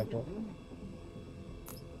காமிக்குது எனக்கு.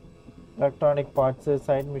 Electronic parts,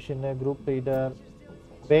 side machine, group leader,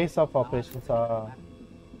 base of operations.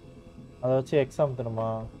 அதை வச்சு exam தருமா?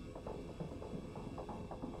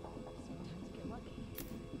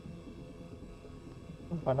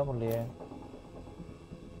 பண்ண முடியலையே.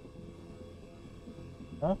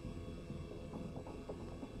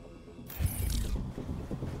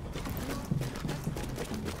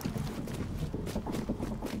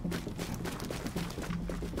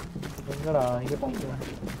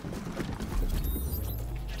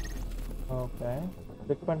 Okay.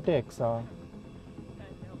 Click பண்ணிட்டு X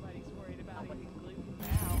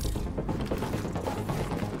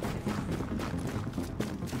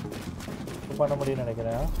பண்ண முடியும்னு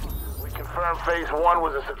நினைக்கிறேன். We confirm phase 1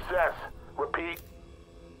 was a success. Repeat.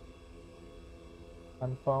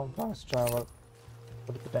 Confirm fast travel.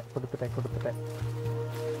 கொடுத்துட்டேன்.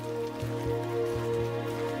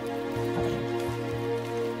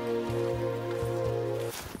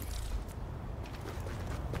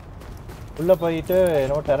 உள்ள போயிட்டு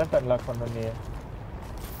என்னோ டெரட் அன்லாக் பண்ணனும்.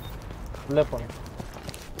 உள்ள போணும்.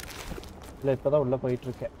 இல்ல இப்பதான் உள்ள போயிட்டு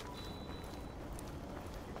இருக்கேன்.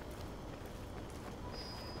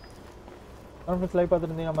 ஃப்ரெண்ட்ஸ் லைவ்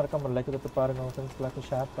பார்த்துருந்தீங்கன்னா மறக்காம லைக் கொடுத்து பாருங்க. உங்க ஃப்ரெண்ட்ஸ்க்கு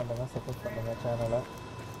ஷேர் பண்ணுங்க, சப்போர்ட் பண்ணுங்க சேனலை.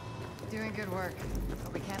 Doing good work,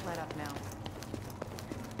 but we can't let up now.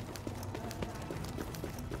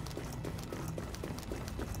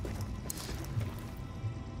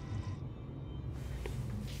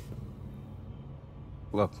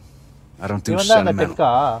 Look, I don't do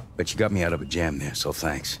sentimental, but you got me out of a jam there, so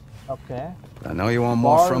thanks. Okay. But I know you want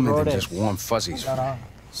more from me than just warm fuzzies.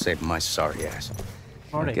 Saving my sorry ass.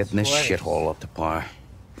 I'm getting this shithole up to par.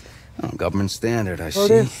 Government standard, I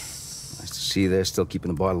see. Nice to see they're still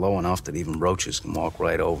keeping the bar low enough that even roaches can walk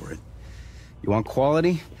right over it. You want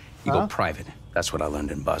quality? You go private. That's what I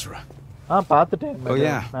learned in Basra. Oh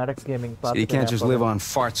yeah. Maddox Gaming. So you can't just live on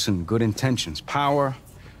farts and good intentions. Power,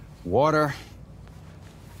 water,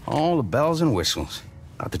 all the bells and whistles.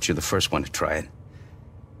 Not that you're the first one to try it.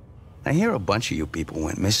 I hear a bunch of you people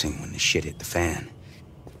went missing when the shit hit the fan.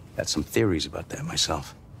 Got some theories about that myself.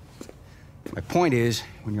 My point is,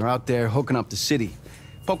 when you're out there hooking up the city,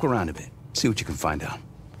 poke around a bit, see what you can find out.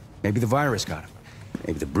 Maybe the virus got him.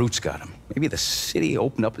 Maybe the brutes got him. Maybe the city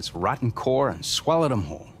opened up its rotten core and swallowed them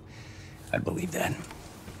whole. I'd believe that.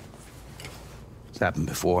 It's happened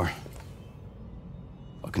before.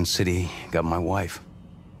 Fucking city got my wife.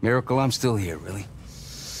 Miracle I'm still here, really.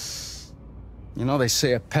 You know, they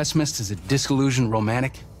say a pessimist is a disillusioned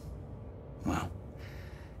romantic. Well,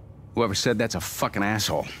 whoever said that's a fucking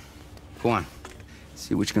asshole. Go on.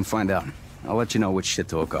 See what you can find out. I'll let you know which shit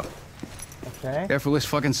to hook up. Okay. Careful this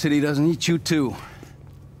fucking city doesn't eat you too.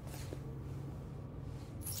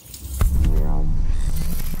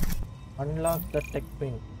 Unlock the tech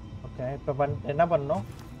wing. Okay. இப்போ என்ன பண்ணனும்?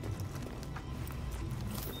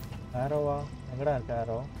 Arrow-வா? எங்கடா இருக்கு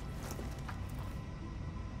arrow?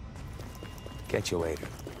 Catch you later.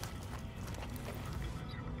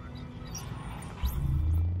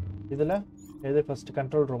 இதுல எது first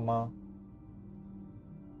control ரூமா?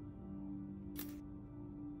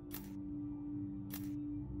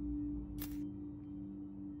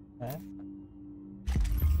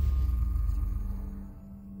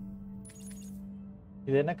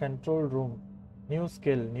 இது என்ன control room? New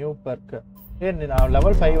skill, new work. நான்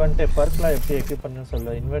லெவல் 5 வந்துட்டு பர்க்லாம் எப்படி எக்யூப் பண்ணனும்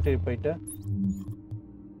சொல்ல. இன்வென்டரி போயிட்டு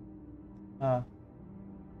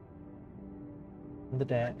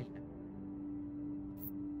வந்துட்டேன்.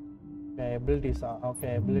 Okay abilities. Okay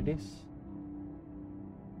abilities.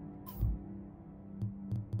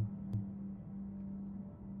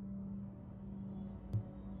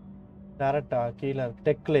 டேரக்டா கீழே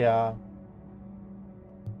டெக்லையா?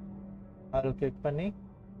 அதில் கிளிக் பண்ணி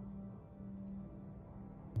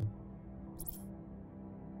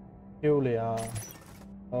கியூலையா?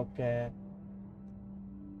 ஓகே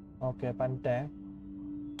ஓகே பண்ணிட்டேன்.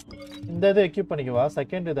 இந்த இதை எக்யூப் பண்ணிக்குவா.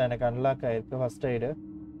 செகண்ட் இது எனக்கு அன்லாக் ஆயிருக்கு. First aid.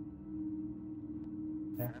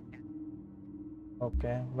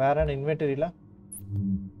 ஓகே வேற என்ன இன்வென்டரியில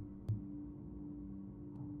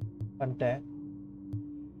பண்ணிட்டேன்.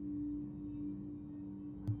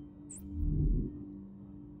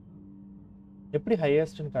 எப்படி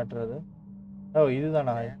ஹையஸ்ட்னு காட்டுறது? ஓ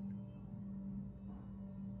இதுதானா?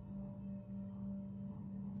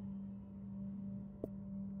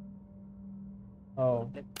 ஓ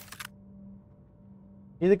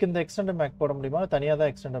இதுக்கு இந்த எக்ஸ்டெண்டட் மேக் போட முடியுமா? தனியா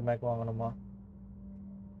தான் எக்ஸ்டெண்டட் மேக் வாங்கணுமா?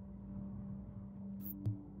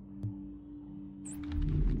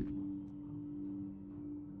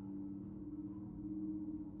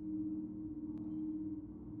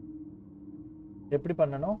 எப்படி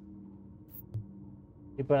பண்ணணும்?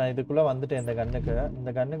 இப்போ நான் இதுக்குள்ள வந்துட்டேன்.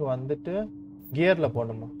 இந்த கன்னுக்கு வந்துட்டு கியர்ல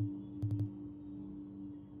போடணுமா?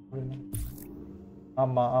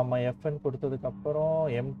 ஆமா ஆமா FN கொடுத்ததுக்கு அப்புறம்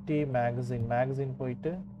எம்டி மேகசின்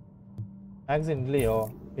போயிட்டு மேகசின் இல்லையோ?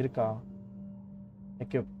 இருக்கா?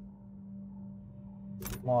 எக்யூப்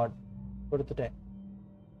மாட் கொடுத்துட்டேன்.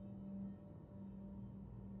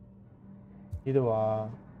 இதுவா?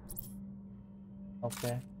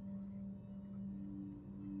 ஓகே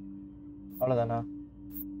அவ்வளோதானா?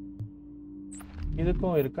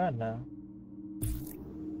 இதுக்கும் இருக்கா என்ன?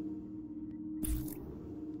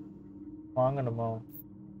 வாங்கணுமா?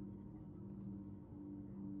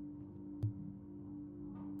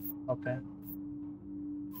 ஓகே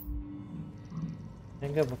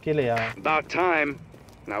எங்க கீழயா? About time.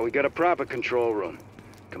 Now we got a proper control room.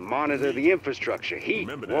 Can monitor the infrastructure, heat,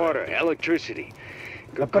 water, electricity.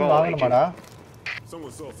 Good call, வாங்கணுமாடா?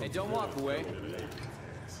 Hey, don't walk away.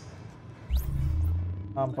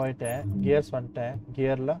 போயிட்டேன். கியர்ஸ் வந்துட்டேன்.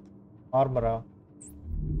 கியர்ல ஆர்மரா?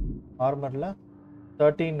 ஆர்மர்ல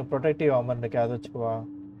 13 ப்ரொடெக்டிவ் ஆர்மர் இருக்கு. அதை வச்சுக்குவா.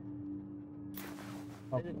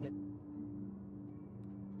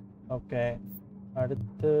 ஓகே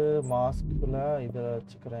அடுத்து மாஸ்க்ல இதை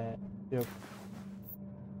வச்சுக்கிறேன்.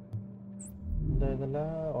 இந்த இதில்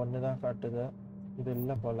ஒன்று தான் காட்டுது. இது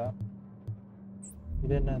இல்லை போல.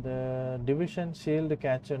 இது என்னது? டிவிஷன் ஷீல்டு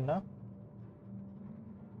கேட்சுன்னா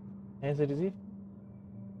ஏன் சரிஜி?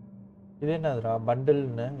 இது என்னதுடா?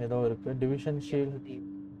 பண்டில்னு ஏதோ இருக்கு. Division shield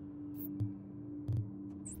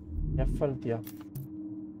எஃப்எல்டியா?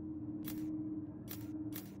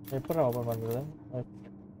 எப்படி ஓப்பன் பண்ணுறது?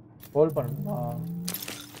 ஹோல்ட் பண்ணணுமா?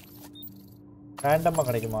 ரேண்டமாக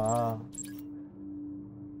கிடைக்குமா?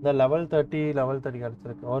 இந்த லெவல் 30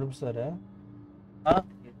 கிடச்சிருக்கு. ஒரு நிமிஷம் sir.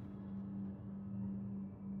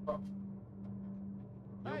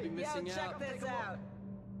 You'll be missing out. Check this out.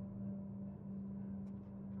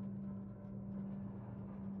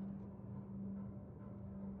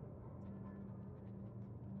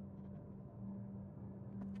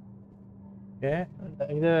 Okay,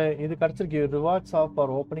 இது கிடைச்சிருக்கு. Rewards of for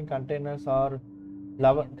opening containers are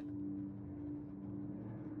level.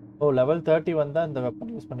 O level 30 வந்தா இந்த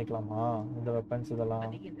வெப்பன் யூஸ் பண்ணிக்கலாமா? இந்த வெப்பன்ஸ் இதெல்லாம்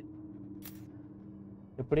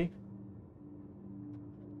எப்படி?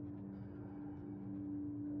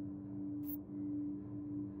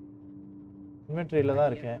 இன்வென்டரியில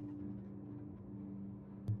தான் இருக்கேன்.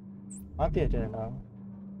 மாத்தியாச்சேடா.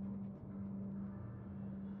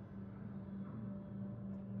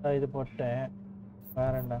 இது போட்டேன்.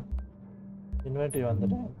 வேற என்ன? இன்வென்டரி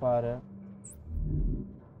வந்துட்டேன் பாரு.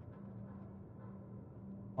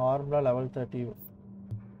 நார்மலா லெவல் 30.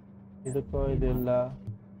 இதுக்கோ இது இல்ல.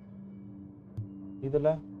 இதுல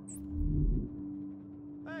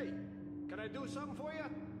Hey, can I do something for you?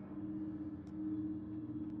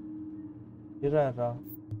 இருடா.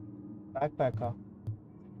 பேக்கா.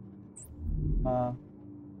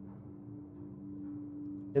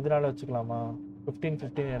 எதனால வச்சுக்கலாமா?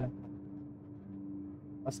 15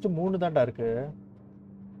 ஃபர்ஸ்ட் 3 தான்டா இருக்கு.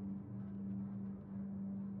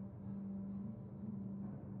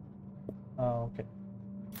 Okay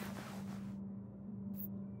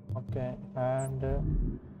okay.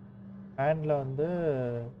 ஹேண்ட்ல வந்து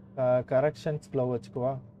கரெக்ஷன்ஸ் க்ளவ்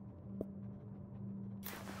வச்சுக்குவா.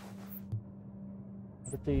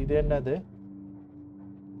 அடுத்து இது என்னது?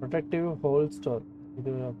 Protective whole store.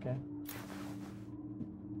 இது ஓகே.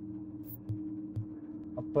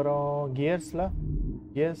 அப்புறம்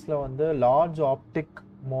கியர்ஸ்ல வந்து லார்ஜ் ஆப்டிக்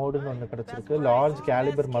மோடுன்னு ஒன்று கிடைச்சிருக்கு. Large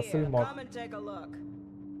calibre muscle mode.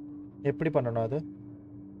 எப்படி பண்ணணும் அது?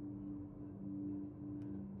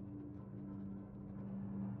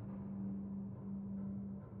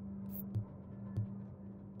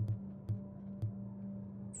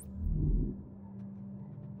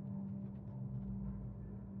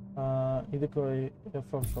 இதுக்கு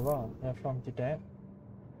எஃப்எம்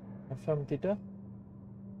திட்ட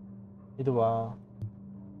இதுவா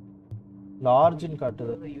லார்ஜ்னு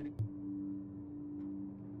காட்டுது.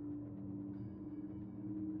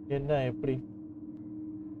 என்ன எப்படி?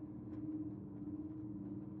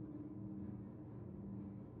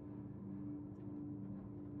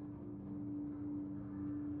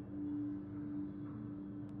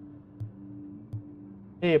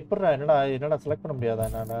 எப்படா என்னடா செலக்ட் பண்ண முடியாதா?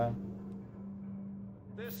 என்னடா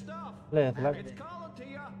இல்ல செலக்ட்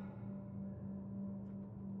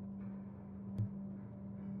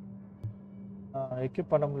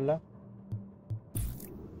எக்யூப் பண்ண முடியல.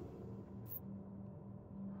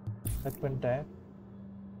 செலக்ட் பண்ணிட்டேன்.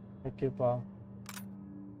 எக்யூப்பா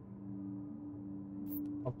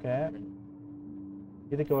ஓகே.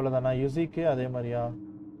 இதுக்கு எவ்வளோதானா? யூசிக்கு அதே மாதிரியா?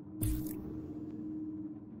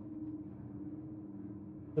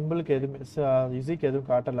 சிம்பிளுக்கு எதுவுமே யூசிக்கு எதுவும்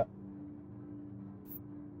காட்டலை.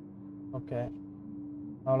 ஓகே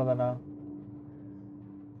அவ்வளோதானா?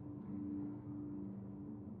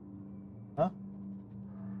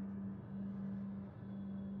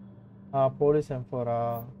 போலீஸ் M4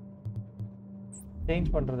 சேஞ்ச்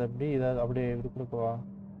பண்ணுறது எப்படி? இதை அப்படியே இது கொடுக்குவா?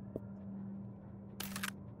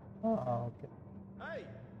 ஓகே.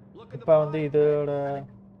 இப்போ வந்து இதோட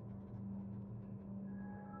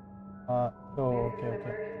ஓகே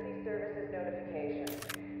ஓகே.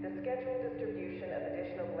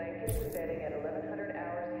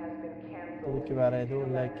 இதுக்கு வேற எதுவும்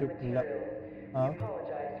இல்லை. எக்யூப் இல்லை.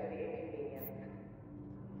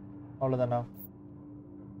 அவ்வளோதானா?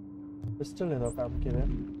 பிஸ்டல் ஏதோ காமிக்குது.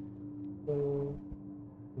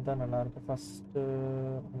 இதுதான் நல்லா இருக்கு. ஃபர்ஸ்ட்டு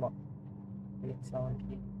ஆமாம்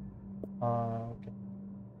 870. Okay.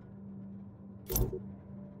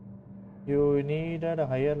 You needed a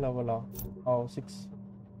higher level. 6.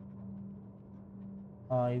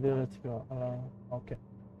 இது வச்சுக்கோ. ஓகே.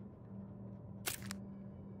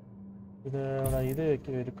 இதோட இது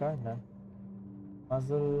இருக்கா என்ன?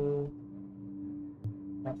 Muscle.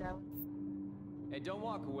 Hey, don't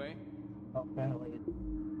walk away. Okay.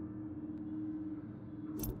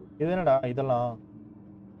 இது என்னடா இதெல்லாம்?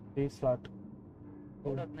 3 ஸ்லாட்.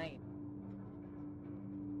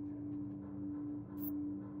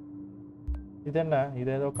 இது என்ன? இது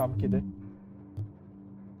ஏதோ காமிக்குது.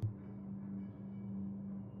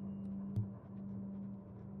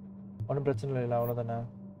 ஒன்றும் பிரச்சனை இல்லை. அவ்வளோதானே?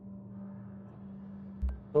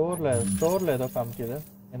 ஸ்டோரில் ஏதோ காமிக்குது.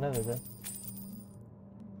 என்னது இது?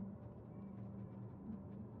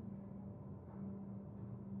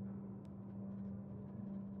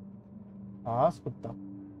 குத்தா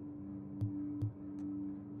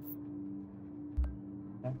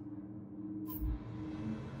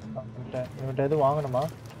இவன்ட்ட எது வாங்கணுமா?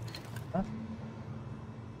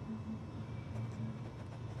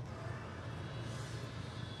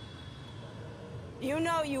 You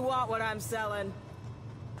know you want what I'm selling.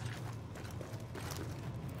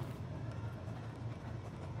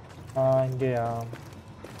 இங்கேயா?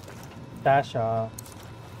 ஸ்டாஷா?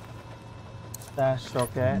 Stash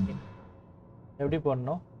okay. எப்படி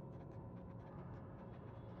பண்ணணும்?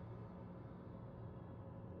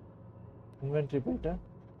 இன்வென்டரி போயிட்டு.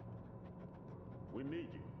 We need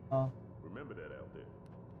you. Remember that out there.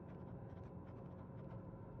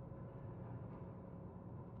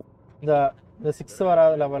 இந்த 6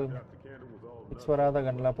 வராத லெவல் 6 வராத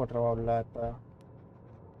கன்லாம் போட்டுறவா உள்ள இப்ப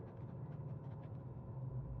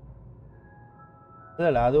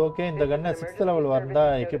இல்ல அது ஓகே இந்த கன்னை 6th லெவல் வந்தா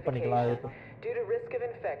எக்யூப் பண்ணிக்கலாம் அது Due to risk of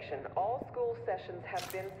infection, all school sessions have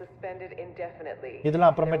been suspended indefinitely.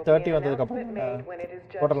 இதெல்லாம் அப்புறமே 30 வந்ததுக்கு அப்புறம்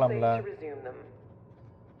போடலாம்ல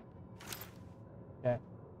ஓகே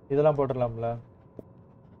இதெல்லாம் போடலாம்ல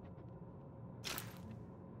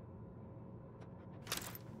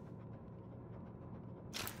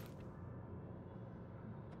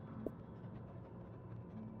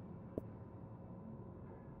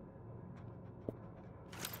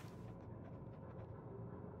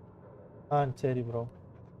சரி bro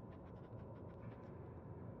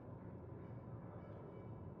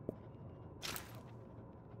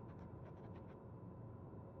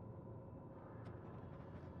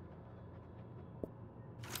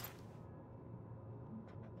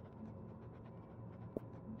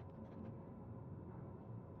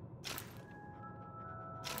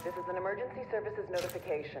This is an emergency services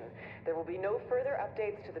notification. There will be no further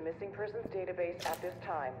updates to the missing persons database at this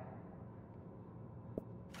time.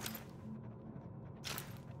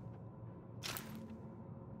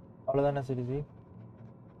 அவ்வளவுதானே சிரிஜி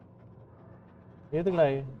எதுக்குடா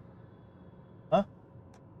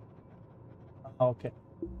okay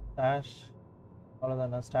stash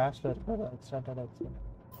அவ்வளவுதானே ஸ்டாஷ்ல இருக்கிறது எக்ஸ்ட்ராட்டட்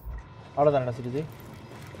அவ்வளவுதானே சிரிஜி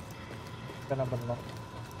என்ன பண்ணலாம்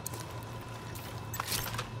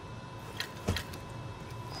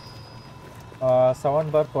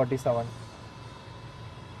 7/47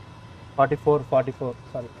 44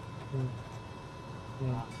 sorry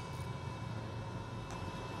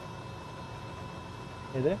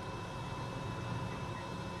இது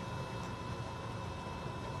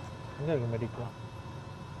எங்க இருக்கு மெடிக்கல்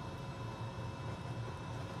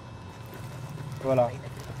இவளா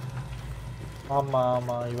ஆமா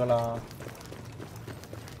ஆமா இவளா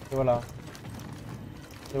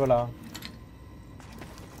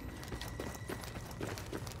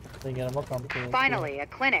Finally, a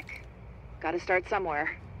clinic. Gotta start somewhere.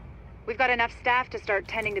 We've got enough staff to start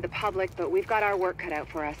tending to the public, but we've got our work cut out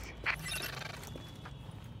for us.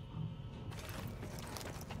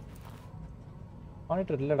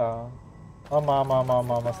 Monitor illada.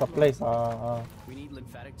 Ama supplies We need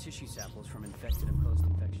lymphatic tissue samples from infected and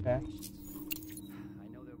post-infection patients. I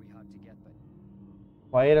know they'll be hard to get, but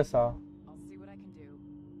virus I'll see what I can do.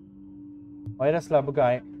 Virus lab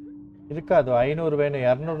இருக்காது 500 வேணும்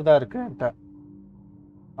 200 தான் இருக்கு என்கிட்ட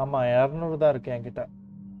ஆமா 200 தான் இருக்கு என்கிட்ட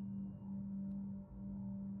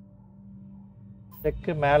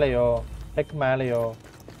tech மேலையோ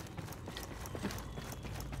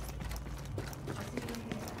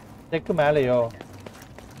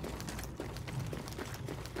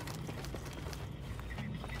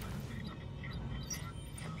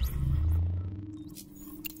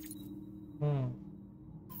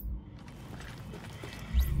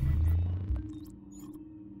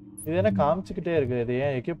இது என்ன காமிச்சிட்டே இருக்கு இது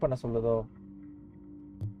ஏன் எக்யூப் பண்ண சொல்லுதோ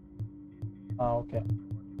ஓகே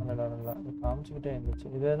நல்ல இது காமிச்சிட்டே இருந்துச்சு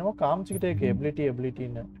இது என்னமோ காமிச்சிட்டே இருக்கு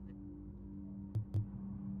எபிலிட்டின்னு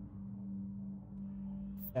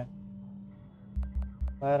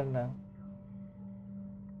வேற என்ன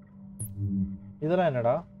இதெல்லாம்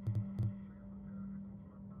என்னடா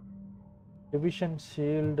டிவிஷன்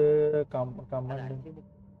ஷீல்டு கமாண்ட்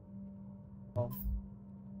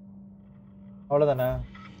அவ்வளவுதானே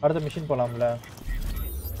அடுத்த mission போலாம்ல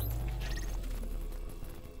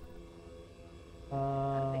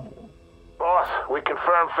Boss, we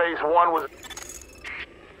confirm phase 1 was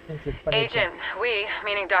Agent, we,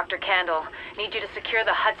 meaning Dr. Candle, need you to secure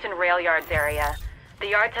the Hudson rail yards area. The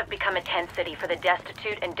yards have become a tent city for the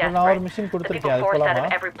destitute and desperate. The people forced out of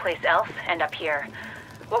every place else end up here.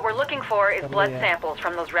 What we're looking for is blood samples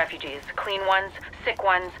from those refugees, clean ones, sick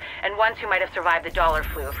ones, and ones who might have survived the dollar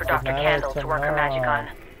flu for Dr. Candle to work her magic on.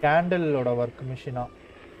 Candle ஓட work மிஷனா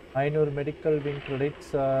 500 medical wing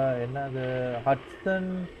credits என்னது Hatsun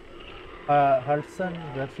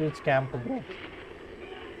refuge camp bro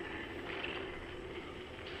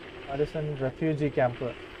Hatsun refugee camp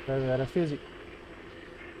refugee.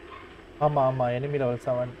 ஆமா enemy level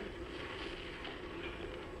 7.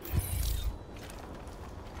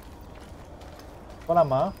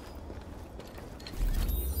 போலாமா?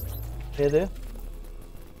 எது?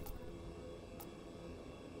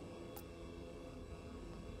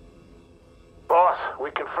 Boss, we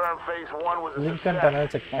confirmed phase 1 was a Lincoln success. Tunnel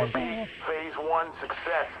checkpoint. Phase 1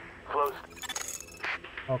 success. Flows.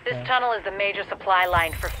 This tunnel is the major supply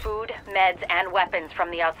line for food, meds, and weapons from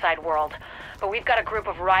the outside world. But we've got a group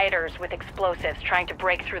of rioters with explosives trying to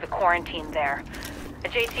break through the quarantine there.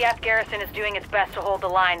 The JTF garrison is doing its best to hold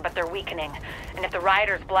the line, but they're weakening. And if the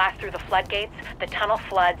rioters blast through the floodgates, the tunnel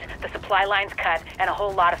floods, the supply lines cut, and a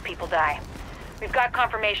whole lot of people die. We've got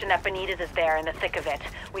confirmation that Benitez is there in the thick of it.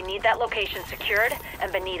 We need that location secured, and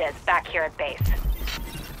Benitez back here at base.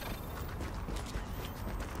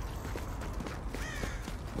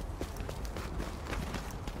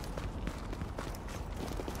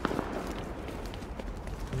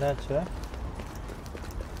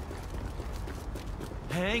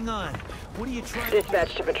 Hang on. What are you trying to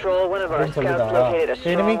Dispatch to patrol. One of our scouts located a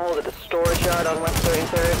stronghold at the storage yard on West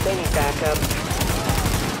 33rd. They need backup.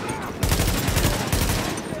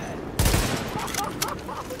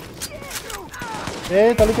 Hey,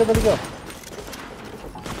 talico.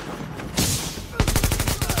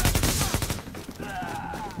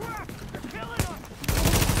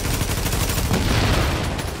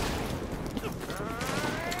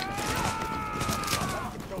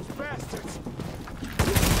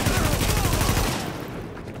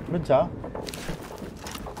 Mincha.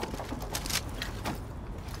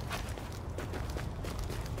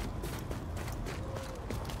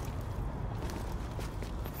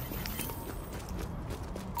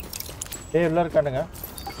 Hey, ulla irukanga.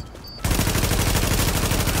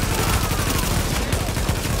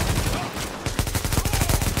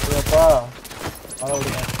 Appa. ala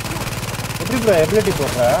vidunga. Eppadi bro ability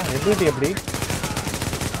போடுற? ability எப்படி?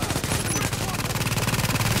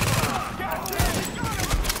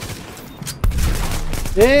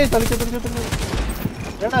 ஏய் தலிக்க.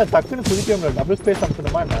 ஏன்னா டக்குன்னு குதிக்க முடியல. Double space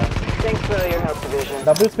அமுக்கணுமா என்ன? Thanks for your help, Division.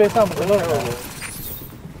 Double space அமுக்கணும்.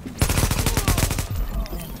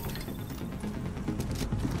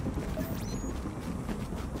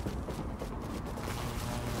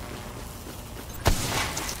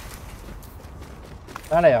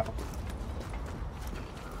 வேலையா?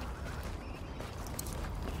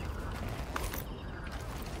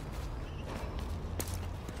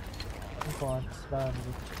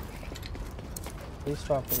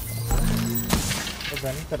 Restock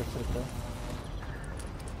gun கிடைச்சிருக்கு.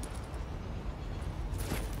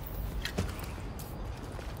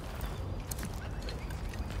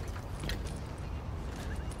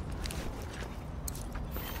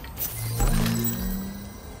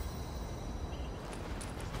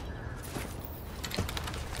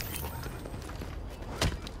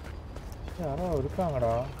 யாரோ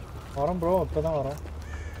இருக்காங்கடா. வரோம் ப்ரோ, இப்பதான் வரோம்.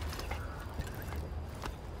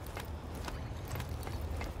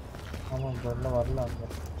 ஆமாம் ப்ரோ, இன்னும் வரல. அங்கே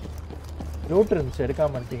லூட் இருந்துச்சு,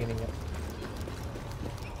 எடுக்காம வந்துட்டீங்க நீங்க.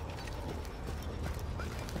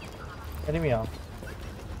 எனிமியா?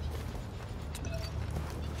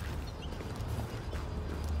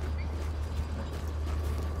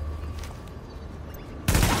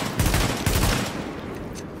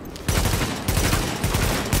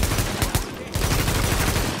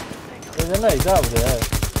 இதெல்லாம் இதாகுது.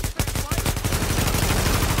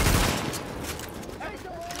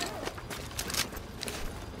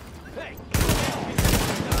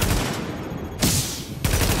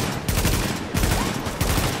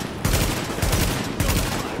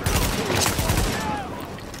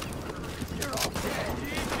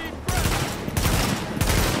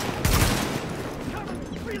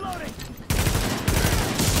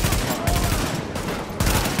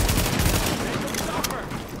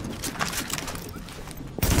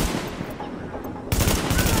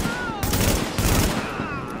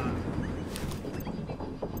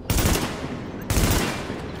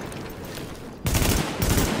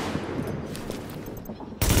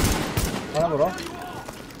 ப்ரோ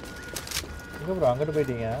எங்க ப்ரோ அங்கிட்டு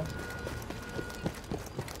போயிட்டீங்க?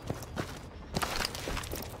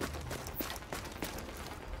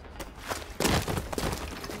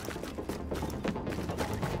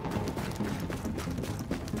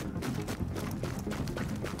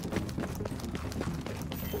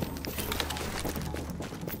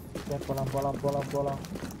 போலாம்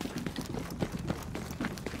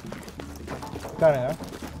காணுங்க.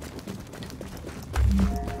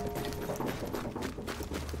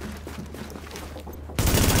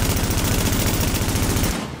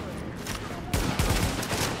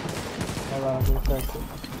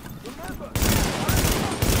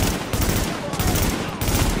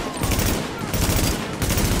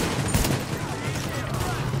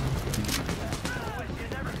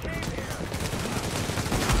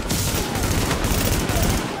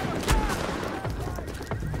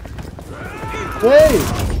 Hey!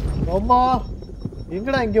 Oma!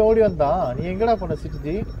 எங்கடா இங்க ஓடி வந்தா? நீ எங்கடா போன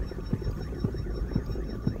சிட்டி?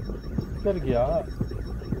 இருக்கியா?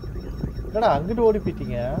 என்னடா அங்கிட்டு ஓடி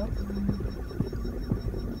போயிட்டீங்க?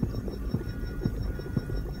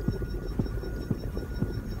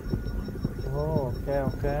 ஓ, ஓகே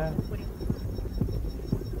ஓகே.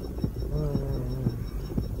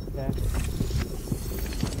 ஓகே.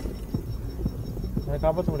 என்ன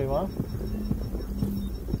காப்பாற்ற முடியுமா?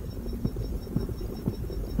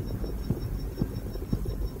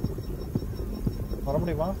 வர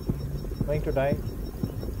முடியுமா? Going to die.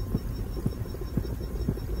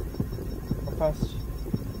 Fast.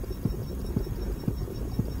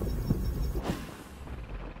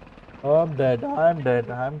 Oh, I'm dead. I'm dead.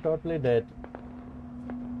 I'm totally dead.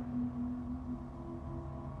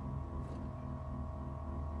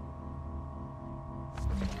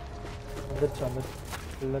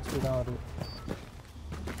 Let's go down.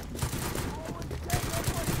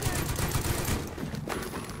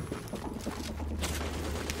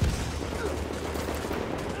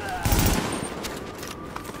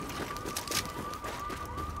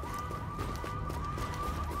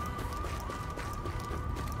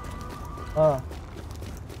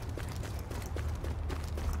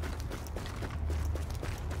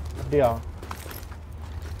 அப்படியா?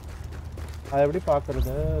 அதை எப்படி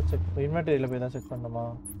பார்க்கறது? செக் இன்வென்டரியில போய் தான் செக் பண்ணணுமா?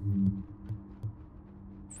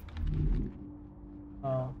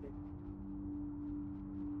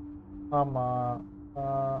 ஆமா.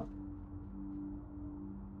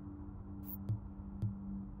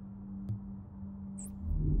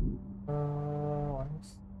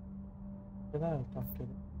 ஒன்ஸ் இதான்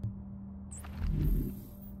காமிக்குது.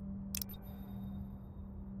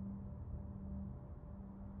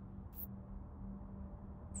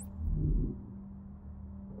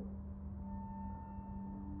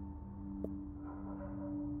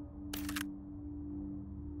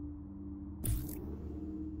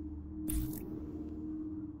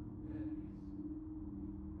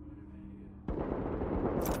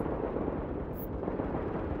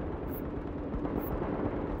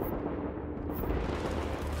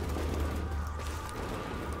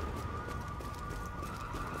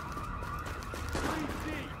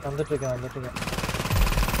 வந்துட்டு இருக்கேன்.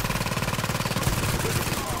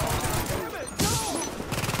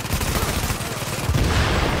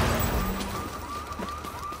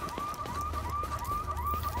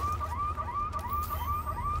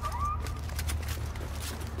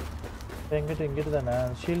 எங்கிட்டு தானே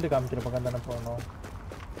ஷீல்டு காமிக்கிற பக்கம் தானே போகணும்.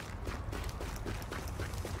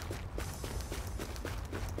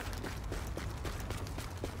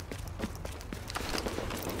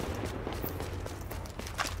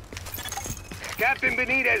 Captain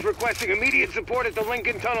Benitez requesting immediate support at the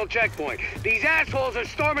Lincoln Tunnel checkpoint. These assholes are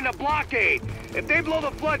storming the blockade. If they blow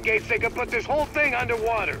the floodgates, they can put this whole thing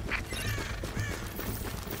underwater.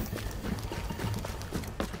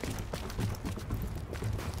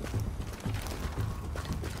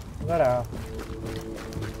 Agora.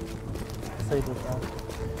 Sai do carro.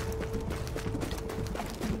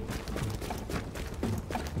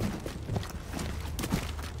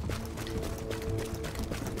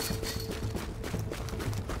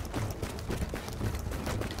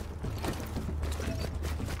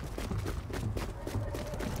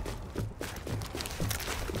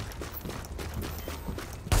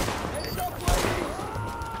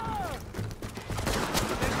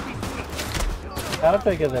 Cara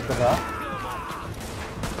வைக்கிறது எப்படா?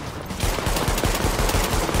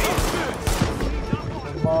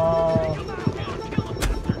 அம்மா.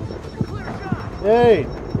 ஏய்.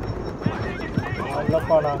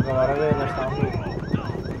 அல்லப்பா நாங்க வரவே இல்ல சாமி.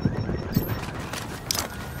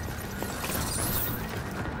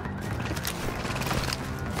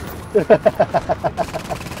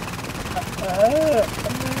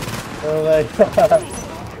 Oh my god.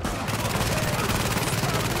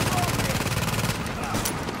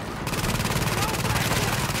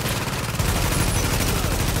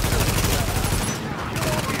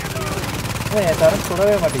 N current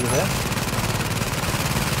சுடவே மாட்டேங்குது.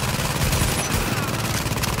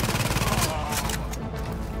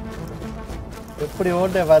 எப்படி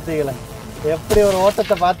ஓட்ட பாத்தீங்களா? எப்படி ஒரு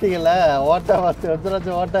ஓட்டத்தை பாத்தீங்களா? ஓட்ட கொஞ்சம்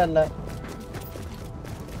நஞ்சம் ஓட்டம் இல்லை.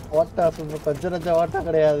 ஓட்டம் கொஞ்சம் நஞ்சம் ஓட்டம்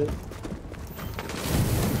கிடையாது.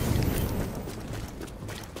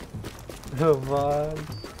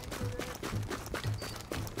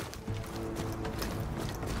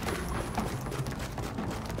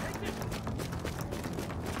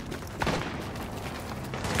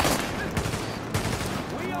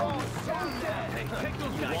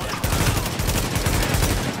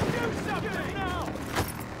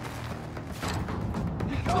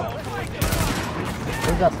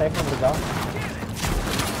 Kali.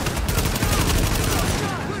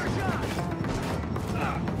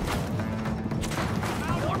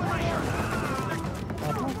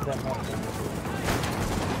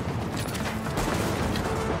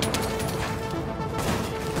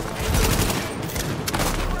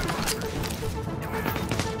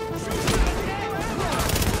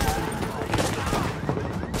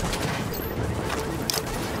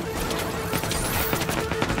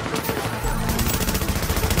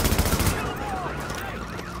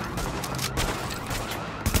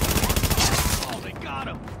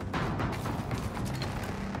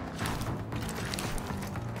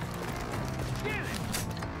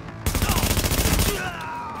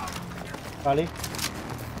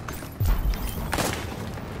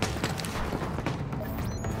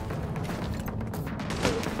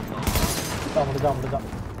 Mudah.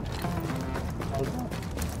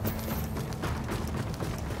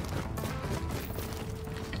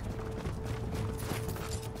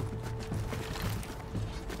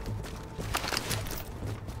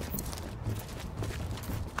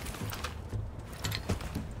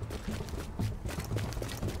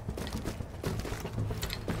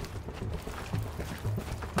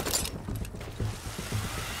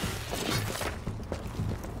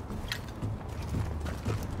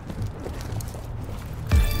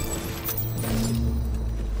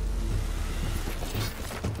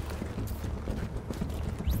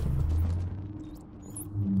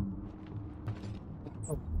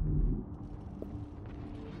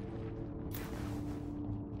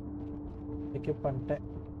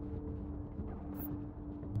 பண்ணிட்டேன்.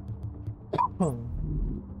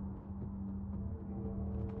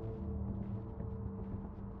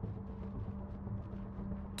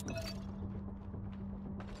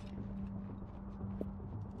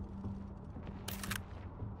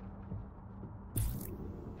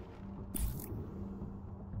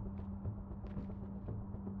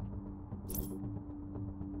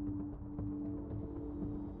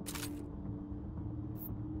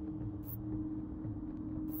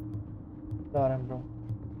 Bro.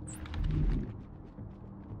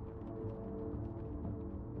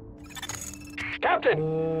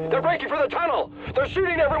 Captain! They're breaking for the tunnel! They're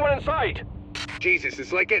shooting everyone in sight! Jesus,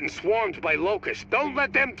 it's like getting swarmed by locusts. Don't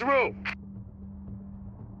let them through!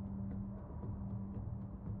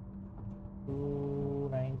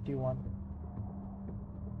 291.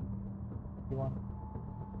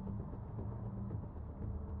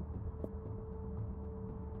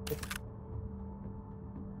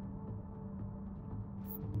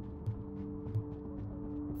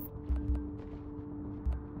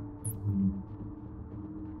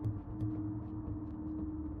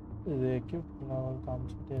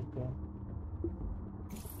 காமிச்சிட்டே இருக்கு.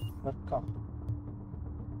 வர்க்கா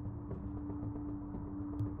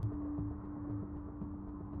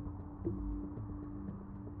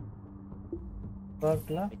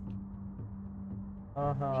வர்க்கல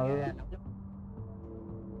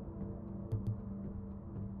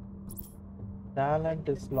talent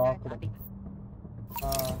is locked.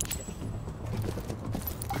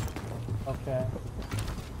 Okay.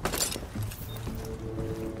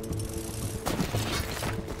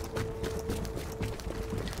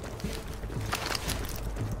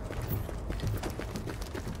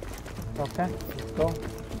 Okay, let's go.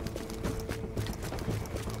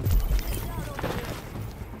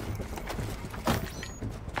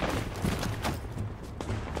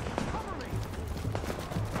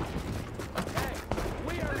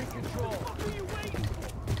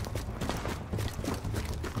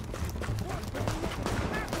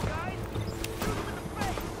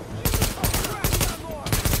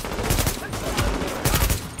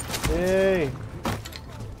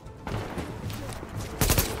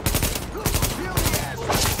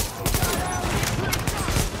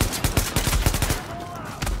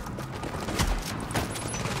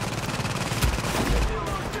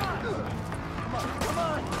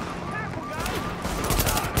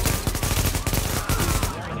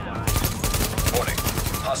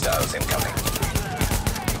 Hostiles incoming.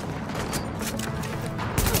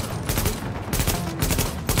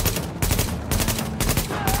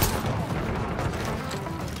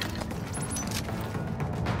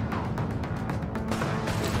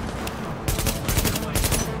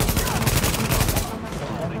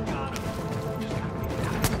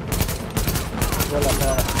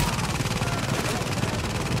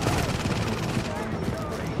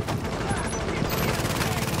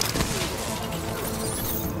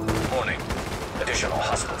 Warning.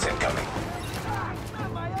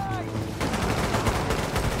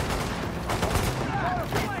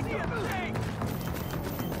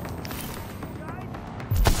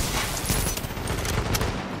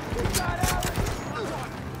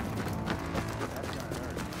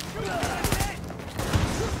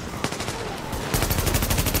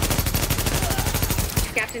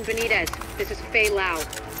 Agent Benitez, this is Faye Lau.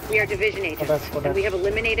 We are division agents, and we have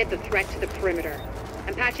eliminated the threat to the perimeter.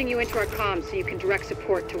 I'm patching you into our comms so you can direct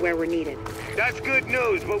support to where we're needed. That's good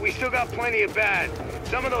news, but we still got plenty of bad.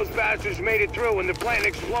 Some of those bastards made it through and they're planting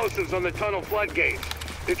explosives on the tunnel floodgates.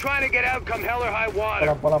 They're trying to get out come hell or high water.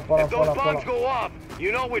 If those bombs go off,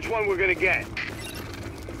 you know which one we're gonna get.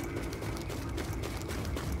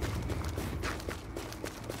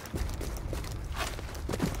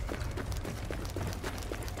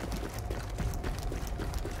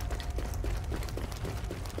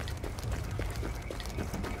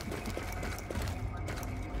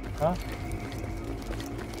 Huh?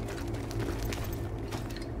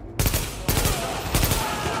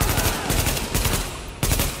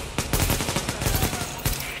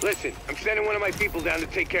 Listen, I'm sending one of my people down to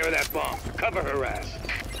take care of that bomb. Cover her ass.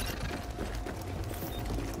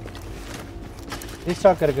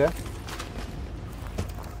 Restock irukku.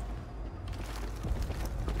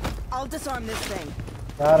 I'll disarm this thing.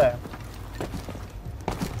 Yaara?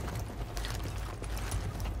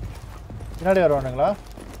 Pinadi varuvaanunga?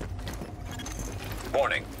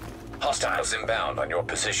 Warning. Hostiles inbound on your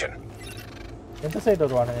position. Entha side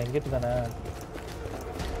varuvaanunga engittu thana?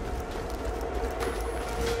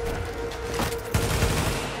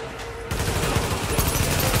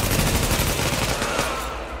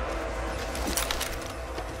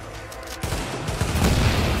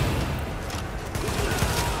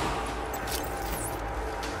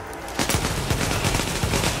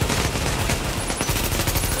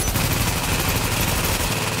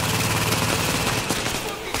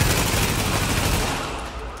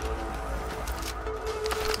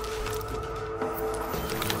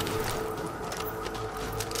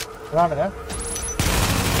 Ranuga.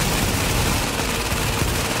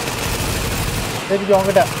 Take it.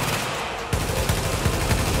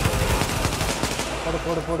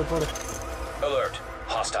 Podu. Alert.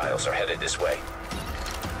 Hostiles are headed this way.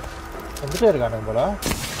 Endute irukana bola.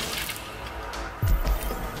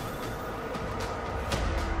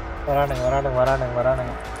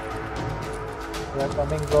 Varanuga. They are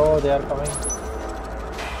coming, bro. They are coming.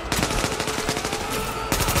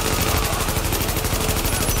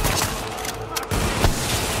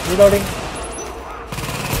 Reloading.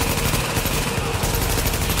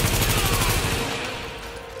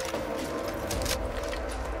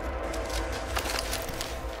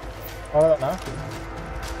 Alright,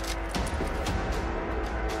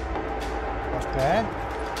 okay.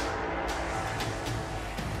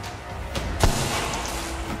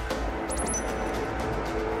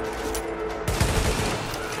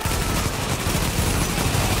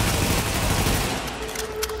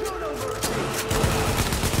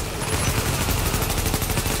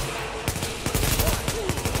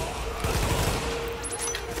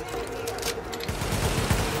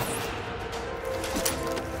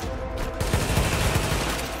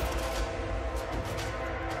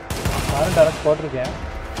 போட்டிருக்கேன்.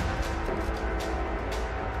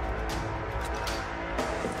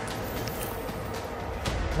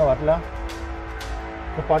 இன்னும் வரல.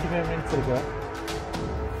 45 minutes இருக்கு.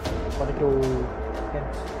 42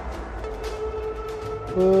 seconds.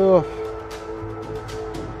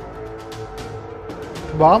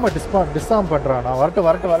 பாம டிஸ்ஆர்ம் பண்றான். நான் வரட்டும்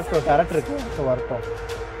director இருக்கு. வரட்டும்.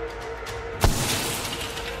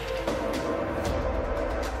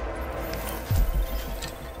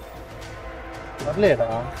 வரலையடா.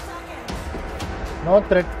 No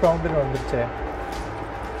thread fountain வந்துருச்சே.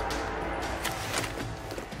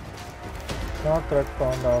 No thread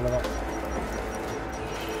found அவ்வளோதான்.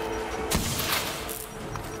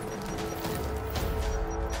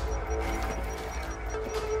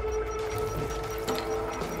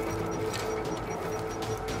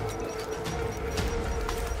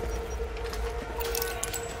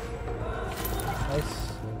 Nice.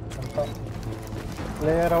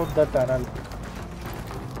 Clear out the tunnel.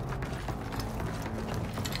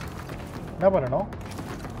 என்ன பண்ணணும்?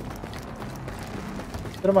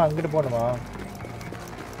 திரும்ப அங்கிட்டு போகணுமா?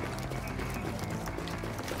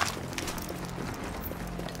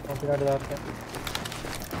 பின்னாடி தான் இருக்கேன்.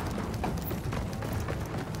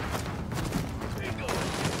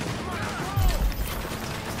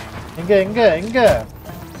 எங்க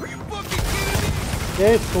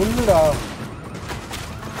ஏய் சொல்லுடா.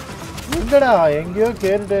 எங்கடா? எங்கேயோ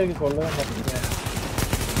கேட்டுட்டே சொல்லவே மாட்டேங்கிறேன்.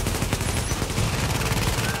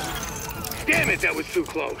 Damn it, that was too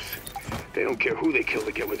close. They don't care who they kill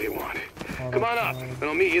to get what they want. Come on up, and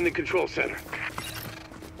I'll meet you in the control center.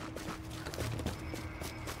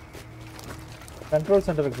 Control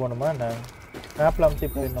center க்கு போணுமா என்ன? மேப்ல அம்த்தி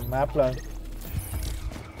போயிடணும். மேப்ல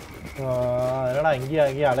என்னடா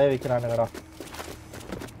இங்கேயே அலைய வைக்கிறானுங்கடா.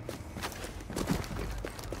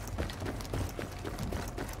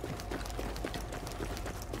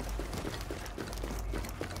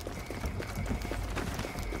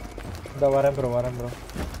 The varam bro.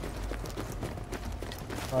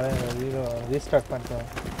 Restart பண்ணிட்டேன்.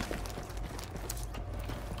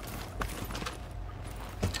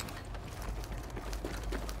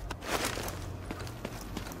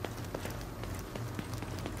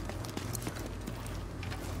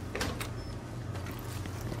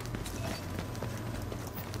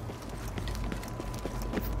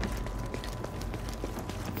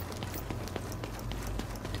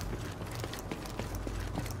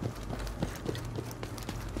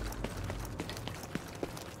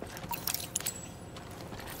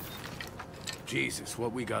 Jesus,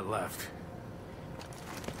 what we got left.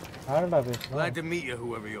 Glad to meet you,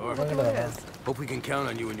 whoever you are. Hope we can count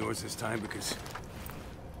on you and yours this time, because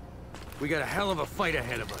we got a hell of a fight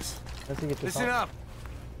ahead of us. Listen up.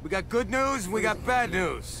 We got good news and we got bad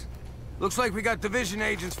news. Looks like we got division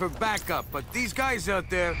agents for backup, but these guys out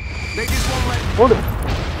there, they just won't let...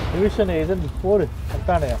 Division agent before it.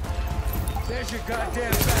 There's your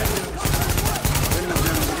goddamn bad news.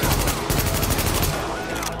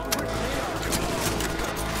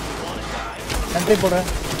 Entry போடு.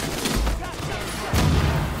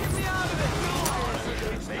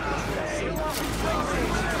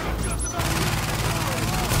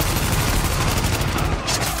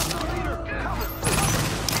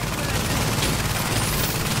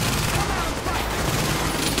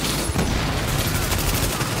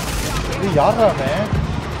 இது யாரா அவன்?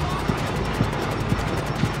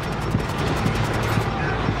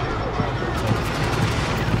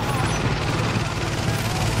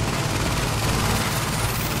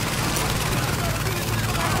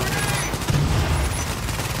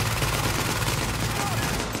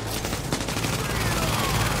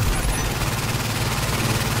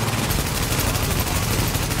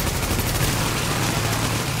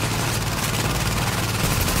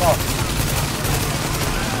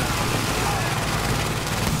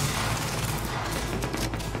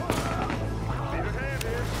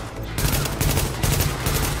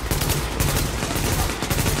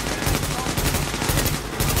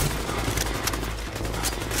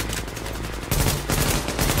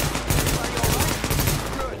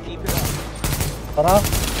 Para.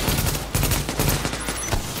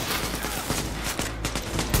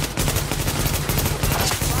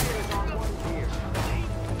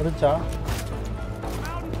 Percha.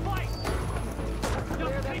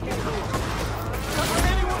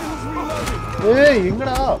 Hey,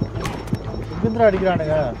 எங்கடா? எங்கடா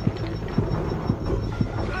அடிக்குறானுங்க?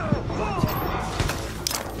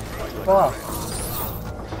 வா.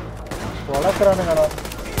 வளக்குறானுங்கடா.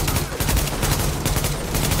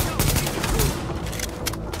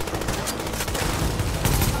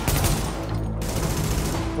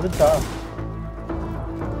 முடிச்சா?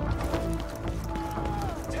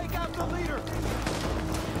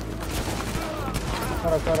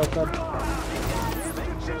 कर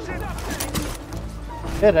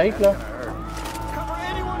ए right ला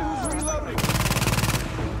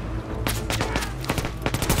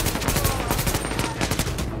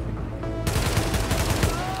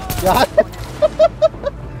यार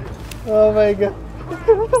oh my god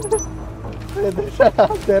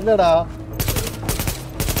தெரியலடா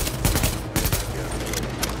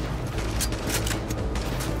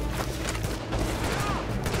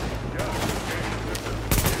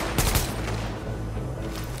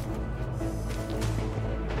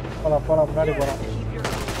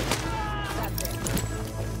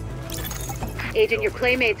Agent, your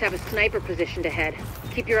playmates have a sniper positioned ahead.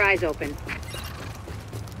 Keep your eyes open.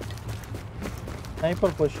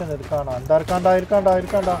 Sniper position irukana andha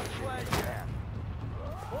irukanda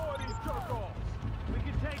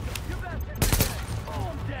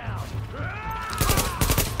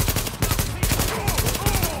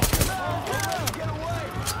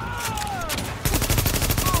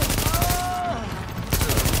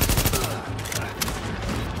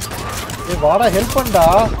வாடா ஹெல்ப் பண்ணடா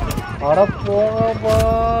அட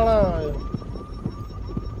போடா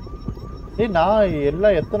ஏய் நான்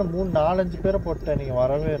எல்லாம் எத்தனை 3 4 5 பேரை போட்டேன் நீங்க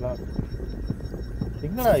வரவே இல்ல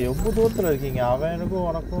எங்கடா எவ்வளவு தூரத்துல இருக்கீங்க அவனுக்கும்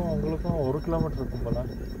உனக்கும் உங்களுக்கும் 1 கிலோமீட்டர் இருக்கும் போல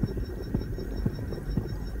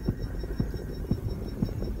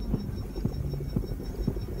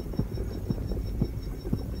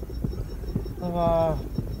வா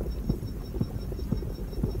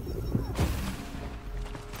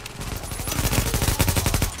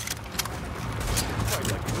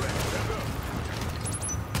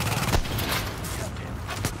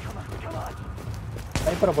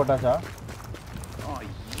sniper போட்டாச்சா oh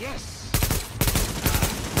yes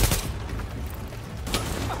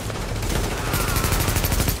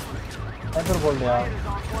sniper போடலையா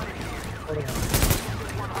போடுங்க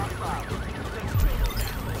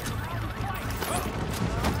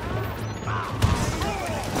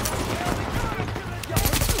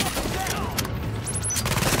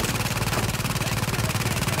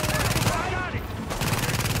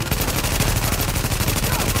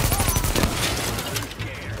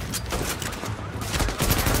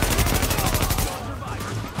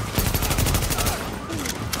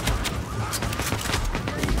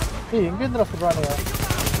ஏய் எங்க இருந்து சுடுறானுங்க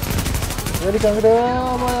ஏறிட்டாங்கடா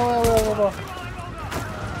வா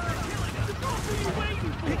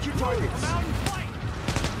Pick your targets.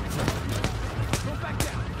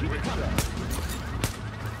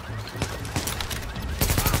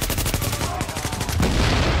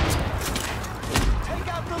 Take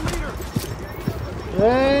out the leader.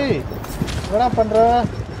 ஏய் என்னடா பண்ற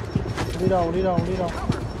ஓடிடா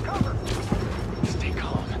Stay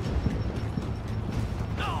calm.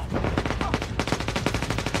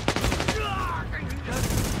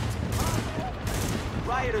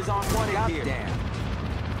 Rioters on one here. Damn.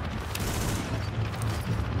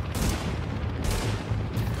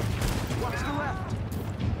 Watch the left.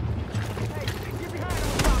 Hey, get behind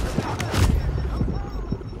us.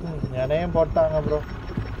 என்னையும் போட்டாங்க ப்ரோ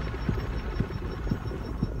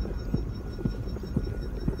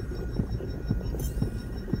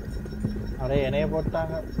அட என்னைய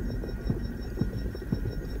போட்டாங்க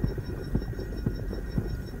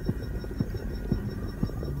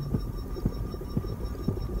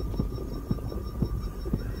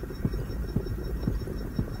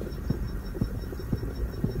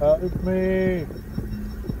Help me.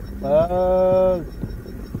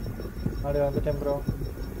 அட வந்துட்டேன் ப்ரோ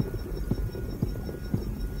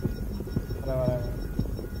வரேன்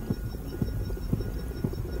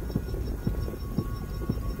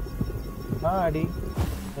அடி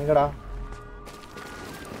எங்கடா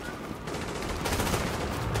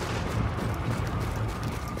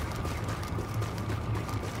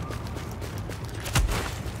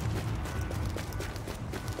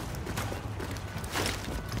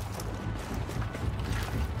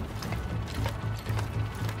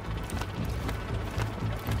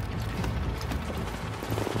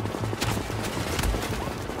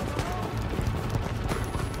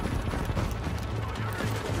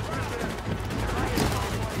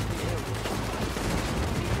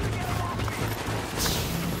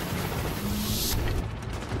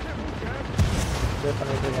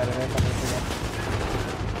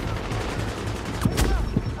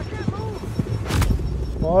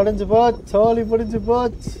முடிஞ்சு போச்சு சோலி முடிஞ்சு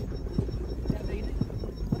போச்சு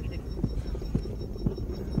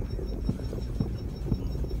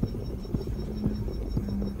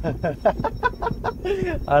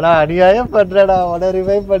ஆனா அநியாயம் பண்றடா உன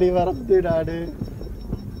ரிவைவ் பண்ணி வரது நாடு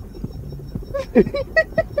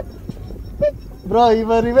ப்ரோ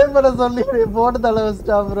இவன் ரிவைவ் பண்ண சொல்லி போட்டு தலை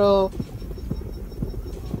வச்சிட்டா ப்ரோ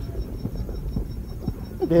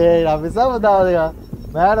டேய் நான் விசாம தாவதையா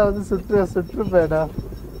மேல வந்து சுற்றுப்பேடா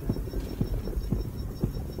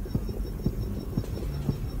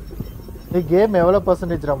இந்த கேம் எவ்வளவு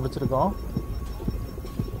பர்சன்டேஜ் முடிச்சிருக்கோம்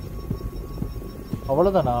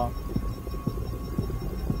அவ்வளவுதானா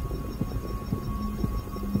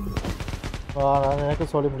நான் எனக்கு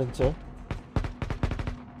சொல்லி முடிஞ்சு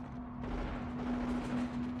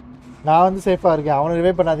நான் வந்து சேஃபா இருக்கேன் அவனை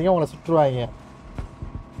ரிவைவ் பண்ணாதீங்க உங்களை சுற்றுவாங்க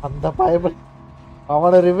அந்த பயபல்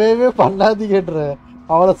அவனை ரிவைவே பண்ணாதீங்கன்ற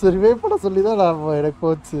அவனை ரிவைவ் பண்ண சொல்லி தான் நான் எனக்கு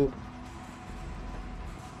போச்சு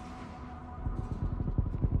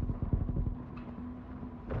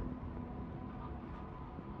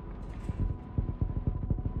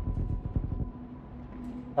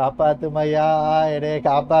காப்பாத்து மையா என்னைய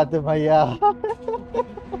காப்பாத்து மையா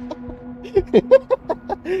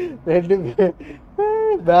ரெண்டு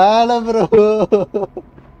மேல ப்ரோ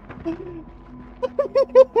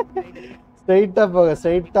ஸ்ட்ரைட்டா போக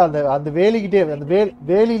ஸ்ட்ரைட்டா அந்த வேலிக்கிட்டே அந்த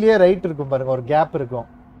வேலியிலேயே ரைட் இருக்கும் பாருங்க ஒரு கேப் இருக்கும்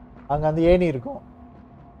அங்க அந்த ஏணி இருக்கும்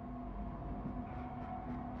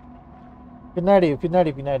பின்னாடி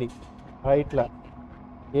பின்னாடி பின்னாடி ரைட்ல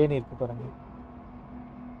ஏணி இருக்கு பாருங்க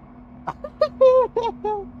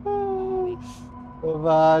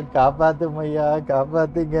காப்பாத்து மையா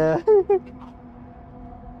காப்பாத்துங்க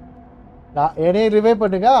நான் என்னைய ரிவைவ்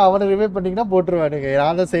பண்ணுங்க அவனை ரிவைவ் பண்ணீங்கன்னா போட்டுருவானுங்க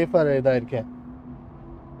நான் தான் சேஃபா இதா இருக்கேன்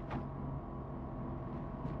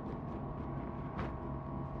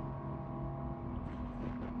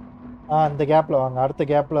அந்த கேப்ல வாங்க அடுத்த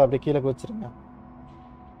கேப்ல அப்படியே கீழே வச்சிருங்க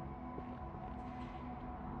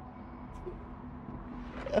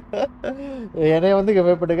என்னைய வந்து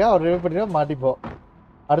ரிவைவ் பண்ணுங்க அவர் ரிவைவ் பண்ணினா மாட்டிப்போம்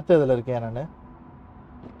அடுத்த இதுல இருக்கேன் நானு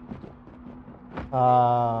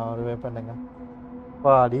ரிவைவ் பண்ணுங்க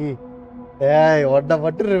பாடி ஏய் ஒன்ன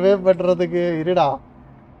மட்டும் ரிவைவ் பண்றதுக்கு இருடா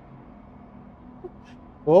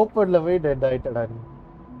ஓப்பன்ல போய் டெட் ஆயிட்டடா நீ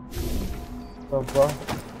அப்பா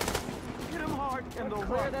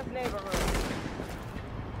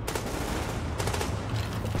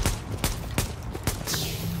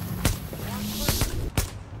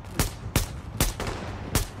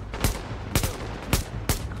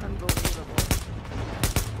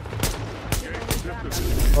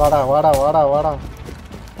வாடா வாடா வாடா வாடா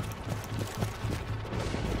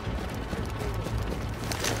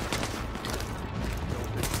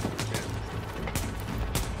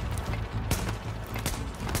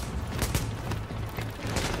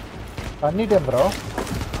பண்ணிட்டேன் bro.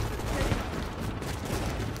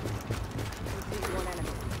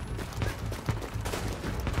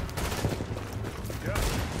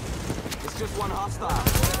 It's just one hostile.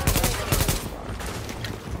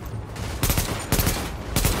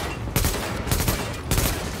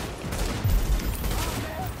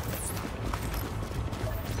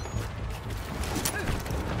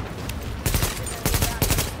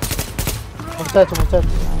 Muchacho.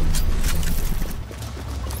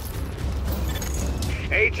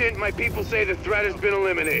 Agent, my people say the threat has been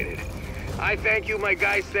eliminated. I thank you, my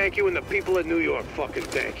guys thank you, and the people of New York fucking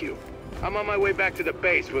thank you. I'm on my way back to the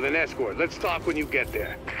base with an escort. Let's talk when you get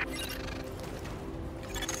there.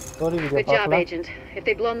 Good job, Agent. If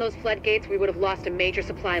they'd blown those floodgates, we would have lost a major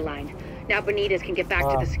supply line. Now Benitez can get back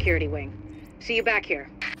to the security wing. See you back here.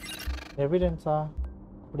 Evidence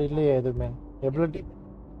அப்படி இல்லையே எதுமே ability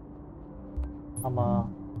ஆமா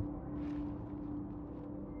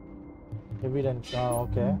evidence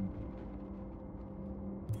okay.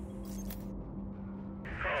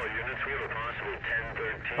 All units, we have a possible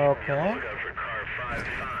 1013. Okay. Look out for car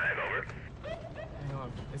 55, over. Hang on.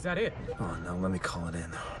 Is that it? Oh no, let me call it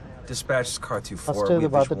in. Dispatch is car 24. First We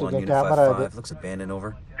have visual on unit 55. Looks abandoned, over.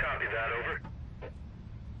 Copy that, over.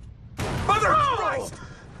 Mother Christ!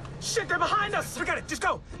 Shit, they're behind us! Forget it, just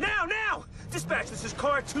go! Now! Dispatch, this is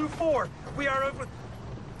car 24. We are over...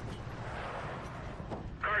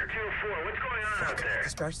 Car 24, what's going on out there?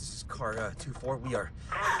 Dispatch, this is car 24. We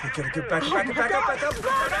gotta get back up!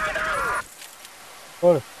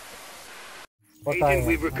 Hold. Agent,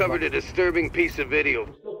 we've recovered a disturbing piece of video.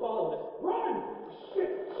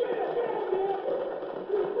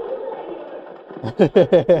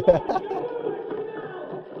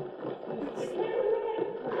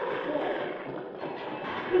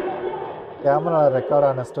 Camera record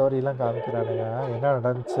ஆன ஸ்டோரிலாம் காமிக்கிறானுங்க என்ன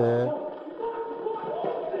நடந்துச்சு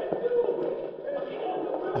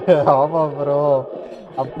ஆமா bro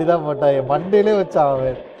அப்படிதான் போட்டான் என் மண்டையிலே வச்சான்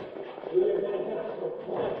அவன்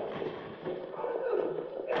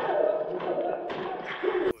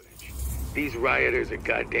These rioters are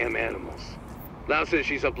goddamn animals. Lau says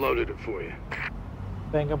she's uploaded it for you.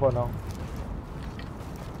 எங்க போனோம்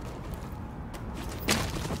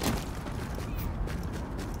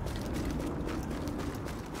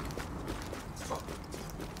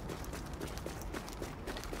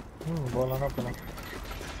போலாம் எனக்கு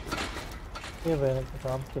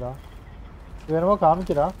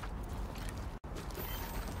காமிக்கிறா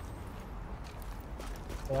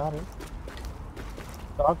யாரு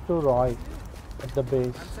talk to Roy at the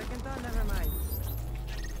base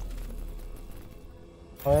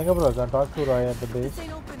எங்க bro talk to Roy at the base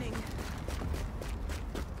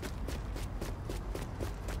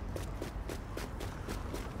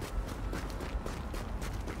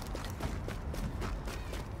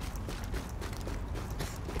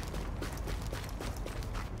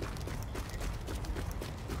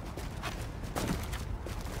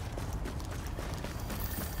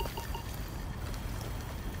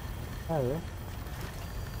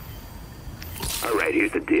Alright,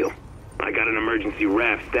 here's the deal. I got an emergency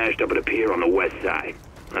raft stashed up at a pier on the west side.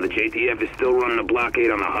 Now the JTF is still running a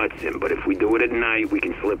blockade on the Hudson, but if we do it at night, we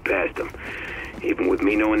can slip past them. Even with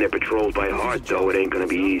me knowing their patrols by heart, though, it ain't gonna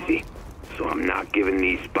be easy. So I'm not giving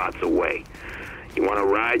these spots away. You wanna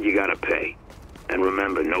ride, you gotta pay. And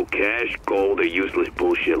remember, no cash, gold, or useless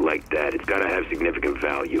bullshit like that. It's gotta have significant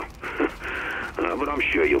value. But I'm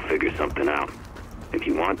sure you'll figure something out. If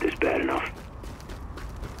you want this bad enough.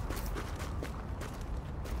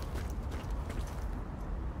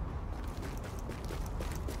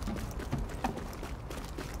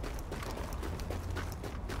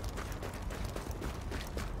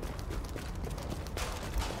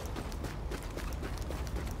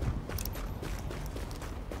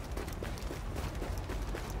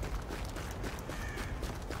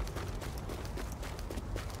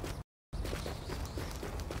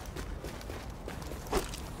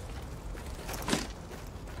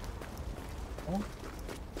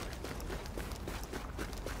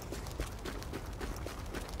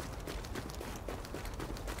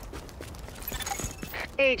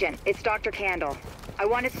 Agent, it's Dr. Candle. I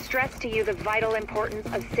wanted to stress to you the vital importance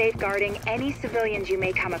of safeguarding any civilians you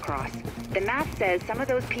may come across. The math says some of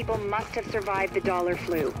those people must have survived the dollar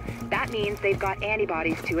flu. That means they've got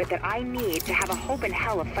antibodies to it that I need to have a hope in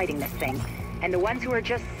hell of fighting this thing. And the ones who are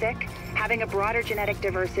just sick, having a broader genetic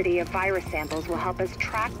diversity of virus samples will help us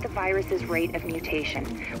track the virus's rate of mutation,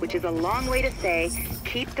 which is a long way to say,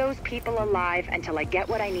 keep those people alive until I get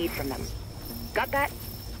what I need from them. Got that?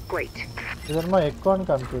 Great.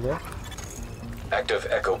 Active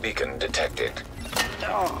echo beacon detected.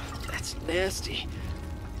 Oh, that's nasty.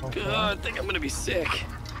 Okay. I think I'm gonna be sick.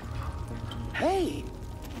 Hey,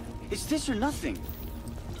 it's this or nothing.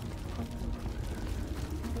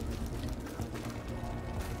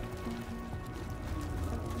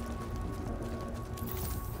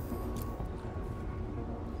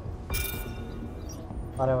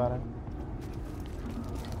 Vale.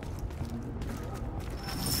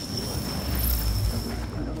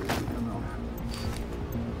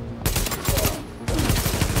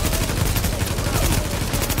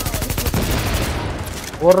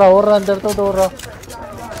 Orra, अंदर तो orra.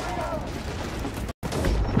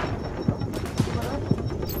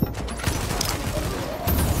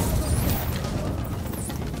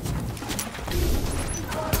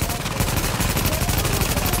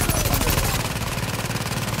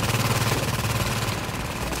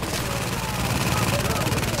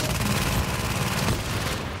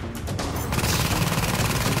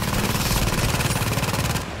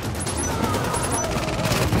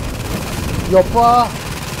 Yoppa.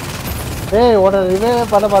 Hey, what a revive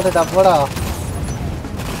பண்ண மாட்டேடா போடா.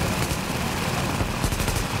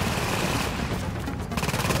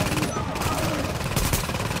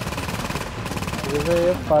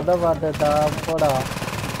 revive பண்ண மாட்டேடா போடா.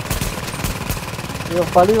 இவ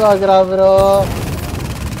பழி வாங்குறா bro.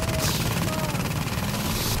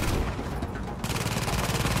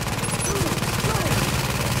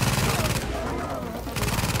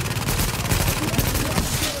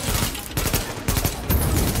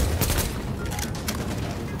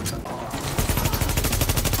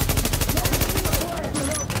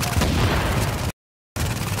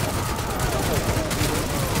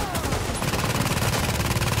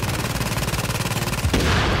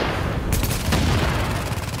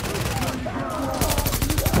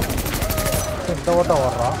 ஓட்ட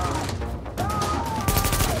ஓடுறான்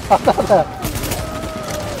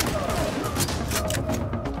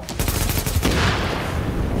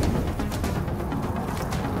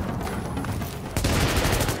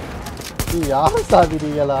யார்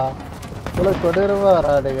சாதிரீங்களா இவ்வளோ கொடூரமா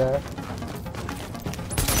வரானுங்க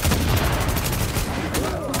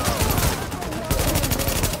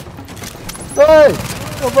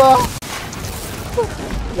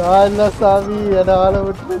நான் இல்லை சாமி என்ன ஆள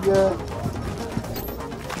விட்டுருங்க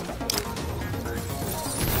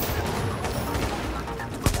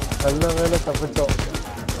நல்ல வேலை தப்பிச்சோம்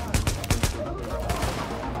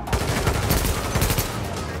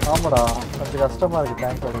ஆமாடா கொஞ்சம் கஷ்டமா இருக்கு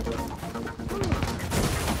டேங்க் ஓடுறது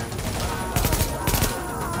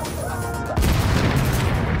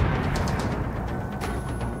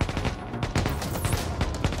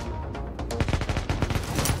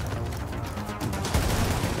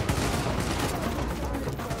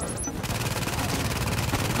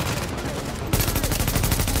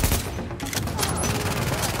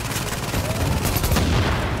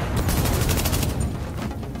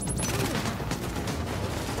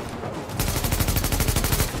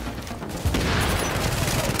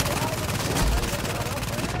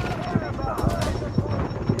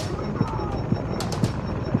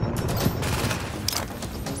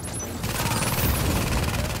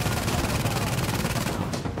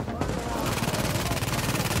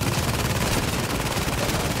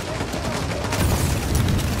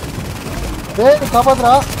Hey,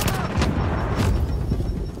 காப்பாத்துடா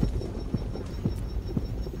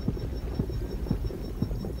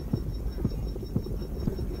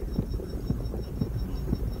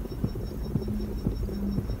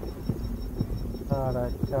ஆடா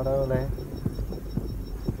கடவுளே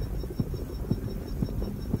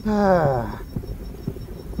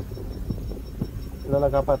இல்ல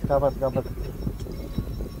காப்பாத்து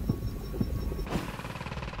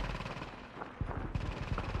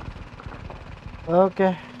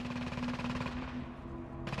Okay.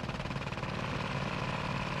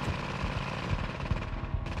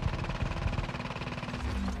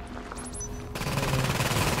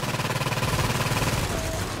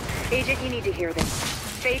 Agent, you need to hear this.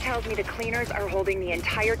 Faye tells me the cleaners are holding the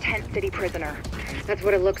entire tent city prisoner. That's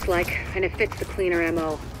what it looks like, and it fits the cleaner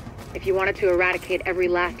MO. If you wanted to eradicate every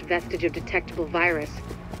last vestige of detectable virus,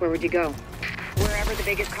 where would you go? Wherever the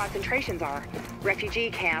biggest concentrations are. Refugee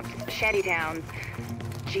camps, shanty towns.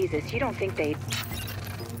 Jesus, you don't think they'd...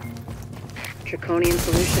 Draconian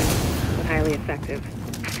solution, but highly effective.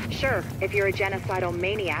 Sure, if you're a genocidal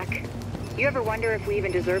maniac. You ever wonder if we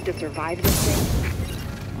even deserve to survive this thing?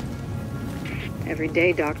 Every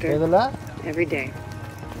day, Doctor. Every day.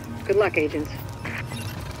 Good luck, agents.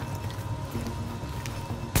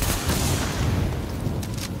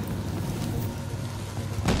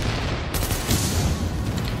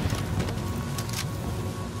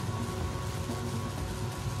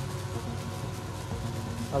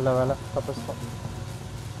 நல்ல வேலை தப்பிச்சிட்டோம்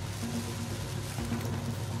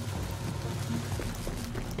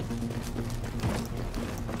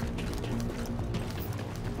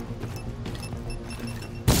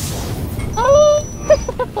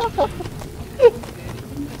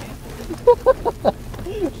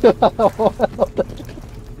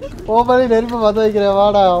ஓபனி நெருப்பு பத்த வைக்கிறேன்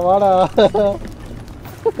வாடா வாடா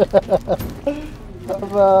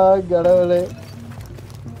அப்பா கடவுளே.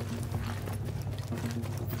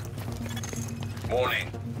 Warning.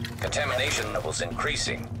 Contamination levels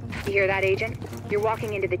increasing. You hear that, Agent? You're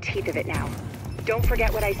walking into the teeth of it now. Don't forget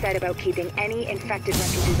what I said about keeping any infected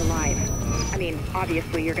refugees alive. I mean,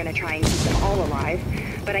 obviously you're gonna try and keep them all alive,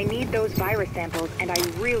 but I need those virus samples, and I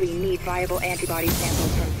really need viable antibody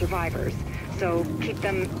samples from survivors. So keep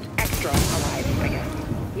them extra alive, I guess.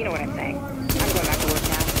 You know what I'm saying. I'm going back to work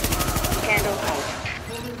now. Candle out.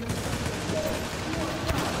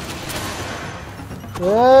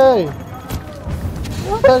 Hey!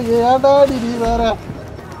 ஏடா நீ வேற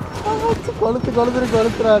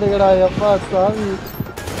கொளுத்துறானுங்கடா எப்பா சாமி.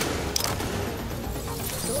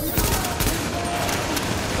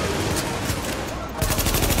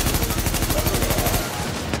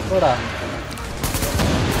 போடா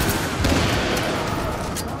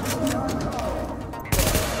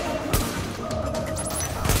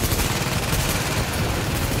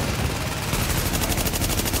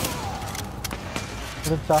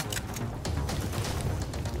முடிச்சா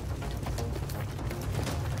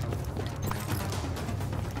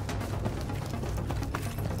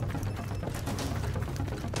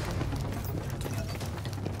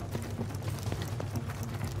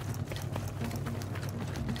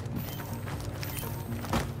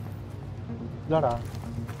இல்லடா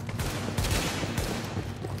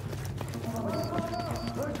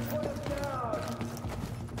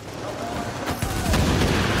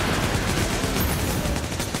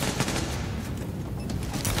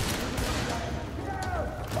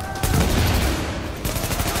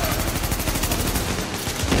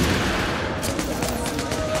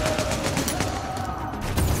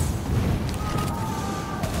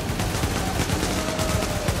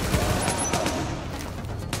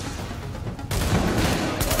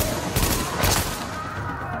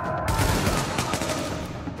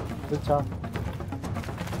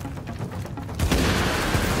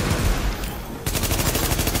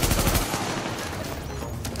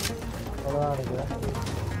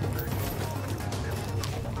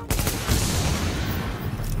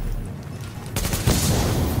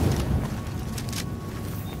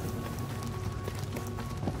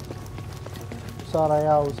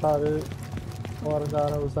உசாரையா உசாரு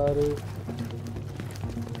ஓரஞ்சான உசாரு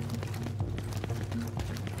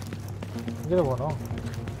எங்கே போனோம்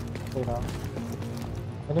சரிடா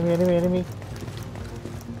எனிமி எனிமி எனிமி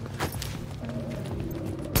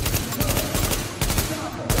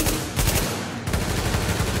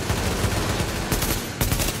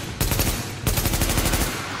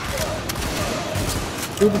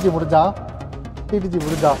டிடிஜி முடிஞ்சா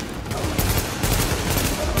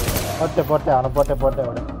போட்டேன் அவனை போட்டேன்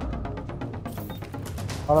அவனை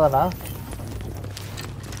அவ்வளோதானா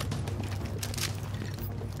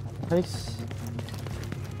nice.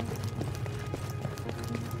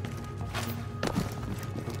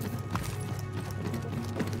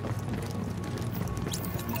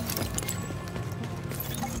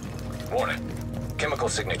 Warning. Chemical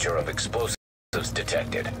signature of explosives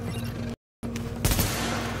detected.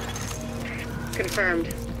 Confirmed.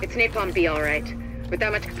 It's napalm B, all right. With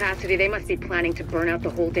that much capacity, they must be planning to burn out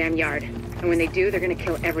the whole damn yard. And when they do, they're gonna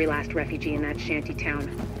kill every last refugee in that shanty town.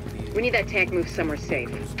 We need that tank moved somewhere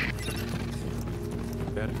safe.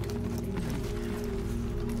 Better.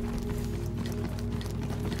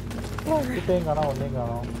 ஒன்னையும்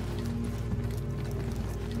காணோம்.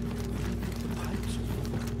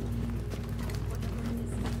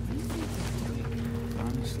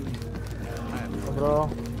 Bro.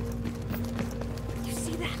 You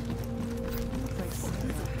see that?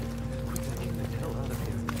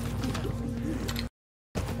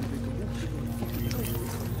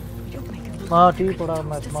 Tea போடா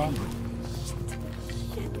மேட்ச்மா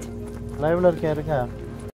லைவ்ல இருக்கேன் இருங்க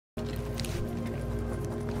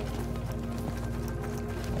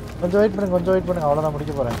கொஞ்சம் wait பண்ணுங்க அவ்வளோதான்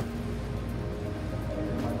முடிக்க போறேன்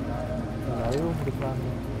லைவ் முடிக்கலாம்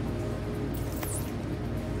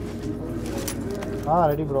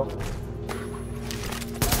ரெடி ப்ரோ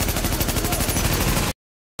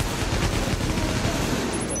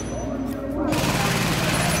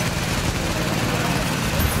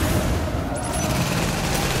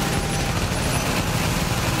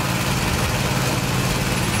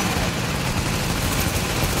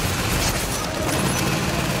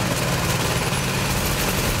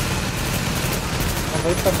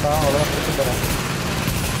வெயிட் பண்ணா அவ்வளோதான் முடிச்சு தரேன்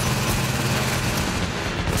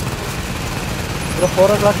ப்ரோ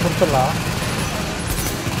 4 o'clock முடிச்சிடலாம்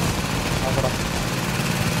ஆமாடா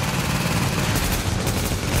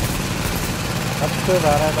அடுத்து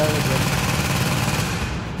வேற ஏதாவது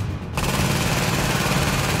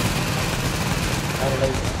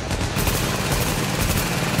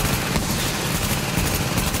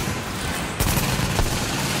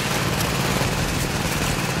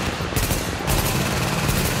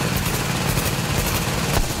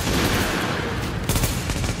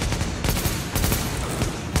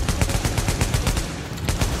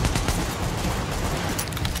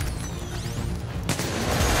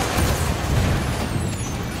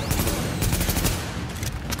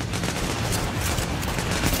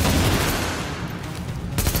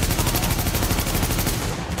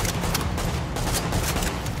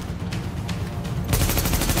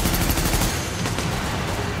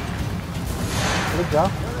जा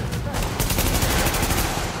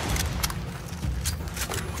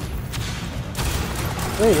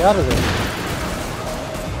यार இது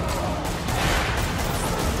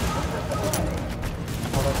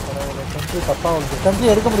சென்ட்ரி தப்பா வந்து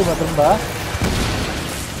சென்ட்ரி எடுக்க முடியுமா திரும்ப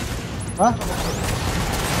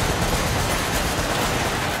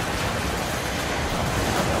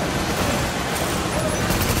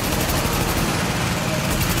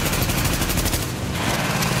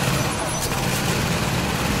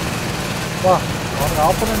வா அவன்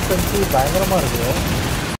ஆப்போனன்ட் சென்ட்ரி பயங்கரமா இருக்கு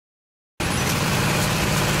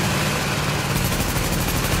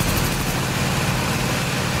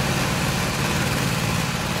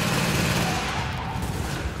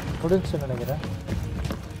முடிஞ்சு நினைக்கிறேன்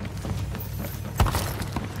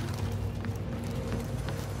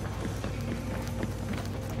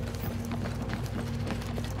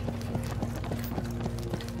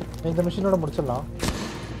இந்த மிஷினோட முடிச்சிடலாம்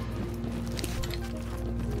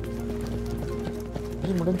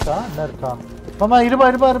முடிஞ்சா என்ன இருக்கா மாமா இருமா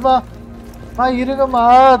இருங்கம்மா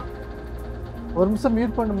ஒரு நிமிஷம்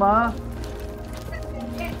மியூட் பண்ணுமா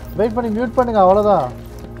வெயிட் பண்ணி மியூட் பண்ணுங்க அவ்வளவுதான்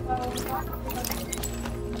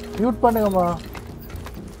மியூட் பண்ணுங்கம்மா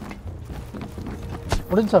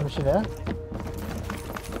முடிஞ்சா மிஷினு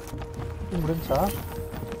முடிஞ்சா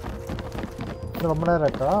ரொம்ப நேரம்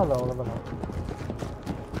இருக்கா அது அவ்வளோதானா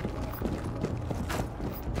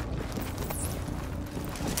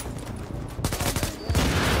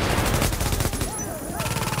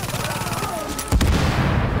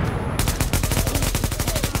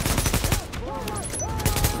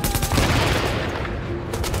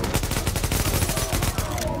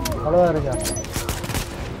இருங்க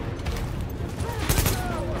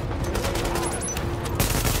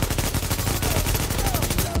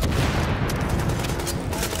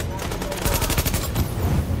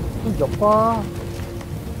எப்பா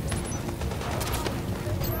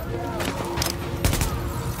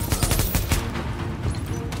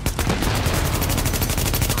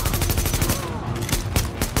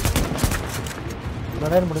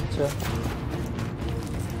நேரம் முடிச்சு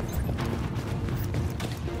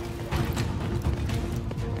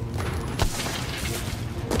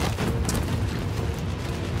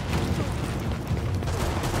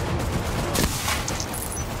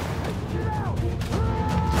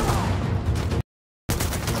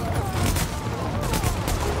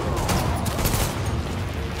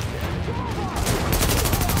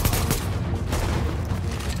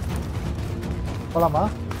போலாமா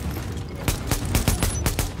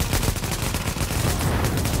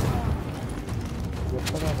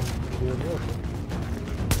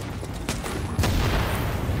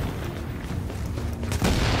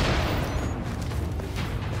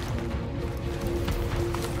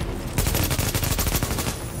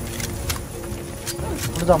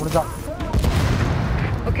முடிஞ்சா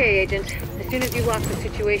Okay, Agent. As soon as you lock the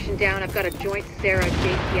situation down, I've got a joint Sarah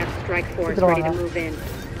JTF strike force ready to move in.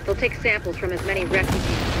 They'll take samples from as many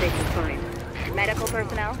refugees as they can find. Medical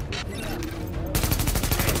personnel?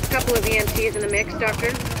 A couple of EMTs in the mix, Doctor?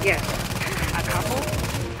 Yes. A couple?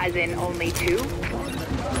 As in only 2?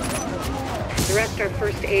 The rest are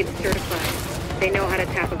first aid certified. They know how to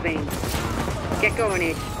tap a vein. Get going,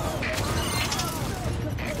 Agent.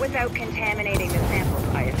 Without contaminating the samples,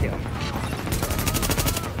 I assume.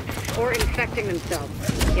 Or infecting themselves.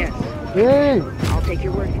 Yes. Hey! I'll take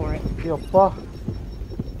your word for it. Yoppa.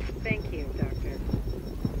 Thank you, Doctor.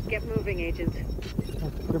 Get moving, Agent.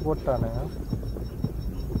 இப்படி போட்டானே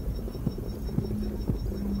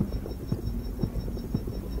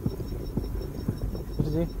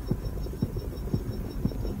சிட்டிஜி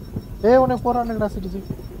உன்னை போறானுங்கடா சிட்டிஜி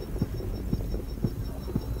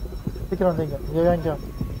சீக்கிரம் வந்தீங்க இங்கே வாங்கிக்கோ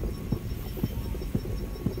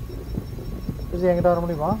சிட்டிஜி என்கிட்ட வர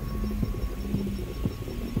முடியுமா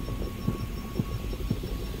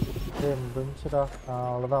முடிஞ்சுடா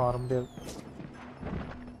அவ்வளோதான் வர முடியாது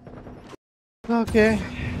ஓகே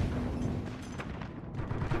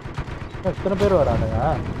எத்தனை பேர் வரானுங்க?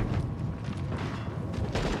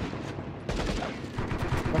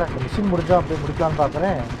 மிஷின் முடிஞ்சா அப்படியே முடிக்கலான்னு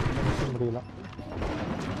பார்க்குறேன். மிஷின் முடியல.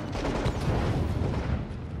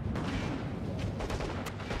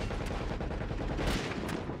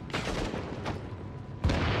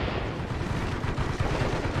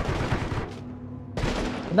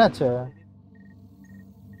 என்னாச்சு?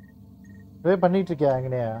 வே பண்ணிட்டு இருக்கியா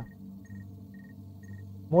எங்கனையா?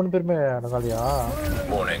 3 பேருமே நடந்தாலியா?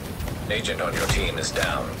 Warning. Agent on your team is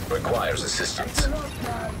down. Requires assistance.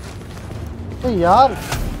 Hey yaar,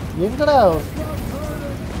 எங்கடா?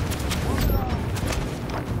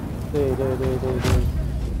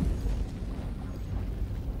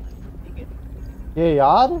 ஏய்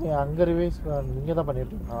யார் நீ அங்க ரிவைஸ் நீங்க தான்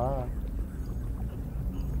பண்ணிட்டு இருக்கா?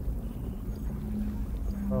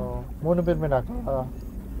 ஓ 3 பேருமே நாக்கா?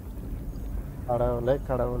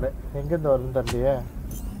 கடவுளே எங்க இருந்து வருதுன்னு தெரியலையே.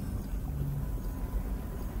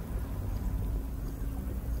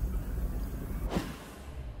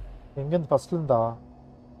 எங்க இருந்து ஃபர்ஸ்ட்ல இருந்தா?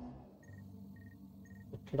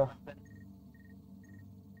 ஓகேடா.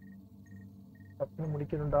 அப்படி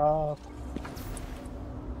முடிக்கணும்டா.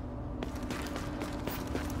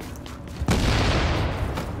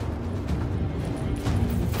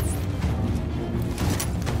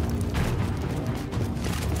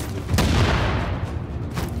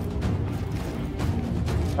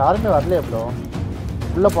 யாருமே வரலையே ப்ரோ.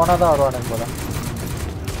 உள்ள போனாதான் வருவானுங்க போல.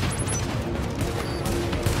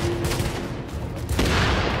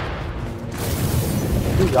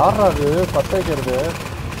 யாரா அது பத்த வைக்கிறது?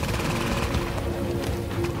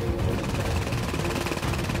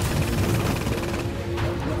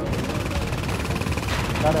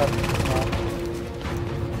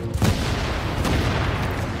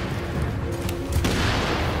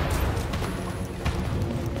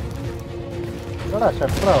 என்னடா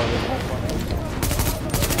ஷட்டரா ஆகுது?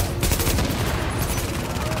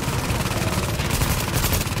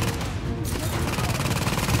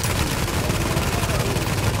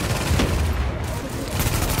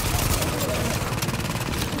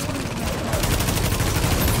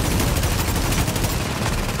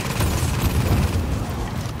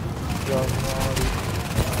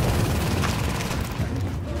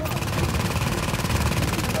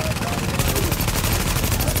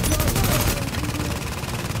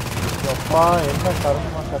 என்ன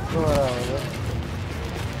கர்மமா கற்று வர ஆகுது?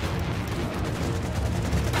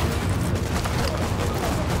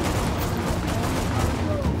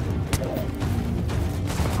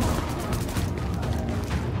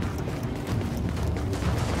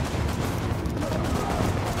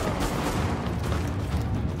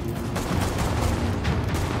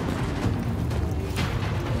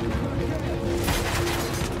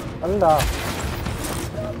 அல்லா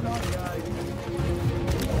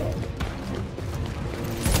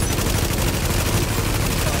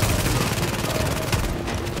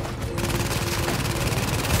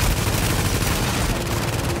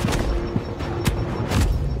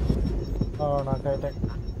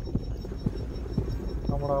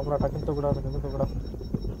டக்குன்னு தூக்கூடா.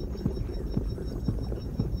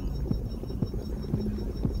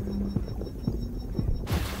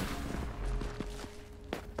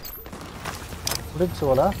 முடிச்சு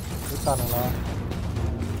போல இருக்கானுங்களா?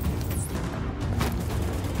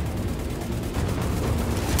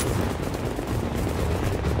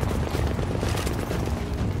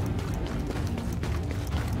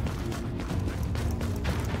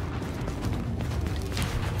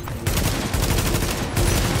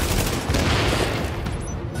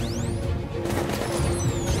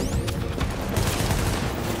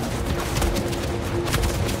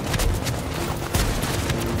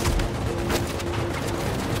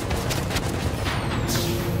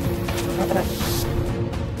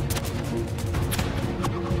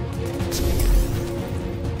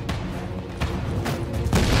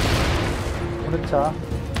 முடிச்சா?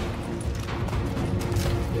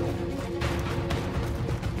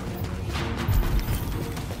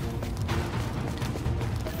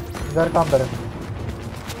 இங்க இருக்கான் பாரு.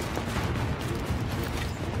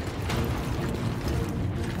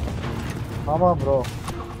 ஆமா ப்ரோ.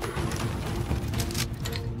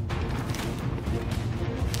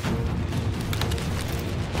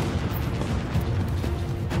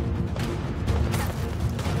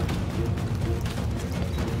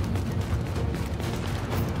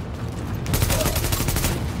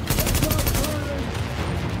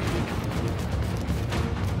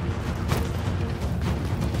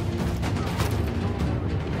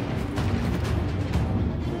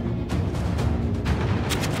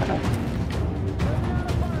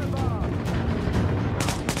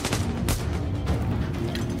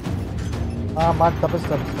 மாட்டு தப்பிச்சு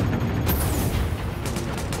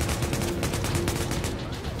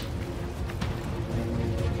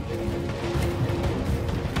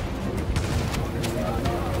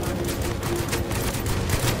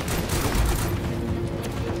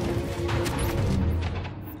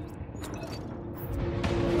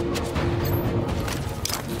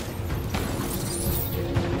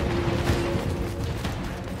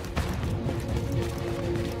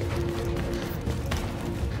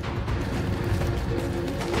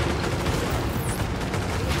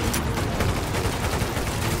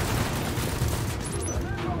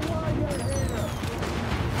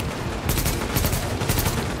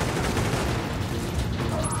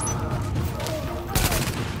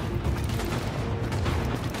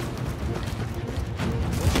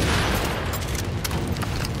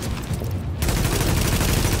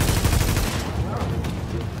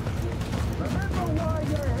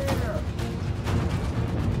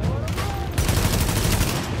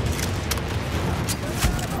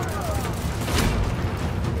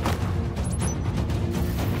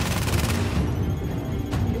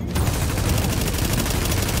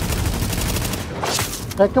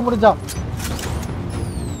வைக்க முடிஞ்சா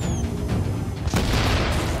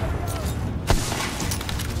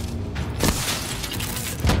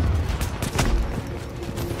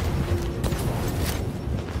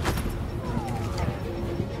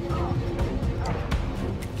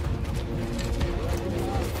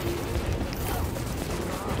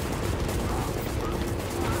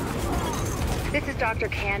This is Dr.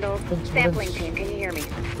 Candle, sampling team. Can you hear me?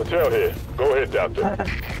 Patel here. Go ahead, Doctor.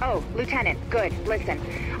 Oh, Lieutenant. Good. Listen,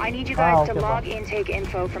 I need you guys to log intake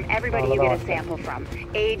info from everybody you get a sample from.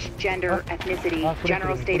 Age, gender, ethnicity,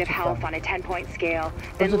 general state of health on a 10-point scale.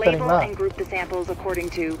 Then label and group the samples according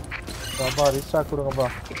to...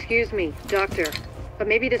 Excuse me, Doctor. But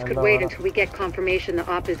maybe this could wait until we get confirmation the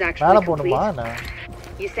op is actually complete.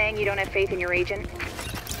 You saying you don't have faith in your agent?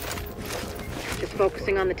 Just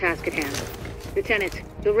focusing on the task at hand. Lieutenant,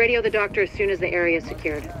 you'll radio the doctor as soon as the area is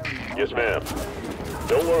secured. Yes, ma'am.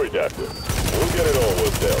 Don't worry, Doctor. We'll get it all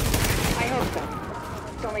worked out. I hope so.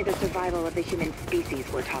 It's only the survival of the human species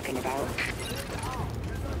we're talking about.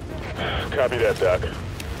 Copy that, Doc.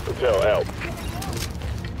 Patel out.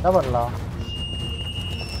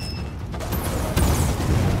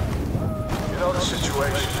 You know the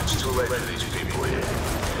situation. It's too late for these people here.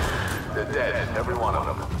 They're dead, every one of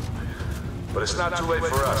them. But it's not too late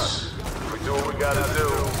for us. If we do what we gotta do,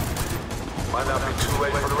 might not be too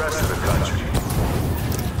late for the rest of the country.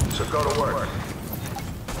 So go to work.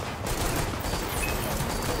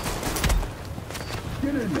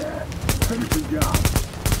 Get in there. Finish the job.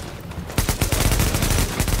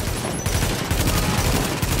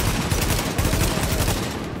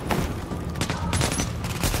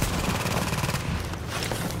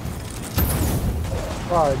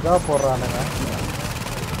 இதா போடுறானுங்க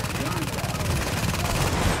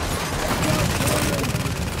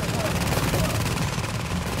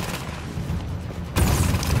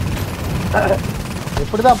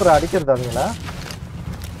எப்படிதான் அப்புறம் அடிக்கிறது அதுங்களா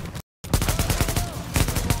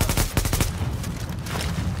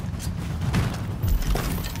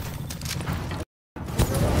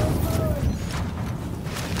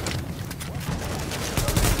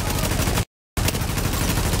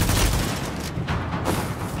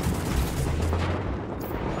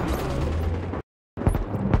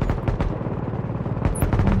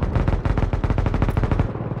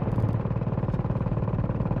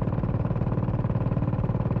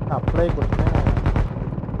apply கொடுத்தேன்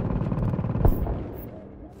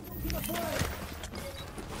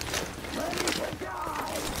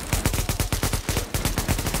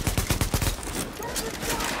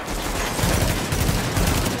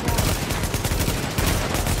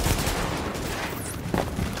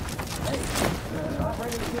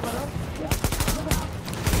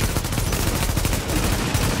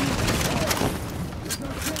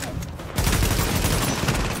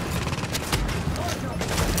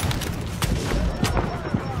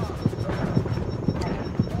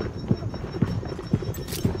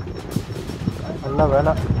நல்ல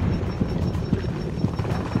வேலை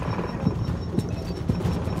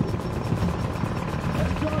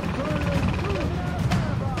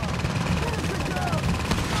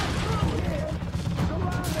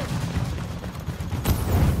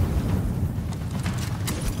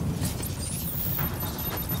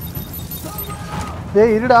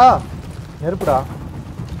ஏய் இருடா நெருப்புடா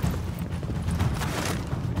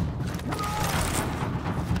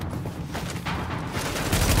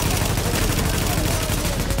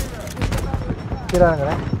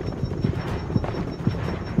கிராங்கடா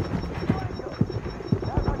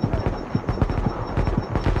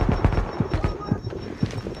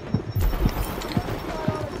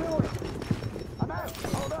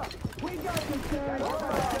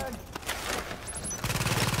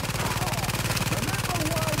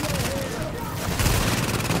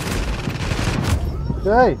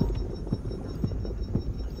ஏய்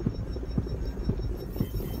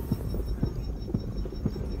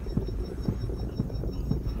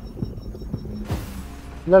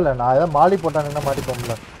இல்ல நான் ஏதோ மாடி போட்டானுன்னா மாட்டி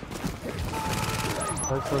போம்ல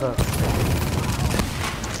சொல்றேன்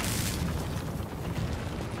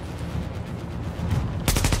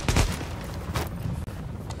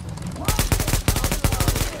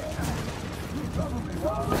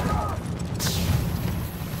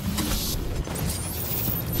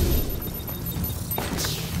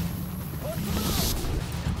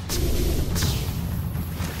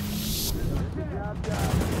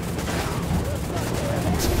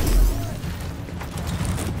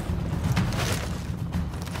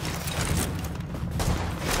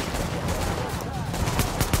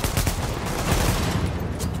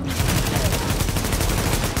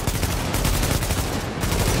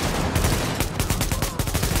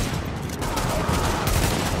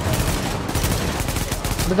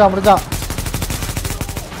முடிஞ்சா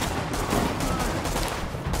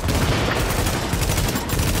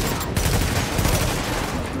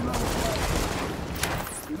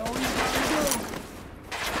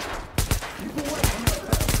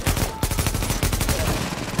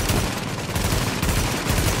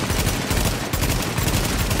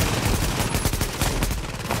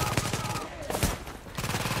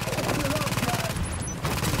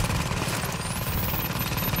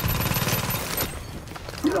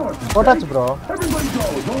போட்டாச்சு ப்ரோ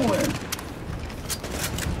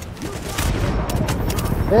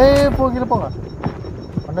ஏய் போகிற போங்க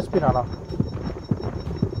அன்னஸ்பி நானா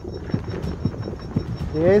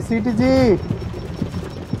ஏய் சிடிஜி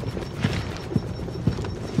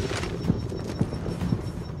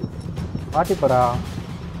மாட்டிப்படா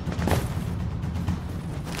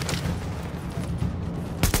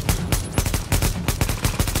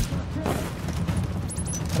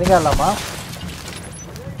நீங்க இல்லாமா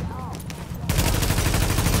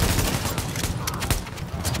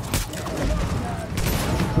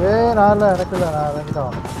ஏய் நால எனக்குல நான்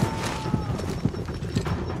இறங்கிட்டேன்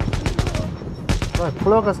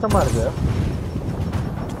இவ்வளோ கஷ்டமா இருக்கு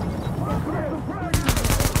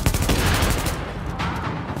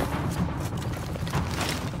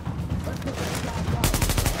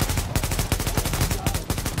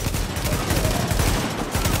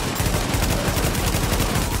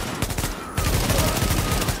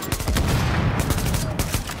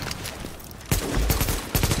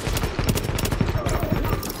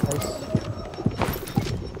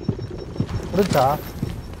முடிச்சா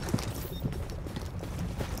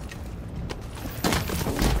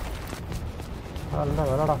நல்ல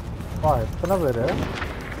வேலைடா வா எத்தனை பேர்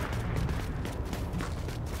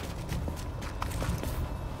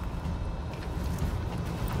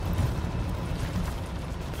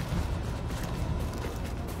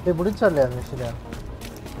இது முடிச்சா இல்லையா அந்த மிஷினை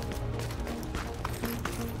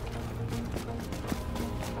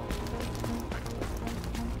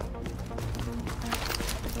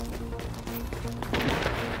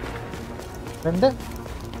ரெண்டு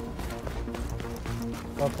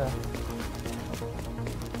ஓகே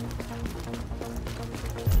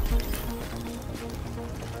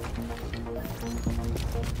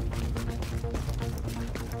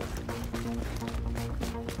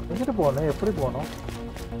எங்கிட்டு போகணும் எப்படி போகணும்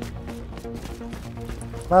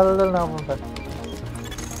நான் பண்ணுறேன்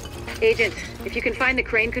Agent, if you can find the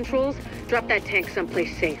crane controls, drop that tank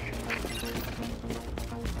someplace safe.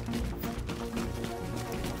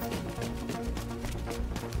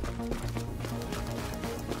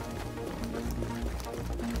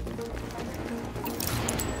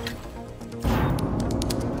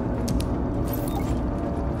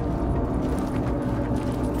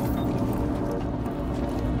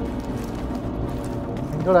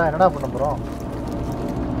 என்னடா பண்ண போறோம்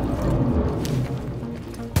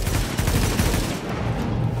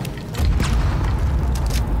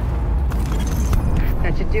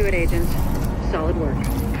That should do it, Agent. Solid work.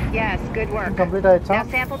 Yes, good work. Complete now,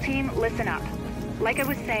 sample team, listen up. Like I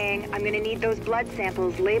was saying, I'm going to need those blood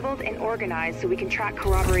samples labeled and organized so we can track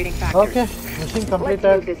corroborating factors. Okay, mission completed.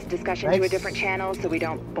 Let's move this discussion to a different channel so we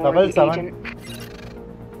don't bore the agent.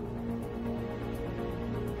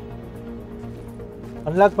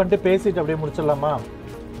 Unlock பண்ணிட்டு பேசிட்டு அப்படியே முடிச்சிடலாமா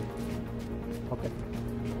okay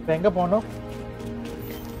இப்போ எங்கே போகணும்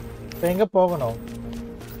இப்போ எங்கே போகணும்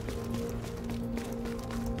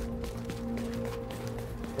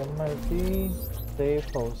MLC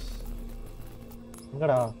safe house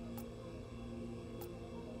எங்கடா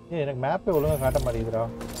ஏ எனக்கு மேப்பே ஒழுங்காக காட்ட மாட்டேங்குதுடா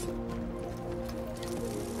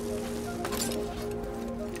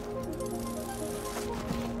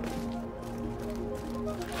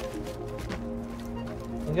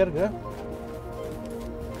எங்க இருக்கு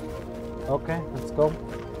okay let's go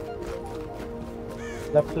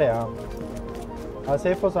லெஃப்ட்லயா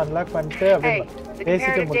safe house unlock பண்ணிட்டு அப்படியே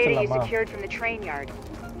பேசிட்டு முடிச்சிடலாமா secured from the train yard.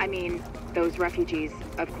 I mean, those refugees,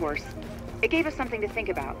 of course. It gave us something to think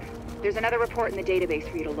about. There's another report in the database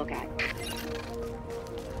for you to look at.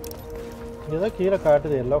 ஏதோ கீழே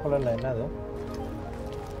காட்டுது yellow கலர்ல என்னது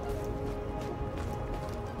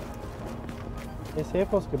ये safe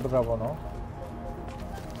house के बरा बोनो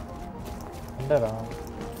अंदर आ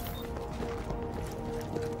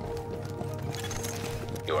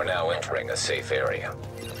You are now entering a safe area.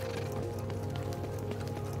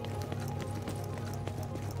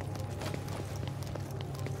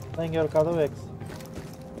 இங்க ஒரு கதவு எக்ஸ்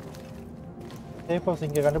சேஃப் ஹவுஸ்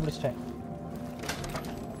இங்க கண்டுபிடிச்சிட்டேன்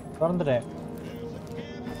திறந்துட்டேன்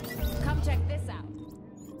Come check this out.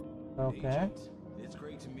 Okay. It's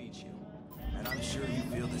great to meet you. And I'm I'm sure you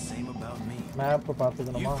feel the same about me. Map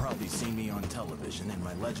You've probably seen me on television in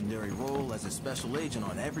my legendary role as a special agent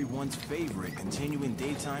on everyone's favorite continuing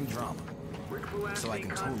daytime drama. So I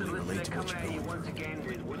can totally relate to what you're going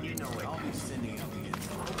through. I'll be sending out the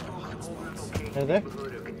info.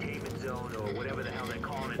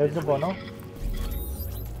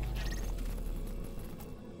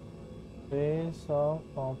 Base of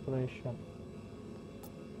operation.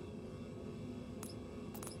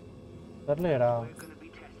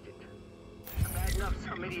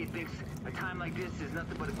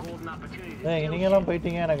 Hey, நீங்கலாம்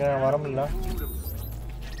போயிட்டீங்க எனக்கு வர முடியல.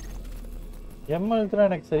 எம்எல்த்ரா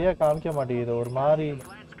எனக்கு சரியா காமிக்க மாட்டேங்குது ஒரு மாதிரி.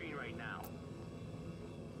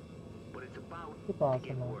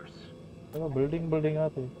 பாக்கணும். ஏதோ பில்டிங்கா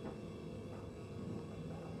தெரியுது.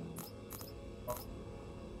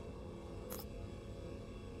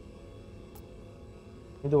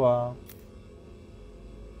 இதுவா?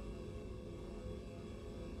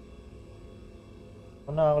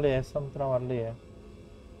 ஒன்னும் ஆகலையே, எஸ்எம் வரலையே.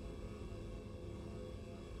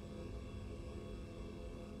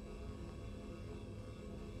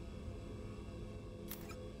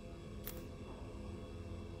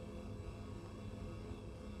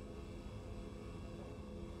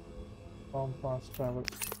 Fast travel.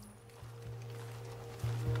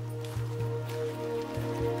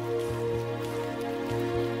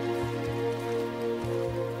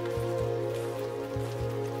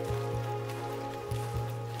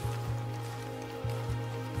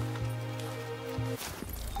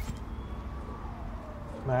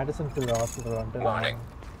 Madison to the hospital. Warning.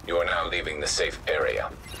 You are now leaving the safe area.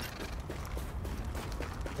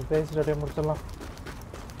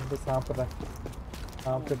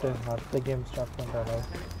 சாப்பிட்டுட்டு அடுத்த கேம் ஸ்டார்ட் பண்றாரு.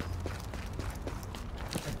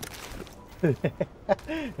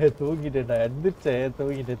 தூங்கிட்டேன், எந்திரிச்சேன்,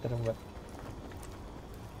 தூங்கிட்டேன் திரும்ப.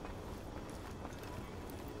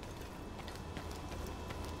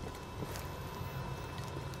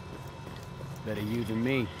 Better you than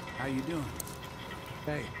me. How you doing?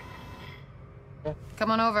 Hey.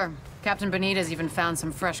 Come on over. Captain Benitez even found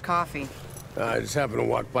some fresh coffee. I just happened to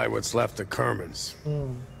walk by what's left of Kerman's.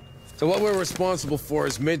 So what we're responsible for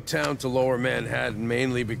is Midtown to Lower Manhattan,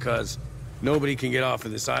 mainly because nobody can get off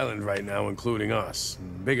of this island right now, including us.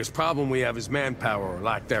 The biggest problem we have is manpower, or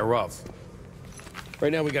lack thereof.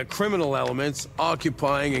 Right now we got criminal elements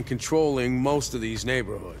occupying and controlling most of these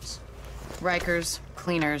neighborhoods. Rikers,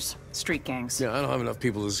 cleaners, street gangs. Yeah, I don't have enough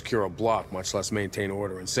people to secure a block, much less maintain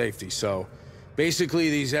order and safety, so... Basically,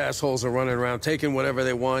 these assholes are running around taking whatever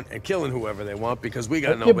they want and killing whoever they want because we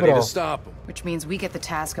got nobody to stop them. Which means we get the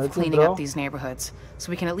task of cleaning up these neighborhoods, so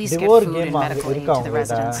we can at least get food and medical aid to the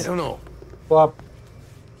residents. I don't know.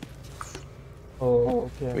 Oh,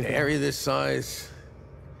 okay. An area this size,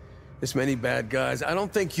 this many bad guys, I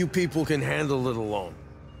don't think you people can handle it alone.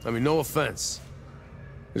 I mean, no offense.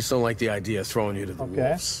 I just don't like the idea of throwing you to the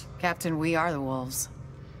wolves. Captain, we are the wolves.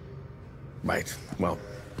 Right. Well...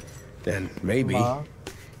 Then maybe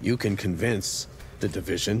you can convince the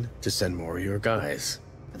division to send more of your guys.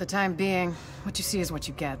 For the time being, what you see is what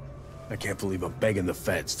you get. I can't believe I'm begging the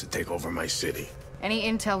feds to take over my city. Any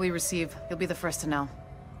intel we receive, you'll be the first to know.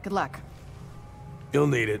 Good luck.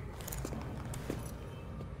 You'll need it.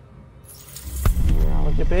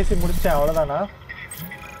 Okay, பேசி முடிச்சேன் அவ்வளவுதானா?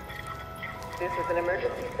 This is an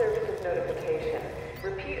emergency services notification.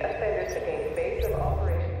 Repeat offenders against base of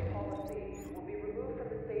operations.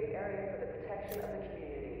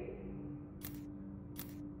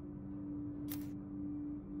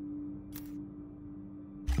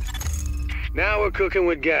 Now we're cooking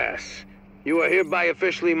with gas. You are hereby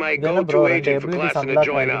officially my go-to agent for classing to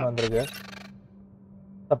join up.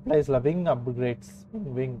 Supplies la wing upgrades.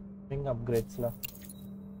 Wing upgrades la.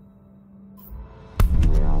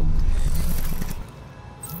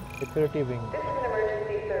 Security wing. This is an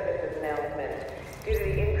emergency services announcement. Due to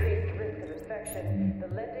the increased risk of infection, the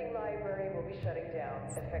lending library will be shutting down,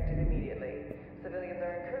 effective immediately. Civilians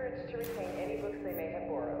are encouraged to retain any books they may have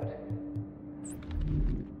borrowed.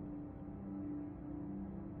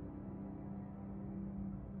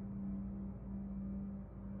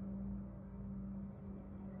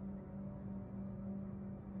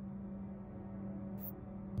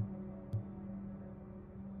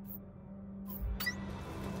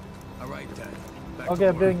 Okay,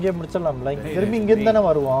 அப்படியே இங்கே முடிச்சிடலாம்ல. திரும்பி இங்க இருந்து தான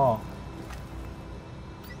வருவோம்.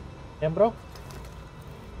 ஏன் bro?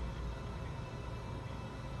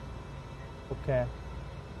 Okay.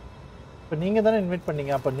 இப்போ நீங்க தான இன்வைட்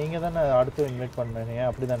பண்ணீங்க. அப்ப நீங்க தான அடுத்து இன்வைட் பண்ணீங்க.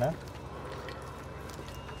 அப்படி தானே?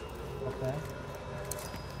 ஓகே.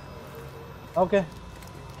 ஓகே.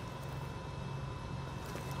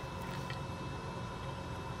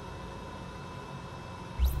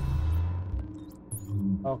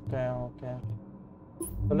 Okay.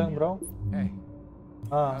 சொல்லுங்க bro. Hey.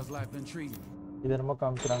 How's life been treating you? இது என்னமோ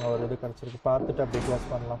காமிச்சாங்க ஒரு இது கன்சர்ட் பார்த்துட்டு அப்படியே கிளாஸ்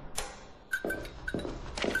பண்ணலாம்.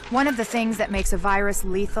 One of the things that makes a virus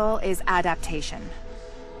lethal is adaptation.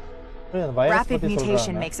 Rapid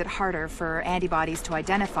mutation makes it harder for antibodies to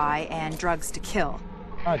identify and drugs to kill.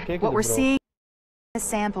 What we're seeing in the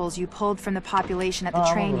samples you pulled from the population at the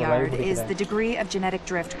train yard is the degree of genetic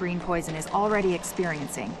drift green poison is already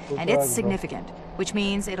experiencing, and it's significant, which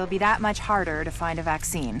means it'll be that much harder to find a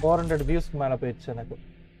vaccine. 400 views மேல போயிடுச்சு எனக்கு.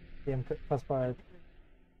 First part.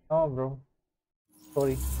 Oh bro.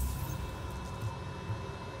 Sorry.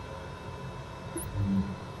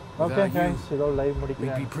 Okay guys, we go live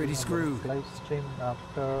We'd be pretty screwed. Live stream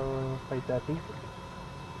after 5:30.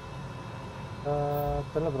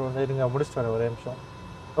 Tell bro, neringa mudistara ore nimsham.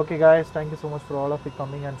 Okay guys, thank you so much for all of you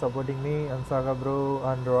coming and supporting me, and Saga bro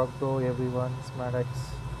and Rock bro, everyone, Smadex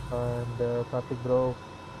and Karthik bro,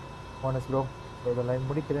 Honest bro. So the live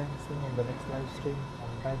mudikiren, see you in the next live stream,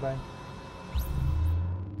 and bye bye.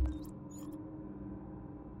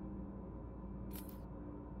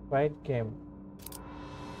 Fight game.